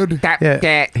dude.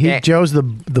 Yeah. Joe's the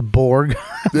Borg.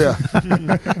 Yeah.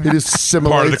 He just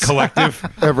simulates Part of the collective.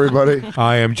 everybody.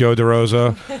 I am Joe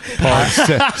DeRosa, part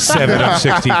 7 of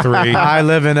 63. I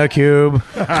live in a cube.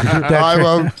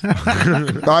 I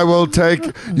will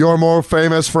take your more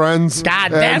famous friends.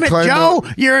 God and damn it, claim Joe!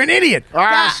 them. You're an idiot.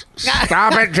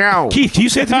 Stop it, Joe. Keith, can you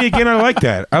say it to me again? I like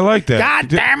that. God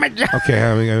damn it, Joe. Okay,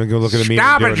 I'm going to go look at the meeting.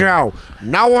 Stop it, Joe.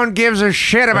 No one gives a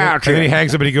shit about And then he you.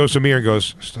 hangs up and he goes to me and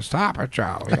goes, stop it,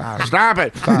 Joe. Stop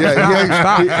it. Yeah,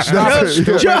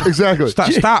 exactly.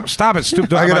 Stop it,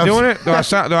 stupid. I Am get I up- doing it? Do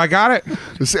I got it?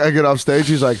 I get off stage.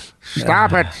 He's like,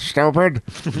 Stop it, stupid.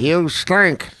 You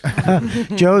stink.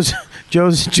 Joe's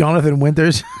Jonathan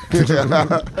Winters.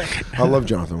 I love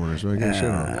Jonathan Winters. Man. Give a shit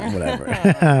on him.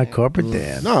 Whatever. Corporate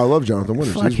Dan. No, I love Jonathan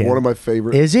Winters. Fuck He's him. one of my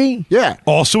favorite. Is he? Yeah.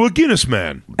 Also a Guinness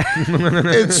man.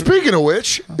 And speaking of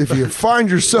which, if you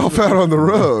find yourself out on the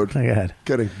road Oh, God.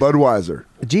 getting Budweiser,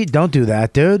 Gee, don't do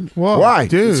that, dude. why?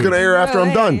 dude. It's going to air after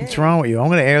I'm done. What's wrong with you? I'm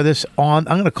going to air this on.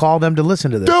 I'm going to call them to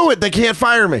listen to this. Do it. They can't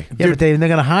fire me. Yeah, but they're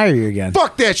going to hire you again.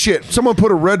 Fuck that shit. Someone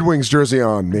put a Red Wings jersey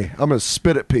on me. I'm going to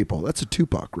spit at people. That's a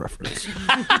Tupac reference.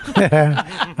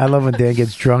 I love when Dan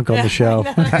gets drunk on the show.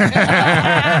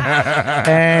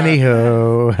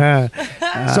 Anywho.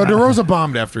 So DeRosa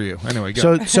bombed after you. Anyway,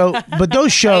 go. But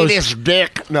those shows. This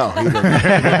dick. No, he didn't.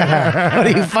 What are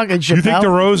you fucking Chappelle? You think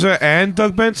DeRosa and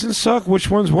Doug Benson suck? Which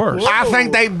one's worse? I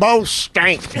think they both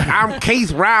stink. I'm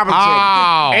Keith Robinson.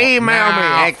 Oh, Email me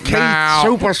at Keith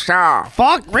Superstar.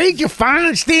 Fuck Ricky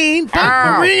Feinstein.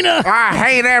 Fuck Marina. I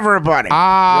hate everybody.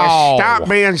 Oh. You stop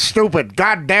being stupid.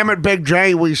 God damn it, Big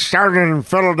J. We started in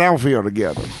Philadelphia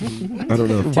together. I don't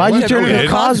know. Why'd you turn We into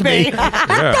did. Cosby?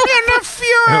 Yeah.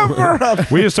 Forever.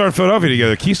 We just started Philadelphia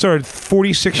together. Keith started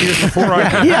 46 years before I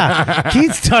did. Yeah.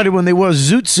 Keith started when they wore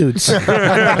zoot suits.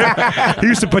 He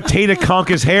used to potato conk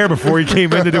his hair before he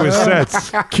came in to do his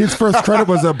sets. Kid's first credit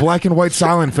was a black and white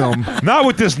silent film. Not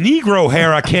with this Negro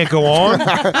hair, I can't go on.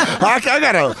 I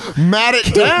got to mat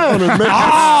it down and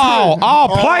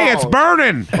make Play it's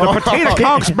burning. The potato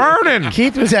conk's burning.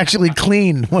 Keith was actually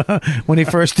clean when he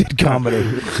first did comedy.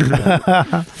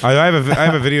 I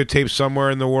have a videotape somewhere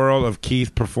in the world of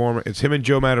Keith performing. It's him and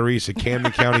Joe Matarese at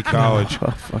Camden County College.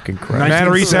 Oh, fucking crap.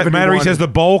 Matarese has the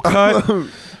bowl cut,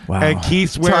 Wow. and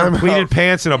Keith's wearing Time pleated out.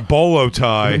 pants and a bolo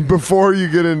tie. Before you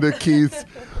get into Keith's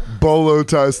bolo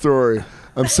tie story,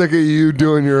 I'm sick of you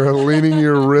doing your leaning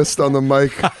your wrist on the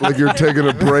mic like you're taking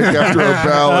a break after a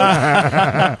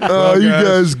ballad. Oh, you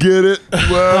guys get it?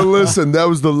 Well, listen, that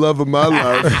was the love of my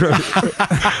life.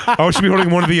 I should be holding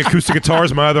one of the acoustic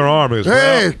guitars in my other arm. Goes,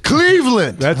 Hey, well,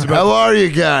 Cleveland. That's How are you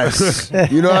guys?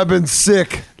 You know, I've been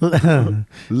sick.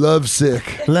 Love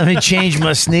sick. Let me change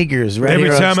my sneakers. Right every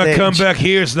here on time I come stage. back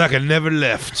here, it's like I never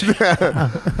left.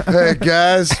 Hey,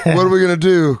 guys, what are we going to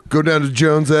do? Go down to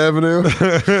Jones Avenue?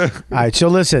 All right, so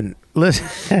listen.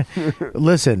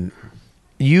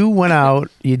 You went out,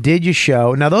 you did your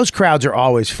show. Now those crowds are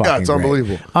always fucking. Yeah, it's great.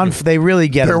 unbelievable. They really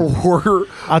get There it. were.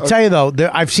 I'll tell you though,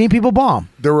 I've seen people bomb.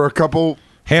 There were a couple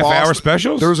half-hour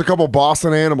specials. There was a couple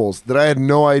Boston Animals that I had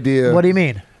no idea. What do you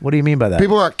mean? What do you mean by that?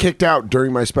 People got kicked out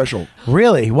during my special.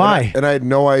 Really? Why? And I had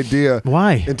no idea.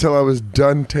 Why? Until I was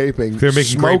done taping. They're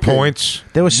making great points.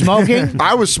 They were smoking?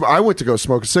 I went to go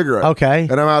smoke a cigarette. Okay.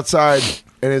 And I'm outside,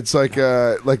 and it's like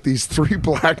these 3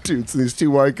 black dudes and these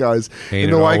 2 white guys. Ain't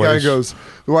And the it white always?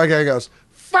 guy goes,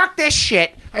 Fuck this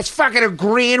shit. That's fucking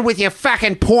agreeing with your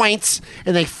fucking points,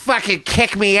 and they fucking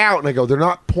kick me out. and I go, they're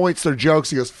not points, they're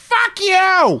jokes. He goes, fuck you.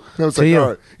 And I was To like, you. all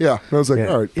right. Yeah. And I was like, Yeah,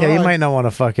 all right. yeah you bye. might not want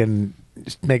to fucking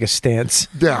just make a stance.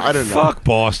 Yeah, I didn't know. Fuck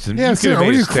Boston. Yeah, You so, could've what are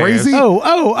made you a stand. crazy?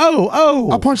 Oh.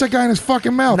 I'll punch that guy in his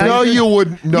fucking mouth. No, you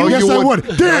wouldn't. No, Yes, you I wouldn't.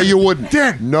 would. No, Dan. you wouldn't.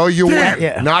 Dan. No, you Dan. wouldn't.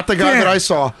 Yeah. Not the guy Dan. that I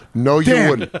saw. No, you Dan.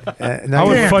 wouldn't. I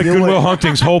would fight you Goodwill would.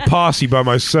 Hunting's whole posse by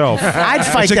myself. I'd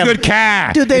fight It's a them. good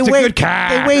cat. Dude, they it's a weighed good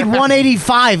cat. they weighed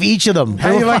 185 each of them.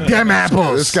 How you like them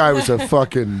apples? This guy was a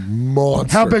fucking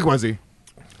monster. How big was he?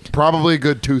 Probably a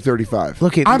good 235.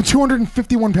 Look at I'm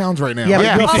 251 pounds right now. Yeah,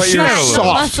 Yeah, but but you're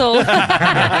soft. Muscle.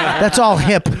 that's all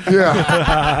hip.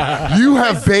 Yeah. You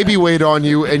have baby weight on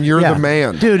you, and you're Yeah. the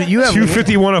man. Dude, you have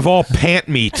 251 of all pant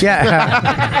meat.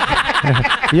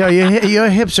 Yeah. Yo, your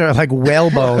hips are like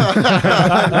whalebone.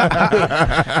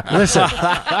 Listen,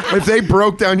 If they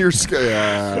broke down your skin.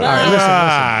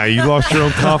 You lost your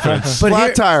own confidence. but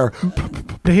Flat tire.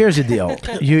 here's the deal.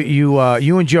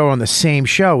 You and Joe are on the same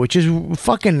show, which is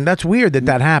fucking. That's weird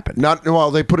that happened.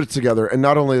 Well, they put it together, and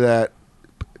not only that,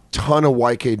 ton of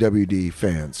YKWD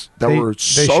fans that were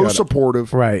so showed up.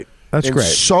 supportive. Right. That's and great.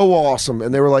 so awesome.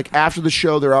 And they were like, after the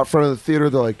show, they're out front of the theater.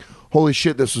 They're like, holy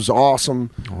shit, this was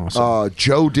awesome.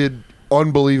 Joe did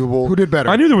unbelievable. Who did better?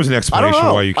 I knew there was an I don't explanation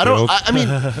know. why you I don't. killed. I mean,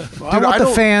 I want the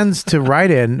fans to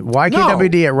write in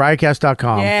YKWD at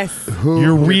riotcast.com. Yes.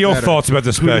 Your real thoughts about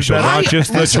the special, better? not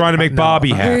just trying to make Bobby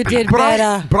Who happy. did but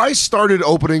better? I started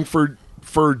opening for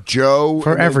Joe,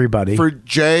 For and then everybody. for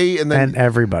Jay, and then And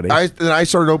everybody. I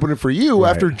started opening for you Right.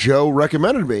 after Joe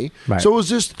recommended me. Right. So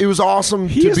it was awesome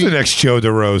He to is be. the next Joe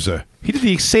DeRosa. He did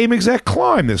the same exact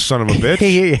climb, this son of a bitch.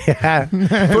 yeah.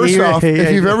 First off,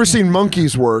 if you've Yeah. ever seen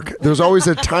monkeys work, there's always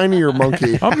a tinier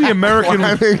monkey. I'm the American.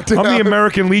 Climbing I'm down. the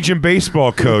American Legion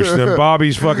baseball coach. Then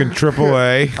Bobby's fucking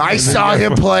AAA. I saw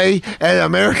him play at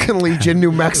American Legion,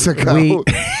 New Mexico.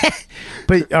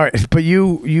 But all right, but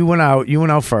you went out. You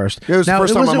went out first. Yeah, it was the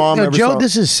first time my mom ever Joe, saw it.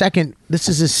 this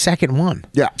is his second one.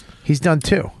 Yeah, He's done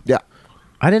 2. yeah.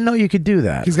 I didn't know you could do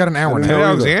that. He's got an hour Hey, now.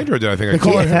 Alexandra did, I think. They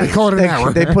call it an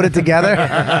hour. They put it together.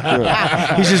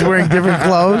 He's just wearing different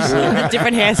clothes.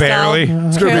 Different hairstyle. barely.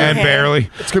 Curly And hair. barely.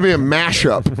 It's gonna be a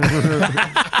mashup.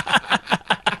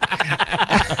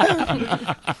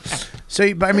 So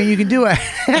I mean, you can do you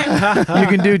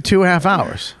can do 2.5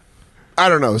 hours. I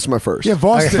don't know. This is my first. Yeah,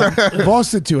 Voss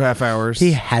did 2.5 hours.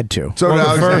 He had to. So Well, did the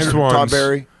Alexander, first Todd one's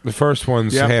Barry. the first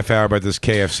one's Yep. half hour about this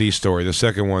KFC story. The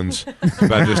second one's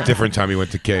about this different time he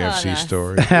went to KFC nice.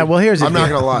 story. Well, here's the I'm not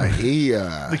deal. gonna lie.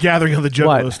 The gathering of the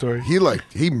Juggalo What? story.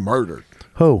 He murdered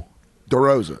Who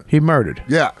DeRosa. he murdered.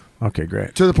 Yeah, Okay,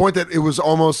 great. to the point that it was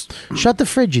almost. Shut the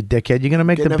fridge, you dickhead. You're gonna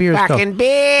make the Get a beers go. fucking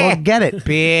beer. Well, get it.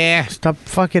 Beer. Stop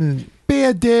fucking.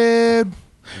 Beer, dude.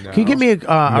 Can you give me a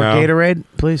Gatorade,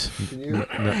 please? Wait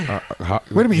a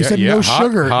minute, you said no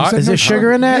sugar. You Hot. said Is no there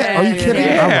sugar in that? Are you kidding?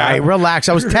 Yeah. All right, relax.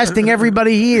 I was testing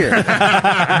everybody here.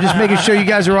 I'm just making sure you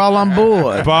guys are all on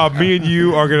board. Bob, me and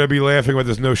you are going to be laughing about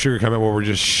this no sugar comment where we're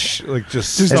just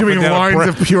Just stuffing doing down lines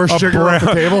of pure sugar off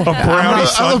the table. A brownie I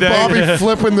sundae. love Bobby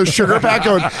flipping the sugar pack,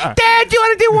 going, Dad, do you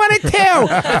want to do 1 and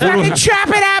 2? Fucking chop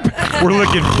it up. We're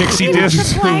licking pixie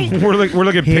discs. We're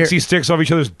licking Here. pixie sticks off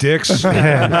each other's dicks.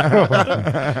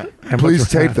 "Please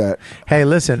tape that." Hey,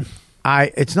 listen.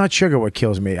 It's not sugar what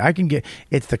kills me.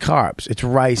 It's the carbs. It's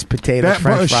rice, potatoes,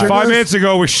 French fries. 5 minutes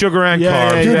ago was sugar and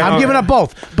carbs. Dude, I'm giving up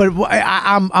both, but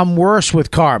I'm worse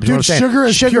with carbs. Dude, sugar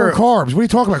is pure carbs. What are you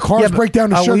talking about? Carbs break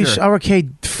down to sugar. Okay,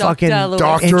 fucking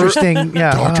Dr. interesting.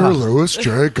 Yeah, Dr. Louis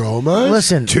J. Gomez.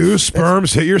 Listen, 2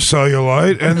 sperms hit your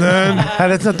cellulite, and then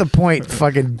that's not the point.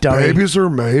 Fucking dummy. Babies are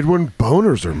made when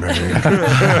boners are made.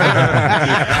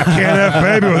 can't have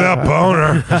baby without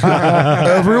boner.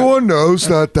 Everyone knows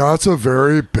that that's a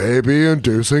very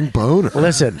baby-inducing boner.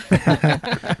 Listen,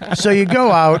 so you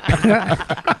go out.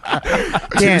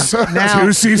 Dan, now, 2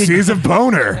 cc's of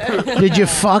boner. Did you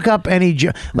fuck up any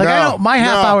joke? Like I know my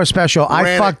half-hour special,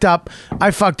 I fucked up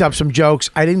some jokes.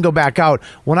 I didn't go back out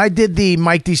when I did the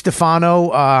Mike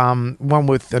DiStefano one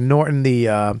with Norton, the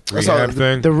rehab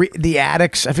thing, the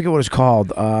addicts. I forget what it's called.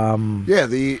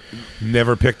 The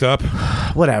never picked up.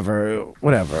 Whatever.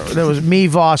 There was me,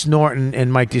 Voss, Norton,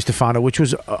 and Mike DiStefano, which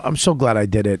was I'm so glad I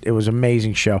did it. It was an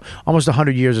amazing show. Almost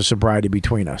 100 years of sobriety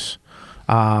between us.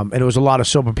 And it was a lot of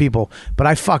sober people. But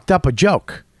I fucked up a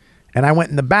joke. And I went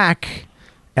in the back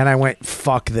and I went,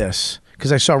 fuck this.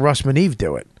 Because I saw Russ Maneve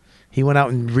do it. He went out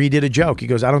and redid a joke. He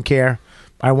goes, I don't care.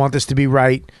 I want this to be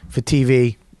right for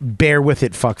TV. Bear with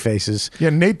it, fuck faces. Yeah,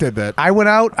 Nate did that. I went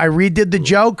out, I redid the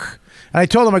joke, and I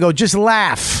told them, I go, just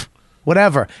laugh.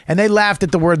 Whatever. And they laughed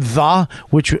at the word the,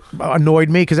 which annoyed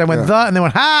me because I went the and they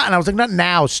went ha. And I was like, not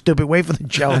now, stupid. Wait for the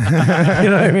joke. You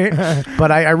know what I mean?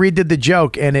 But I redid the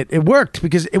joke and it worked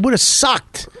because it would have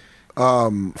sucked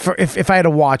for if I had to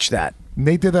watch that.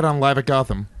 Nate did that on Live at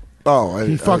Gotham. Oh,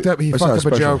 he fucked up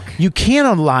a joke. You can't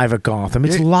on Live at Gotham.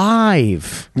 It's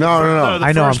live. No.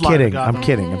 I know. I'm kidding. I'm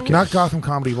kidding. Not Gotham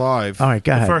Comedy Live. All right,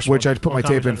 go ahead. Which I put my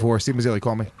tape in for. Steve Mazzilli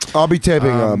called me. I'll be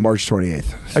taping March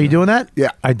 28th. Are you doing that?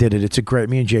 Yeah, I did it. It's a great.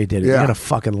 Me and Jay did it. Yeah. You're gonna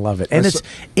fucking love it, and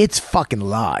it's fucking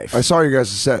live. I saw your guys'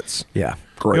 sets. Yeah,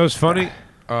 great. You know what's funny?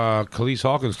 Khalees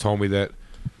Hawkins told me that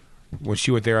when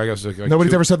she went there, I guess like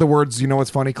nobody's ever said the words. You know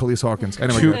what's funny? Khalees Hawkins.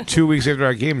 Anyway, 2 weeks after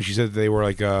I came, she said they were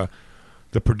like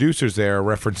the producers there are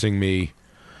referencing me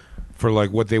for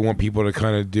like what they want people to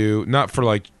kind of do, not for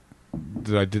like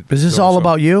that I did. Is this all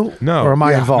about you? No, or am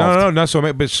I involved? No, not so.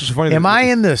 But it's just funny. Am I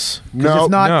in this? No,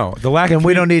 if not, no. The lack. Then of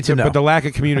we don't need to know. But the lack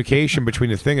of communication between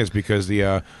the thing is because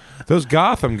the those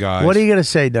Gotham guys. What are you gonna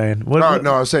say, Diane? No,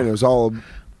 I was saying it was all.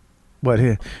 What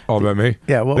here? All about me.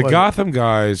 Yeah. What the was Gotham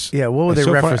guys. Yeah. What were they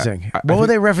so referencing? funny. What were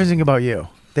they referencing about you?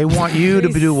 They want you to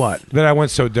do what? That I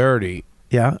went so dirty.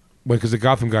 Yeah. Because the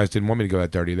Gotham guys didn't want me to go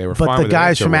that dirty. They were But fine the with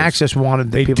guys it from afterwards. Access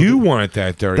wanted. They do want it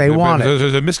that dirty. They want it.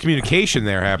 There's a miscommunication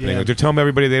there happening. Like they're telling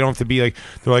everybody they don't have to be like.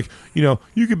 They're like, you know,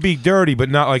 you can be dirty, but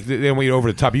not like they don't want you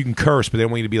over the top. You can curse, but they don't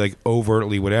want you to be like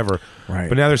overtly whatever. Right.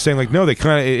 But now they're saying like, no, they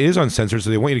kind of it is uncensored, so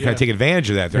they want you to kind of take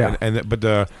advantage of that. Yeah. But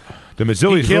the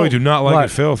Mazzillis really do not like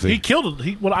it filthy. He killed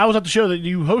it. When I was at the show that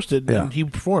you hosted, and he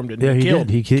performed it. Yeah, he killed.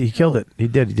 did. He killed it. He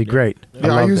did. He did great.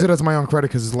 Yeah, I use it as my own credit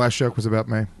because his last joke was about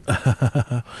me.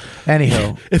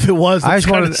 Anyhow, if it was, I that's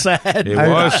just kind wanted of sad. It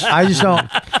was. I just don't.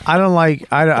 I don't like.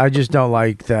 I just don't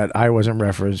like that I wasn't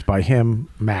referenced by him,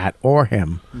 Matt, or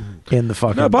him in the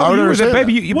fucking. No, Bobby, you were there,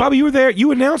 baby. Bobby, you were there.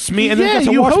 You announced me, and then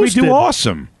you got to watch me do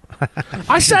awesome.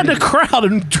 I sat in the crowd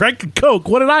and drank a Coke.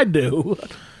 What did I do?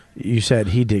 You said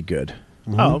he did good.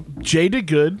 Oh, Jay did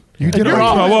good. You did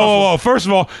Whoa, whoa! First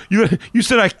of all, you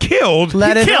said I killed.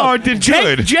 Let you it- killed. I did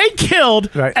good. Jay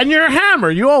killed, Right. and you're a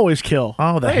hammer. You always kill.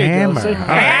 Oh, the There you go. hammer. See?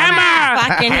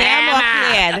 Fucking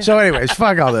hammer kid. So, anyways,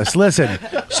 fuck all this. Listen.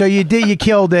 So you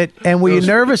killed it, and were you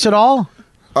nervous at all?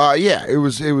 Yeah, it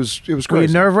was crazy. Were you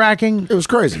nerve wracking? It was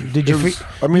crazy. Did you? It was-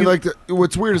 I mean, like,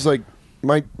 what's weird is like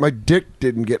my dick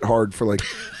didn't get hard for like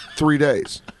 3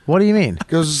 days. What do you mean?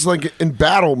 Because it's like in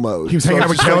battle mode. He was hanging out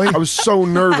with just Kelly? I was so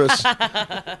nervous.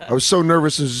 I was so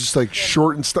nervous. It was just like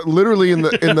short and stuff. Literally in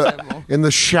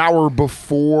the shower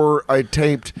before I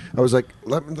taped, I was like,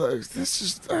 this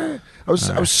is. I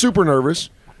was super nervous,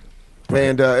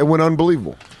 and it went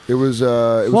unbelievable. It was.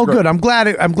 Well, great. good. I'm glad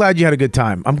you had a good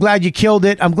time. I'm glad you killed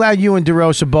it. I'm glad you and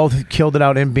DeRosa both killed it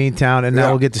out in Beantown, and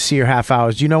now we'll get to see your half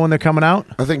hours. Do you know when they're coming out?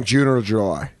 I think June or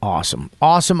July. Awesome.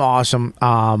 Got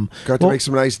to make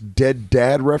some nice dead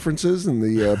dad references in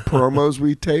the promos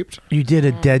we taped. You did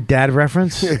a dead dad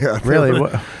reference? Yeah, Really?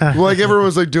 Like everyone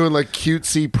was like doing like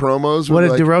cutesy promos. What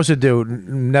did like, DeRosa do?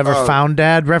 Never found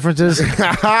dad references?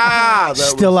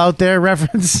 Still out there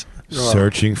reference?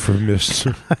 Searching for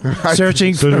Mr.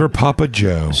 Searching for Papa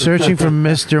Joe. Searching for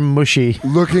Mr. Mushy.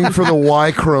 Looking for the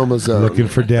Y chromosome. Looking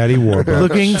for Daddy Warbucks.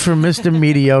 Looking for Mr.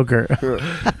 Mediocre.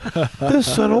 The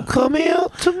sun will come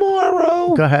out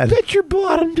tomorrow. Go ahead. Bet your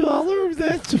bottom dollar.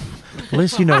 That's At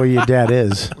least you know where your dad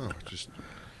is.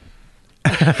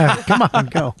 Come on,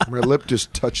 go. My lip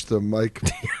just touched the mic.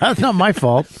 That's not my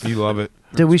fault. You love it.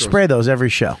 Dude, we spray those every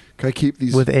show. Can I keep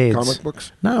these with AIDS? comic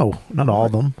books? No, not all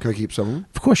of them. Can I keep some of them?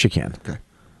 Of course you can. Okay.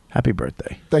 Happy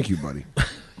birthday. Thank you, buddy.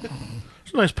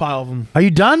 It's a nice pile of them. Are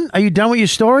you done? Are you done with your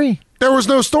story? There was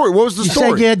no story. What was the You story?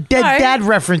 said you had dead No. dad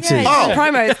references. Yeah,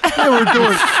 promos. They were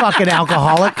doing fucking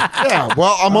alcoholic. Yeah,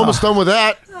 well, I'm almost done with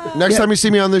that. Next time you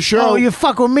see me on this show. Oh, you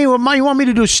fuck with me. You want me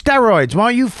to do steroids? Why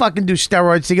don't you fucking do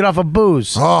steroids to get off of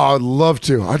booze? Oh, I'd love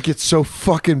to. I'd get so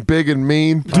fucking big and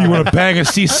mean. Do you want to bang a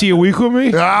CC a week with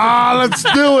me? Let's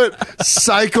do it.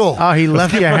 Cycle. Oh, he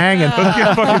left you hanging.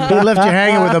 He left you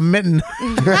hanging with a mitten.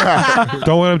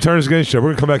 Don't let him turn us against you. We're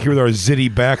going to come back here with our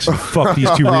zitty backs and fuck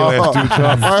these two real ass dudes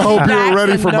up. I hope you're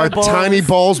ready for my balls. tiny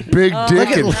balls, big dick,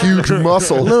 and huge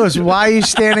muscle. Lewis, why are you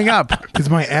standing up? Because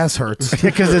my ass hurts.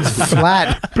 Because it's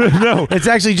flat. No, It's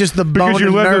actually just the bone because you're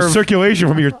and letting no nerve. circulation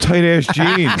from your tight ass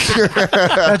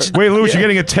jeans. Wait, Louis, you're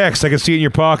getting a text. I can see it in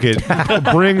your pocket.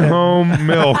 Bring home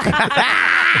milk.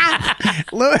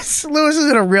 Lewis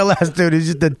isn't a real ass dude. He's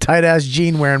just a tight ass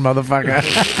jean wearing motherfucker.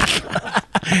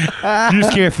 You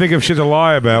just can't think of shit to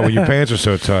lie about when your pants are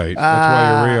so tight.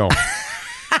 That's why you're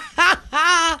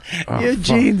real. Your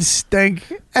jeans stink.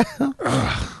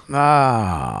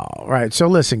 Right. So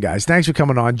listen, guys. Thanks for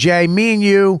coming on. Jay, me and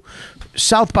you,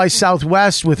 South by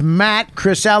Southwest with Matt,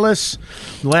 Chris Ellis.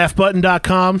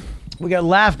 Laughbutton.com. We got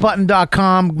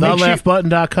laughbutton.com.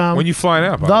 TheLaughButton.com. When you flying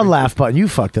out, The Laugh Button. You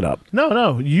fucked it up.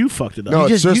 No, you fucked it up. No,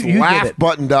 You it's just- just you did it.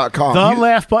 laughbutton.com.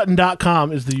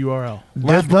 TheLaughButton.com is the URL.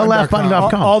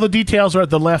 TheLaughButton.com. All the details are at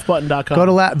TheLaughButton.com. Go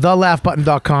to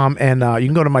TheLaughButton.com and you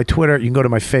can go to my Twitter. You can go to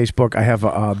my Facebook. I have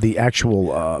the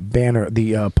actual banner,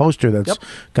 the poster that's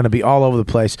going to be all over the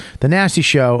place. The Nasty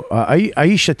Show,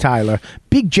 Aisha Tyler,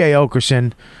 Big J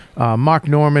Oakerson, Mark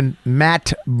Norman,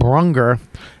 Matt Brunger,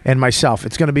 and myself.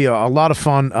 It's going to be a lot of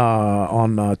fun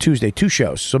on Tuesday. 2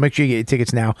 shows. So make sure you get your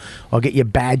tickets now. I'll get your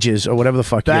badges or whatever the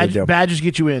fuck you do. Badges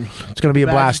get you in. It's going to be a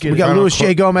Badges blast. get We you got in. Louis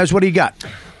J. Gomez. What do you got?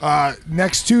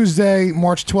 Next Tuesday,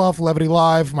 March 12th, Levity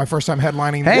Live. My first time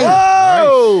headlining. Hey.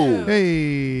 Whoa!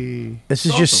 Hey. This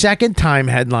is your second time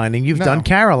headlining. You've done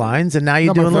Caroline's, and now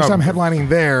you're No, doing my first time headlining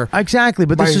there. Exactly,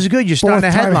 but this My is good. You're starting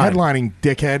to fourth time headline. headlining,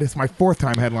 dickhead. It's my 4th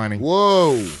time headlining.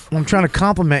 Whoa. I'm trying to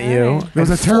compliment you. It was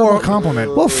a terrible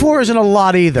compliment. Well, 4 isn't a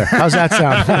lot either. How's that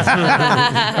sound?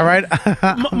 All right.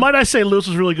 Might I say Lewis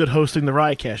was really good hosting the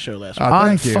Riotcast show last week.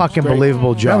 Thank you. Unfucking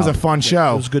believable job. That was a fun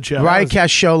show. It was a good show.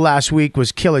 Riotcast show last week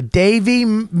was killer. Davey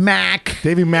Mack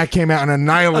Davey Mack came out and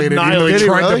annihilated. Annihilated. Even though he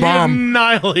tried Really? to bomb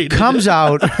Annihilated. comes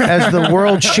out as the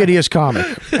world's shittiest comic.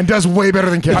 and does way better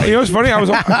than Kelly. You know what's funny? I was.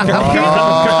 Can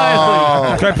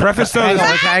I preface though?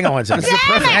 Hang on one second.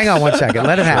 Hang on one second.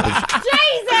 Let it happen.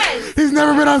 Jesus! He's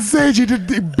never been on stage. He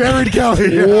buried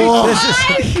Kelly. Whoa.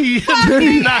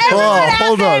 Oh,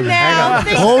 hold on.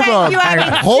 Hold on.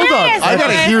 Hold on. I got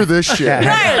to hear this shit.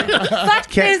 No, fuck,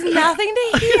 there's nothing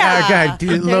to hear. Okay,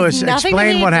 There's Lewis, nothing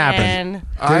explain to what hear, happened.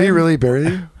 Dan. Did he really bury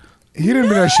you? He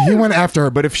didn't. He went after her,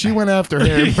 but if she went after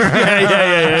him, All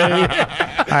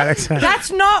right,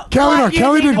 That's not Kelly. No, what you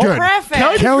Kelly think did good.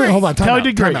 Perfect. Kelly, hold on. Kelly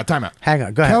did great. Time out. hang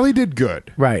on. Go ahead. Kelly did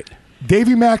good. Right.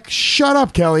 Davey Mack, shut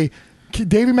up, Kelly.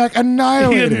 Davey Mack He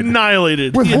annihilated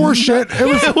annihilated. with He horse shit. It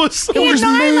was. It was so He just made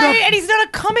annihilated, up. and he's not a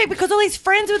comic because all his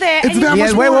friends were there. It's and he that Yeah,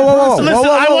 much wait, more whoa, whoa, whoa. impressive. Listen,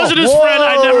 I wasn't his friend.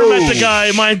 I never met the Whoa.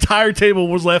 guy. My entire table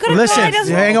was laughing. Listen,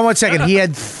 doesn't- hang on one second. He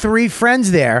had 3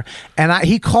 friends there, and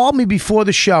he called me before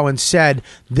the show and said,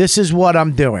 "This is what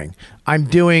I'm doing. I'm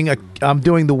doing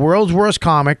the world's worst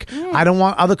comic. I don't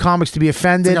want other comics to be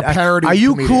offended. It's like a parody Are of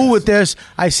you comedians. cool with this?"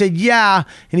 I said, "Yeah."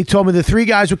 And he told me the 3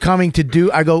 guys were coming to do.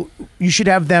 I go, "You should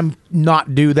have them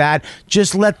not do that.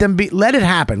 Just let them be. Let it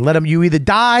happen. Let them. You either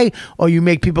die or you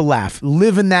make people laugh.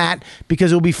 Live in that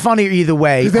because it'll be funnier either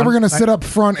way." They were going to sit up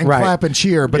front and Right. clap and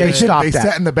cheer, but they stopped They that.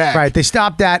 sat in the back. Right. They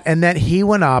stopped that, and then he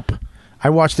went up. I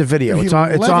watched the video. He It's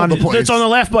on. It's leveled on. the place. It's on the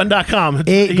laughbutton.com.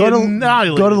 Go to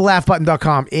Annihilated.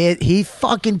 laughbutton.com. He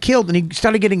fucking killed, and he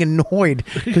started getting annoyed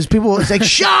because people was like,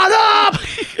 "Shut up!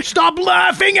 Stop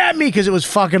laughing at me!" Because it was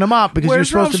fucking him up because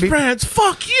Where's you were supposed Rob's to be friends?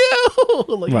 Fuck you!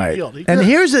 Like, he right. killed. He And killed.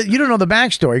 here's you don't know the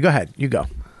backstory. Go ahead, you go.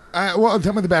 Well,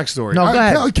 tell me the backstory. No, go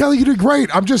ahead. Kelly, you did great.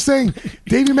 I'm just saying,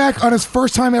 Davey Mack on his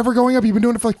first time ever going up. You've been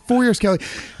doing it for like 4 years, Kelly.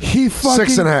 He fucking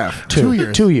 6.5. 2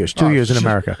 years. 2 years. 2 Oh, years in shit.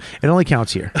 America. It only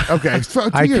counts here. Okay, so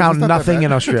 2 I years, count that's not that nothing bad. in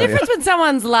The Australia. difference when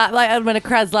someone's when a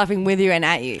crowd's laughing with you and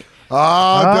at you.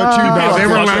 Oh, don't you know? They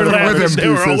were laughing laughing with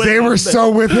him. They were so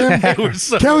with him.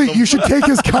 Kelly, you should take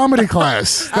his comedy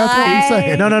class. That's what I'm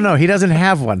saying. No. He doesn't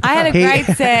have one. I had a great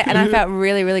set, and I felt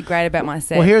really, really great about my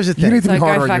set. Well, here's the thing. You need to so be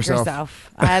harder go on fuck yourself.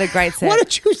 I had a great set. What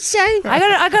did you say?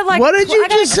 I got like. What did you I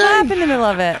got just a clap say? in the middle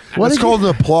of it. It's called an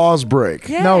applause break.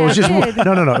 Yeah, No, it was just I one, did.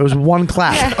 no. It was one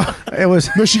clap. It was.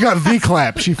 No, she got the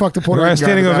clap. She fucked a Puerto We're at Rican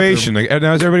guy in standing the bathroom. ovation. Like,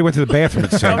 now everybody went to the bathroom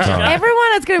at the same time.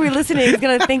 Everyone that's going to be listening is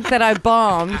going to think that I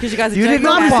bombed because you guys are You did joking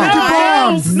not about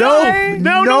bomb. it.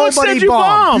 No, No one said nobody you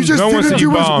bombed. You just No one didn't said do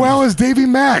you as bombed. well as Davey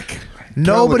Mack.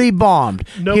 Nobody bombed.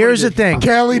 Nobody Here's the did. thing.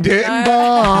 Kelly didn't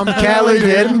bomb. Kelly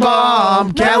didn't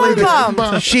bomb. Kelly one didn't bombed.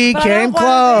 bomb. She But I came don't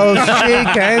close. want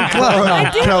She came close.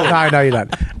 I did. No, I know you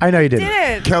didn't. I know you didn't.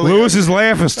 Did it. Kelly, Lewis's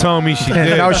laugh is telling me she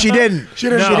did. No, she didn't. She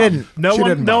didn't. She didn't. No She one.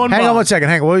 didn't No one. Hang on bombed. one second.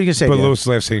 Hang on. What were you gonna say? But Dan? Lewis's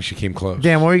laugh saying she came close.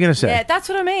 Dan, what were you gonna say? Yeah, that's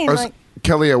what I mean. I was- Like,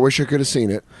 Kelly, I wish I could have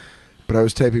seen it, but I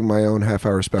was taping my own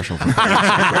half-hour special.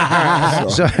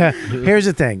 So here's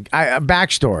the thing. A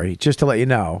backstory, just to let you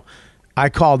know. I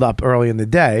called up early in the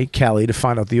day, Kelly, to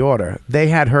find out the order. They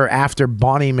had her after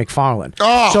Bonnie McFarlane.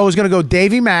 Oh. So it was going to go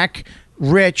Davey Mack,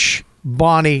 Rich,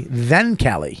 Bonnie, then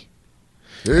Kelly.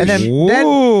 And then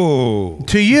Whoa.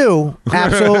 to you,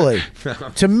 absolutely.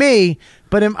 To me,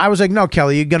 but I was like, no,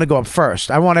 Kelly, you're going to go up first.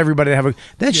 I want everybody to have a...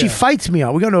 Then she fights me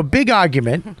on. We got into a big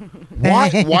argument. Why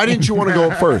didn't you want to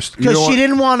go up first? You Because know she what?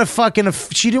 didn't want to fucking...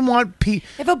 She didn't want...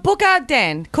 if a booker,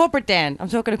 Dan, corporate Dan, I'm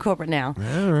talking to corporate now.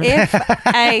 If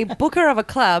a booker of a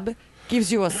club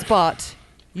gives you a spot,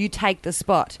 you take the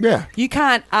spot. Yeah. You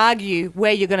can't argue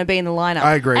where you're going to be in the lineup.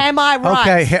 I agree. Am I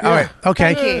right? Okay, all right.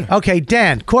 Okay, Thank you. okay,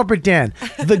 Dan, corporate Dan,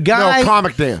 the guy, No,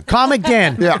 comic Dan. comic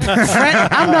Dan, Yeah.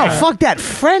 no, fuck that,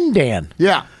 friend Dan,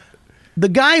 Yeah. the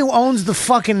guy who owns the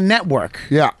fucking network,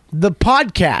 Yeah. the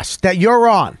podcast that you're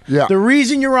on, Yeah. the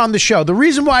reason you're on the show, the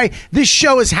reason why this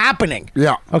show is happening,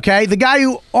 Yeah. okay, the guy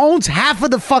who owns half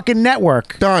of the fucking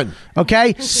network, Done.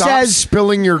 okay, Stop says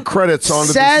spilling your credits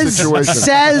onto this situation.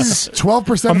 says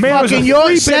 12% A man was a fucking your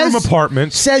three-bedroom says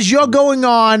apartment. says you're going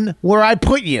on where I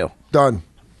put you. Done.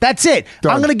 That's it.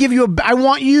 Done. I'm going to give you I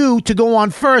want you to go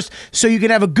on first so you can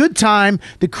have a good time.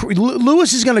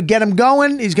 Lewis is going to get him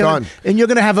going. He's going Done. to, and you're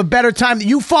going to have a better time.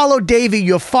 You follow Davey,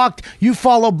 you're fucked. You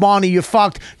follow Bonnie, you're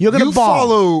fucked. You're going to You bomb.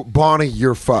 follow Bonnie,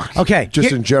 you're fucked. Okay. Just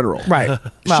Here- in general. Right.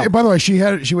 Well, By the way, she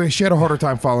had a harder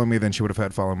time following me than she would have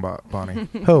had following Bonnie.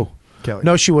 who? Kelly.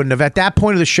 No, she wouldn't have. At that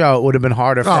point of the show, it would have been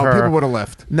harder for Oh, her. people would have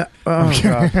left. No, oh,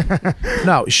 God.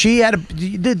 No, she had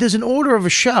there's an order of a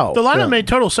show. The lineup made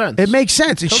total sense. It makes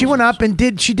sense. And she went up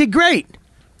and she did great.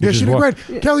 Yeah, Which she is did what?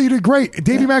 great. Kelly, you did great.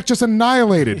 Davey Mack just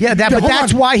annihilated. Yeah, but hold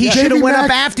that's on. why he should have Davey went up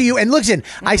Mack- after you. And listen,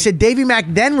 I said Davey Mack,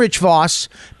 then Rich Voss,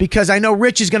 because I know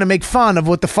Rich is going to make fun of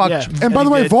what the fuck. Yeah. And by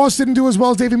the he way, did. Voss didn't do as well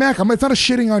as Davey Mack. It's not a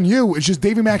shitting on you. It's just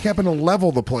Davey Mack happened to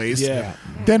level the place. Yeah.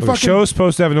 Then The fucking show's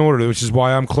supposed to have an order, which is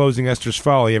why I'm closing Esther's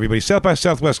Folly. Everybody, South by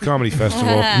Southwest Comedy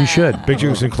Festival. You should. Big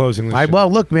Juice in closing. This show.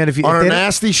 Well, look, man, if you On if a they,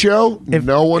 nasty show,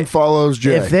 no one follows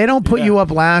Jay. if they don't put you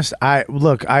up last, I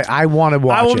want to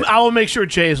watch it. I will make sure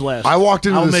Jay's last. I walked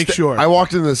into I'll the make sure. I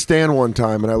walked into the stand one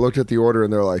time and I looked at the order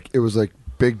and they're like, it was like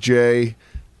Big J,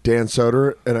 Dan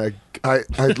Soder, and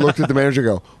I looked at the manager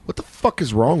and go, what the fuck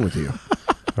is wrong with you?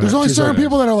 there's only She's certain like-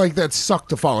 people that are like that suck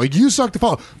to follow. You suck to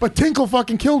follow, but Tinkle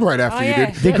fucking killed right after Oh, you yeah.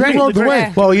 did. They You rode the great.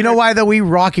 wave. Well, you know why though? We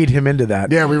rockied him into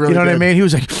that. Yeah, we really You know what I did. mean? He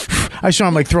was like, I saw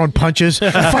him like throwing punches.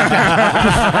 Fuck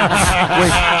that.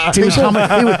 Wait,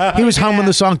 he was humming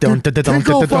the song.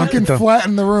 Tinkle fucking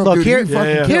flattened the room. Look, dude. here, He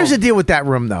fucking here's the killed. deal with that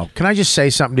room, though. Can I just say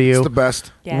something to you? It's the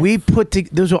best. Yes. We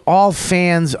those are all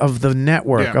fans of the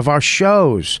network, Yeah. of our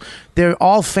shows. They're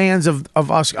all fans of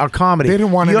us, our comedy. They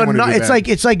didn't want You're anyone to do it's bad.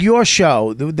 it's like your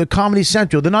show, the Comedy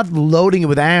Central. They're not loading it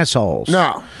with assholes.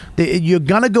 No. You're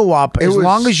gonna go up as was-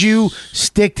 long as you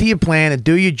stick to your plan and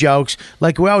do your jokes.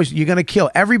 Like we always, you're gonna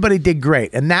kill. Everybody did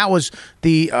great, and that was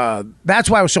the. That's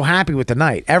why I was so happy with the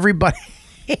night. Everybody.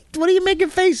 What are you making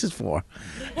faces for?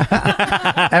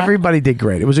 Everybody did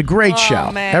great. It was a great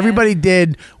show. man. Everybody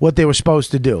did what they were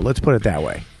supposed to do. Let's put it that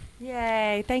way.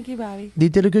 Yay. Thank you, Bobby. You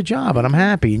did a good job, and I'm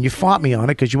happy. And you fought me on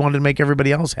it because you wanted to make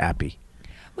everybody else happy.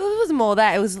 Well, it was more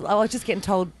that. I was just getting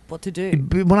told what to do.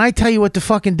 But when I tell you what to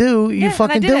fucking do, you Yeah, and I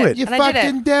fucking did do it. it. You And I did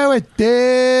fucking do it,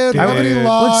 dude. Nobody Yeah.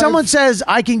 lies. When someone says,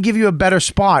 I can give you a better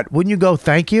spot, wouldn't you go,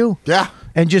 thank you? Yeah.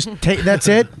 And just take, that's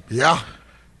it? Yeah.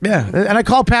 Yeah. And I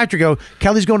called Patrick, go,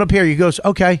 Kelly's going up here. He goes,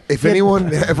 okay. If Yeah.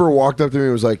 anyone ever walked up to me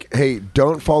and was like, hey,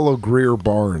 don't follow Greer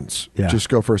Barnes. Yeah. Just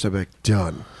go first. I'd be like,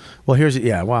 done. Well, here's it.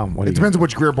 Yeah, well, what do It you depends on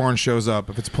which Greer Barnes shows up.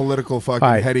 If it's political, fucking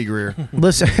All right. heady Greer.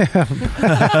 Listen.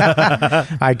 All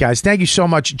right, guys. Thank you so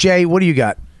much. Jay, what do you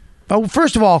got? Oh,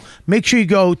 first of all, make sure you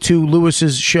go to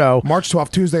Lewis's show. March 12th,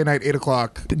 Tuesday night, 8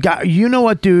 o'clock. You know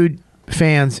what, dude?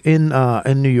 Fans in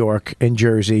New York and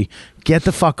Jersey, get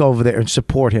the fuck over there and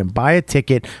support him. Buy a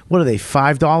ticket. What are they?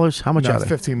 $5? How much No, are it's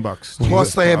they? $15.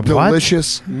 Plus, they have What?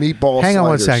 delicious meatball Hang on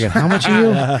one sliders. second. How much are you?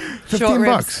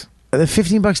 $15. They're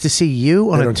 $15 to see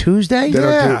you on a Tuesday? They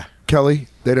don't do, Kelly,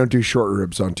 they don't do short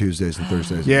ribs on Tuesdays and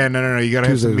Thursdays. Yeah, no. You gotta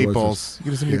have some Tuesdays, meatballs. Wednesdays.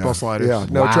 You get some Yeah. meatball sliders. Yeah,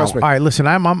 no, Wow. trust me. All right, listen,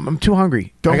 I'm too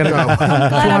hungry. Don't I gotta go. go.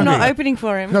 Glad I'm not hungry. opening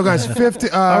for him. No, guys, 50.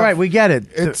 All right, we get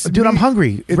it. Dude, I'm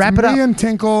hungry. It's Wrap it up. me and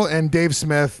Tinkle and Dave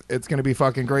Smith. It's going to be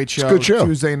fucking great show. a good show.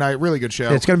 Tuesday night, really good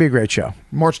show. It's going to be a great show.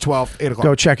 March 12th, 8 o'clock.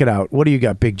 Go check it out. What do you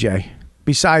got, Big J?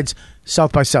 Besides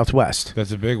South by Southwest.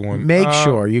 That's a big one. Make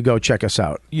sure you go check us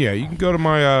out. Yeah, you can go to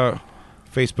my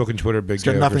Facebook and Twitter, Big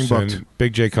J got nothing Oakerson.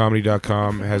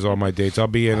 BigJComedy.com has all my dates. I'll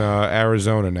be in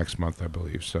Arizona next month, I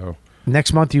believe. So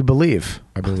Next month, you believe.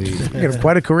 I believe. You have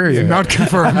quite a career. Yeah. You Not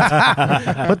confirmed.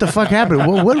 What the fuck happened?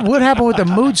 What happened with the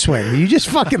mood swing? You just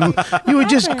fucking, you were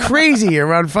just crazy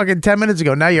around fucking 10 minutes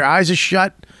ago. Now your eyes are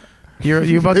shut.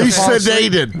 You're about to He's fall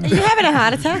asleep. sedated. Are you having a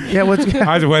heart attack? Yeah, what's I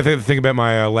have to think about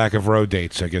my lack of road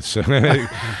dates, I guess.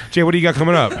 Jay, what do you got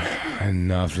coming up?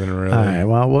 Nothing really. All right,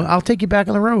 well, I'll take you back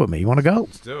on the road with me. You want to go?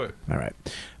 Let's do it. All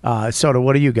right. Soda,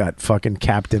 what do you got? Fucking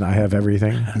Captain, I have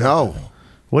everything. No.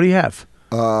 What do you have?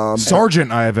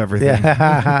 Sergeant, I have everything.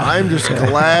 Yeah. I'm just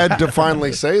glad to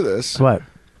finally say this. What?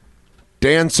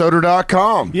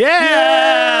 DanSoder.com.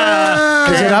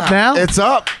 Yeah. Is it up now? It's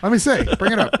up. Let me see.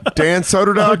 Bring it up.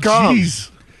 DanSoder.com.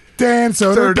 Jeez.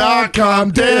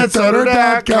 DanSoder.com.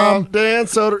 DanSoder.com. Dan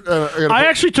Soder. I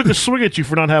actually took a swing at you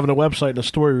for not having a website and a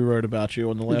story we wrote about you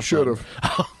on the You left. should have.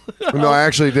 No, I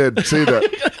actually did see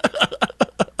that.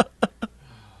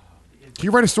 Can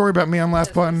you write a story about me on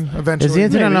Last Button eventually? Is the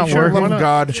internet not Sure, working? love of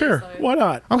God. Sure, why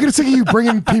not? I'm getting sick of you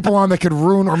bringing people on that could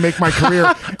ruin or make my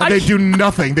career, and they do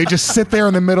nothing. They just sit there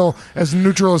in the middle as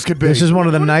neutral as could be. This is one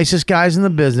of the nicest guys in the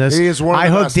business. He is one of I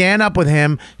the hooked best. Dan up with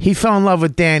him. He fell in love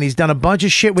with Dan. He's done a bunch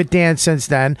of shit with Dan since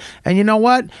then. And you know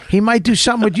what? He might do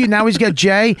something with you. Now he's got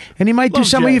Jay, and he might do Love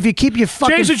something Jay. if you keep your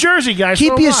fucking. Jay's a Jersey guy. Keep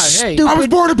so your am I. Hey. stupid. I was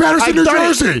born in Patterson, New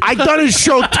Jersey. I've done his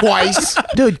show twice.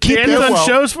 Dude, keep Dan's your. done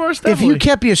shows for us. If you Definitely.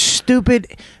 kept your stupid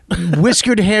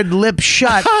whiskered-haired lip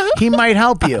shut, he might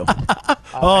help you.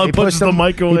 Oh, he pushed the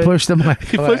mic away. He pushed the mic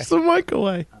He away. pushed the mic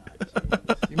away.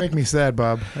 You make me sad,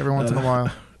 Bob, every once in a while.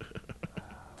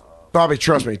 Bobby,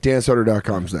 trust me.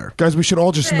 DanSoder.com's there. Guys, we should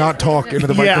all just not talk into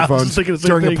the Yeah, I was microphones thinking the same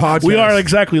during thing. the podcast. We are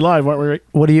exactly live, aren't we? Rick?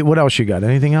 What else you got?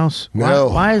 Anything else? No.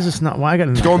 Why is this not? Why I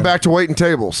got Going back to waiting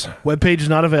tables. Webpage is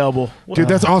not available. Dude,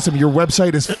 that's awesome. Your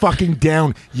website is fucking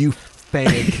down, you fag.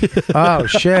 Oh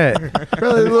shit!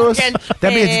 Really, Lewis?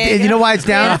 That means, you know why it's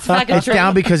down? It's fucking It's true.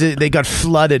 down because they got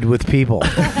flooded with people.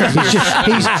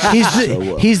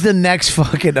 He's the next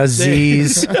fucking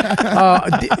Aziz. He's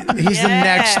the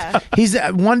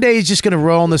next. One day he's just gonna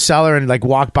roll in the cellar and like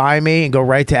walk by me and go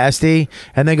right to Esty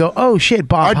and then go, oh shit,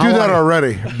 Bob. I do that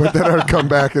already, but then I'd come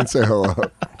back and say hello.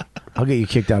 I'll get you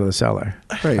kicked out of the cellar.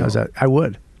 There you How's go. that? I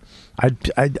would.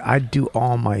 I'd do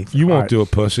all my. You won't art. do a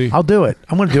pussy. I'll do it.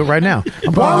 I'm going to do it right now.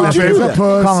 I'm Bob calling is a that-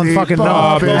 pussy. calling fucking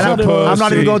Bob no. is And a I'm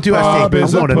not even going to Bob SD.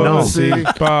 is I'm a going to no. pussy.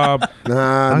 Bob.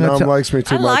 Nah, I'm gonna Nom tell- likes me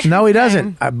too I much. like No, he him.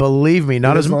 doesn't. Believe me,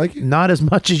 not doesn't as like you? not as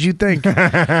much as you think.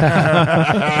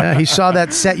 Yeah, he saw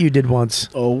that set you did once.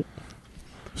 Oh,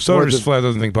 Soder's flat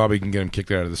doesn't think Bobby can get him kicked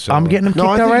out of the cell. I'm getting him kicked No,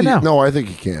 I out think right he, now. No, I think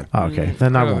he can. Oh, okay,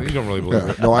 then I won't. You don't really believe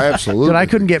Yeah. it. No, I absolutely. Dude, I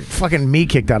couldn't get fucking me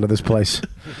kicked out of this place.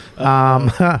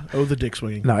 the dick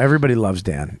swinging. No, everybody loves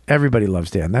Dan. Everybody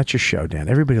loves Dan. That's your show, Dan.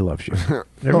 Everybody loves you.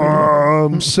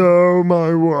 So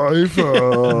my wife.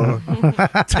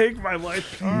 Take my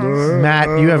life. Matt,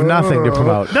 you have nothing to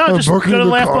promote. No, just go booking to the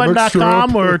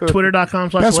laughbutton.com comic or twitter.com.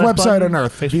 Best website on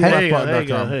earth. There you go. There you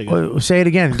go. There you go. Say it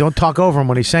again. Don't talk over him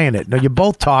when he's saying it. No, you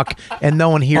both talk and no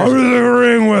one I hears. was it.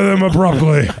 agreeing with him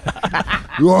abruptly.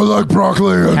 You are like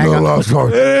broccoli and Hang the on. last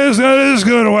card. That is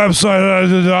good.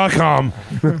 Website.com.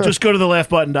 Just go to the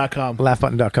laughbutton.com.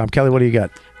 Laughbutton.com. Kelly, what do you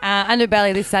got?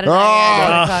 Underbelly this Saturday.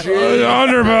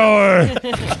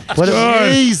 Underbelly. What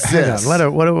Jesus. Hang on. Let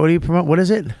her, what do you promote? What is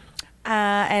it?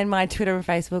 And my Twitter and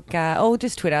Facebook, or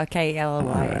just Twitter,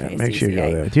 KLY. Make sure you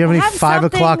go there. Do you have any I'll have 5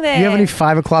 o'clock? something Do you have any there.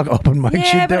 5 o'clock open mics?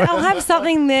 Yeah, you do? but I'll have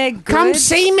something there. Good. Come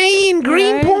see me in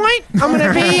Greenpoint. I'm going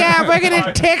to be working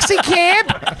at taxi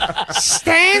cab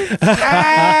stand.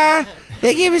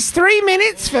 They give us 3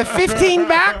 minutes for $15.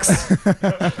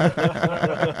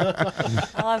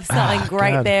 I'll have something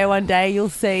great God. there one day. You'll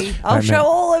see. I'll Right, show man.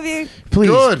 all of you. Please.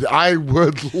 Good. I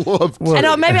would love to.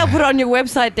 And maybe I'll put it on your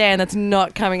website, Dan. That's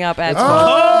not coming up as Oh!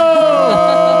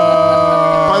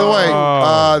 By the way,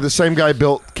 the same guy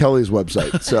built Kelly's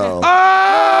website. So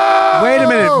Wait a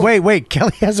minute. Wait.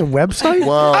 Kelly has a website?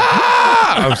 Well,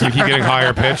 I was going to keep getting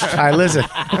higher pitched. All right, listen.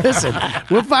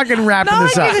 We're fucking wrapping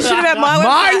this up. gives a shit about my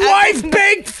My wife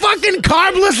baked fucking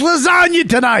carbless lasagna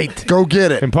tonight. Go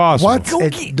get it. Impossible.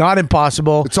 What? It's not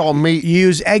impossible. It's all meat.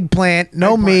 Use eggplant,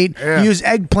 no meat. yeah. Use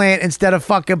eggplant instead of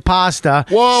fucking pasta.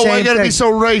 Whoa, Same I gotta thing. be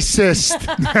so racist.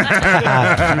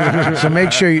 So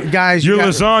make sure you guys. Your you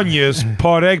got- lasagna's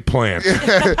part eggplant.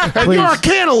 And you're a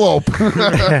cantaloupe.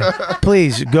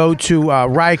 Please go to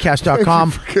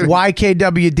riotcast.com,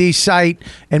 YKWD site,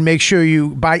 and make sure you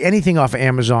buy anything off of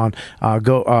Amazon.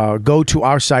 Go to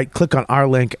our site, click on our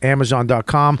link,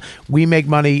 Amazon.com. We make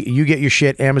money, you get your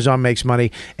shit, Amazon makes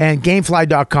money. And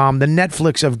Gamefly.com, the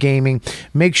Netflix of gaming.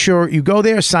 Make sure you go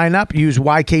there, sign up, use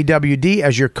YKWD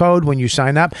as your code when you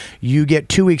sign up. You get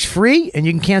 2 weeks free, and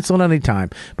you can cancel it anytime.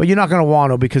 But you're not going to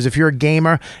want to, because if you're a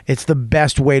gamer, it's the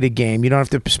best way to game. You don't have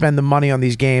to spend the money on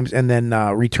these games and then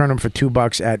return them for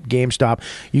 $2 at GameStop.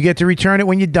 You get to return it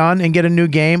when you're done and get a new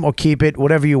game, or keep it,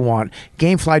 whatever you want.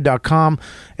 Gamefly.com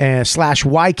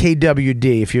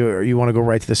 /YKWD if you want to go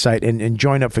right to the site and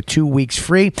join up for 2 weeks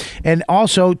free. And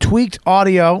also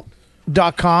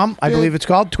tweakedaudio.com, I believe it's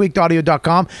called,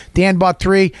 tweakedaudio.com. Dan bought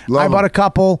 3. I bought a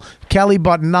couple. Kelly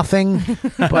bought nothing.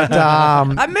 But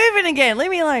I'm moving again.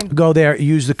 Leave me alone. go there,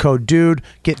 use the code DUDE,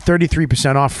 get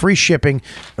 33% off, free shipping,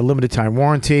 a limited time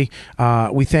warranty.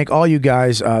 We thank all you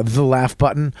guys, The Laugh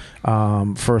Button,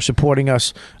 for supporting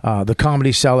us, the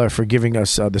Comedy Cellar for giving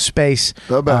us the space.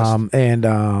 The best. And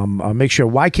make sure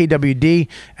YKWD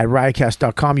at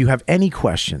riotcast.com. You have any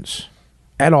questions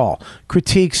at all,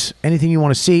 critiques, anything you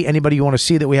want to see, anybody you want to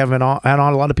see that we haven't had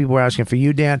on. A lot of people were asking for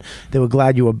you, Dan. They were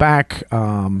glad you were back.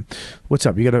 What's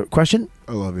up? You got a question?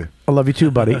 I love you. I love you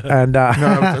too, buddy. And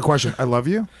No, a question. I love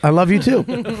you. I love you too.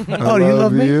 Oh, do you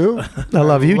love me? I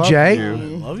love you, Jay. I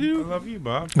love you,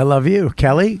 Bob. I love you,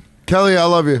 Kelly. Kelly, I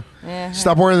love you.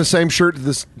 Stop wearing the same shirt to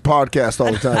this podcast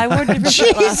all the time. I wore different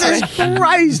shit last Jesus week.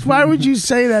 Christ! Why would you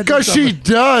say that? Because she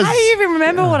does. How do you even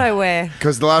remember what I wear?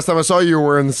 Because the last time I saw you, you were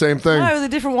wearing the same thing. No, it was a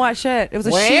different white shirt. It was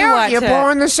a sheer Well, white you're shirt.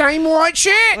 born the same white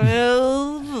shirt.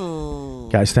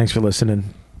 Guys, thanks for listening.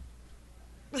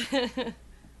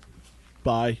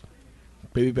 Bye,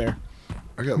 baby bear.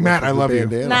 I got Matt, left I love you.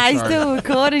 bandana. Nah, he's still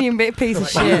recording, you big piece of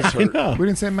shit. We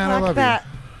didn't say Matt, I Fuck love that.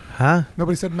 Huh? you.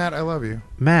 Nobody said Matt, I love you.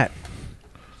 Matt,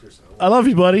 I love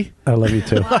you, buddy. I love you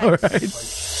too. All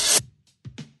right.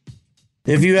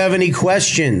 If you have any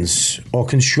questions or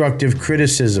constructive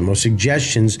criticism or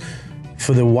suggestions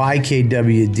for the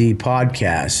YKWD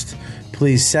podcast,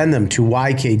 please send them to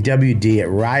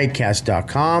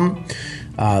YKWD@riotcast.com.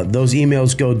 Those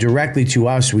emails go directly to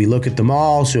us. We look at them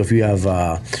all. So if you have,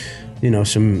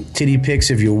 some titty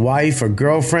pics of your wife or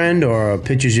girlfriend or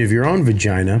pictures of your own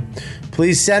vagina,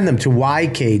 please send them to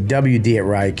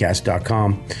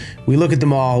YKWD@riotcast.com. We look at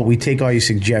them all. We take all your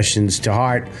suggestions to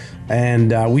heart,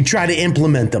 and we try to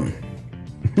implement them.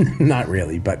 Not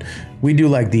really, but we do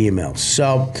like the emails.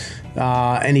 So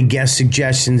any guest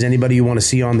suggestions, anybody you want to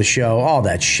see on the show, all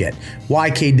that shit.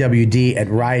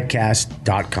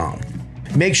 YKWD@riotcast.com.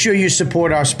 Make sure you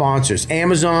support our sponsors,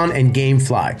 Amazon and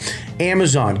Gamefly.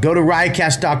 Amazon, go to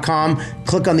riotcast.com,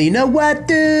 click on the You Know What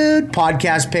Dude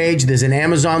podcast page. There's an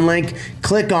Amazon link.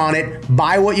 Click on it.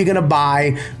 Buy what you're going to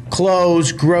buy.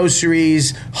 Clothes,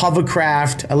 groceries,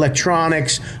 hovercraft,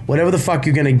 electronics, whatever the fuck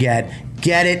you're going to get.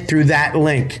 Get it through that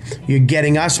link. You're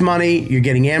getting us money, you're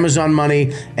getting Amazon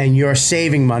money, and you're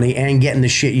saving money and getting the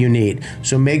shit you need.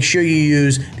 So make sure you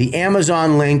use the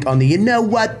Amazon link on the You Know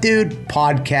What Dude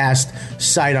podcast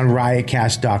site on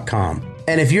riotcast.com.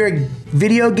 And if you're a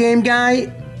video game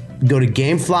guy, go to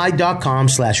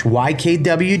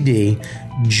gamefly.com/YKWD.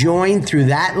 Join through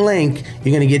that link.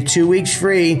 You're going to get 2 weeks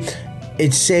free.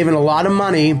 It's saving a lot of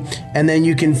money, and then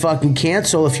you can fucking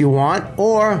cancel if you want,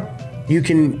 or you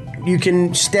can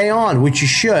stay on, which you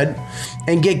should,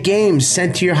 and get games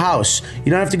sent to your house. You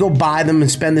don't have to go buy them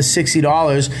and spend the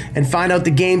 $60 and find out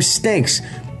the game stinks.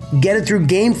 Get it through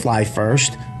Gamefly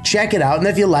first, check it out, and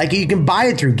if you like it, you can buy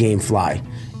it through Gamefly.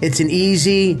 It's an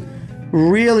easy,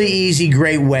 really easy,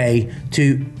 great way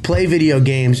to play video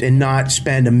games and not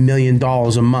spend $1 million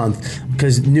a month,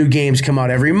 because new games come out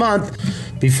every month.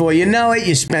 Before you know it,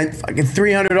 you spent fucking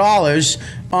 $300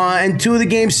 and 2 of the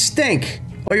games stink.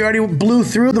 Or you already blew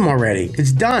through them already.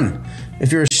 It's done.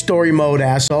 If you're a story mode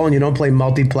asshole and you don't play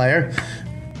multiplayer.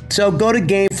 So go to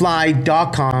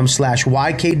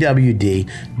gamefly.com/YKWD.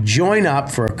 Join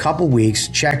up for a couple weeks.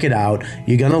 Check it out.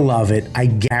 You're going to love it. I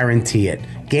guarantee it.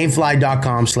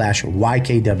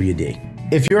 Gamefly.com/YKWD.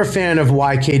 if you're a fan of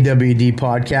YKWD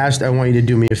podcast, I want you to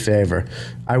do me a favor.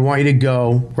 I want you to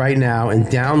go right now and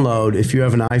download, if you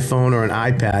have an iPhone or an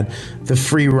iPad, the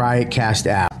free Riotcast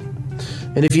app.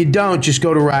 And if you don't, just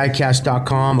go to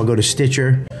riotcast.com or go to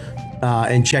Stitcher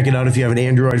and check it out if you have an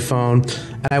Android phone.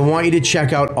 And I want you to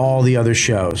check out all the other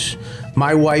shows.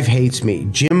 My Wife Hates Me,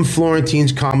 Jim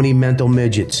Florentine's Comedy Mental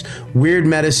Midgets, Weird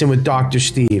Medicine with Dr.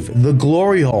 Steve, The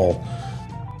Glory Hole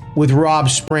with Rob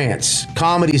Sprance,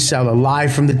 Comedy Cellar,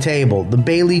 Live from the Table, The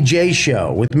Bailey J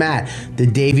Show with Matt, The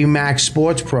Davey Mack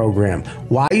Sports Program,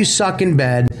 Why You Suck in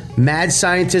Bed, Mad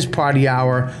Scientist Party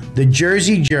Hour, The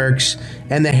Jersey Jerks,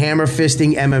 and the Hammer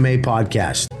Fisting MMA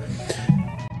Podcast.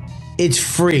 It's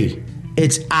free.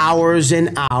 It's hours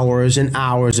and hours and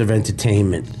hours of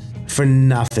entertainment for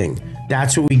nothing.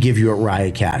 That's what we give you at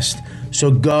Riotcast.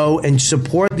 So go and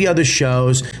support the other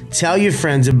shows. Tell your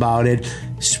friends about it.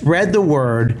 Spread the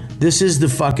word. This is the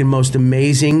fucking most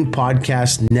amazing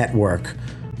podcast network.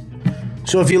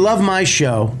 So if you love my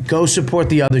show, go support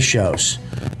the other shows.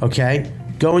 Okay?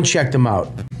 Go and check them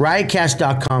out.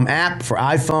 Riotcast.com app for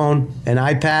iPhone and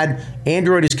iPad.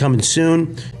 Android is coming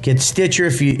soon. Get Stitcher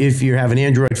if you have an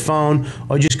Android phone,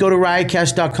 or just go to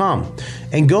riotcast.com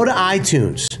and go to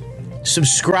iTunes.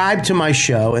 Subscribe to my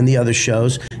show and the other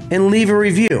shows and leave a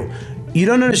review. You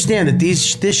don't understand that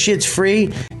this shit's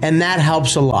free, and that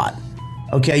helps a lot.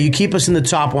 Okay, you keep us in the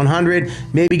top 100,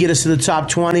 maybe get us to the top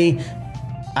 20.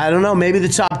 I don't know, maybe the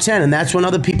top 10, and that's when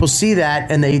other people see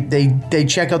that and they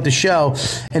check out the show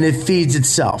and it feeds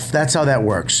itself. That's how that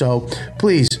works. So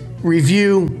please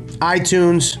review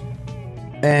iTunes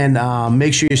and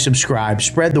make sure you subscribe.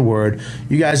 Spread the word.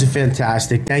 You guys are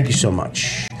fantastic. Thank you so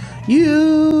much.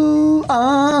 You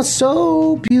are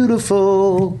so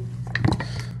beautiful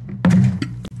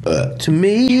to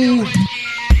me.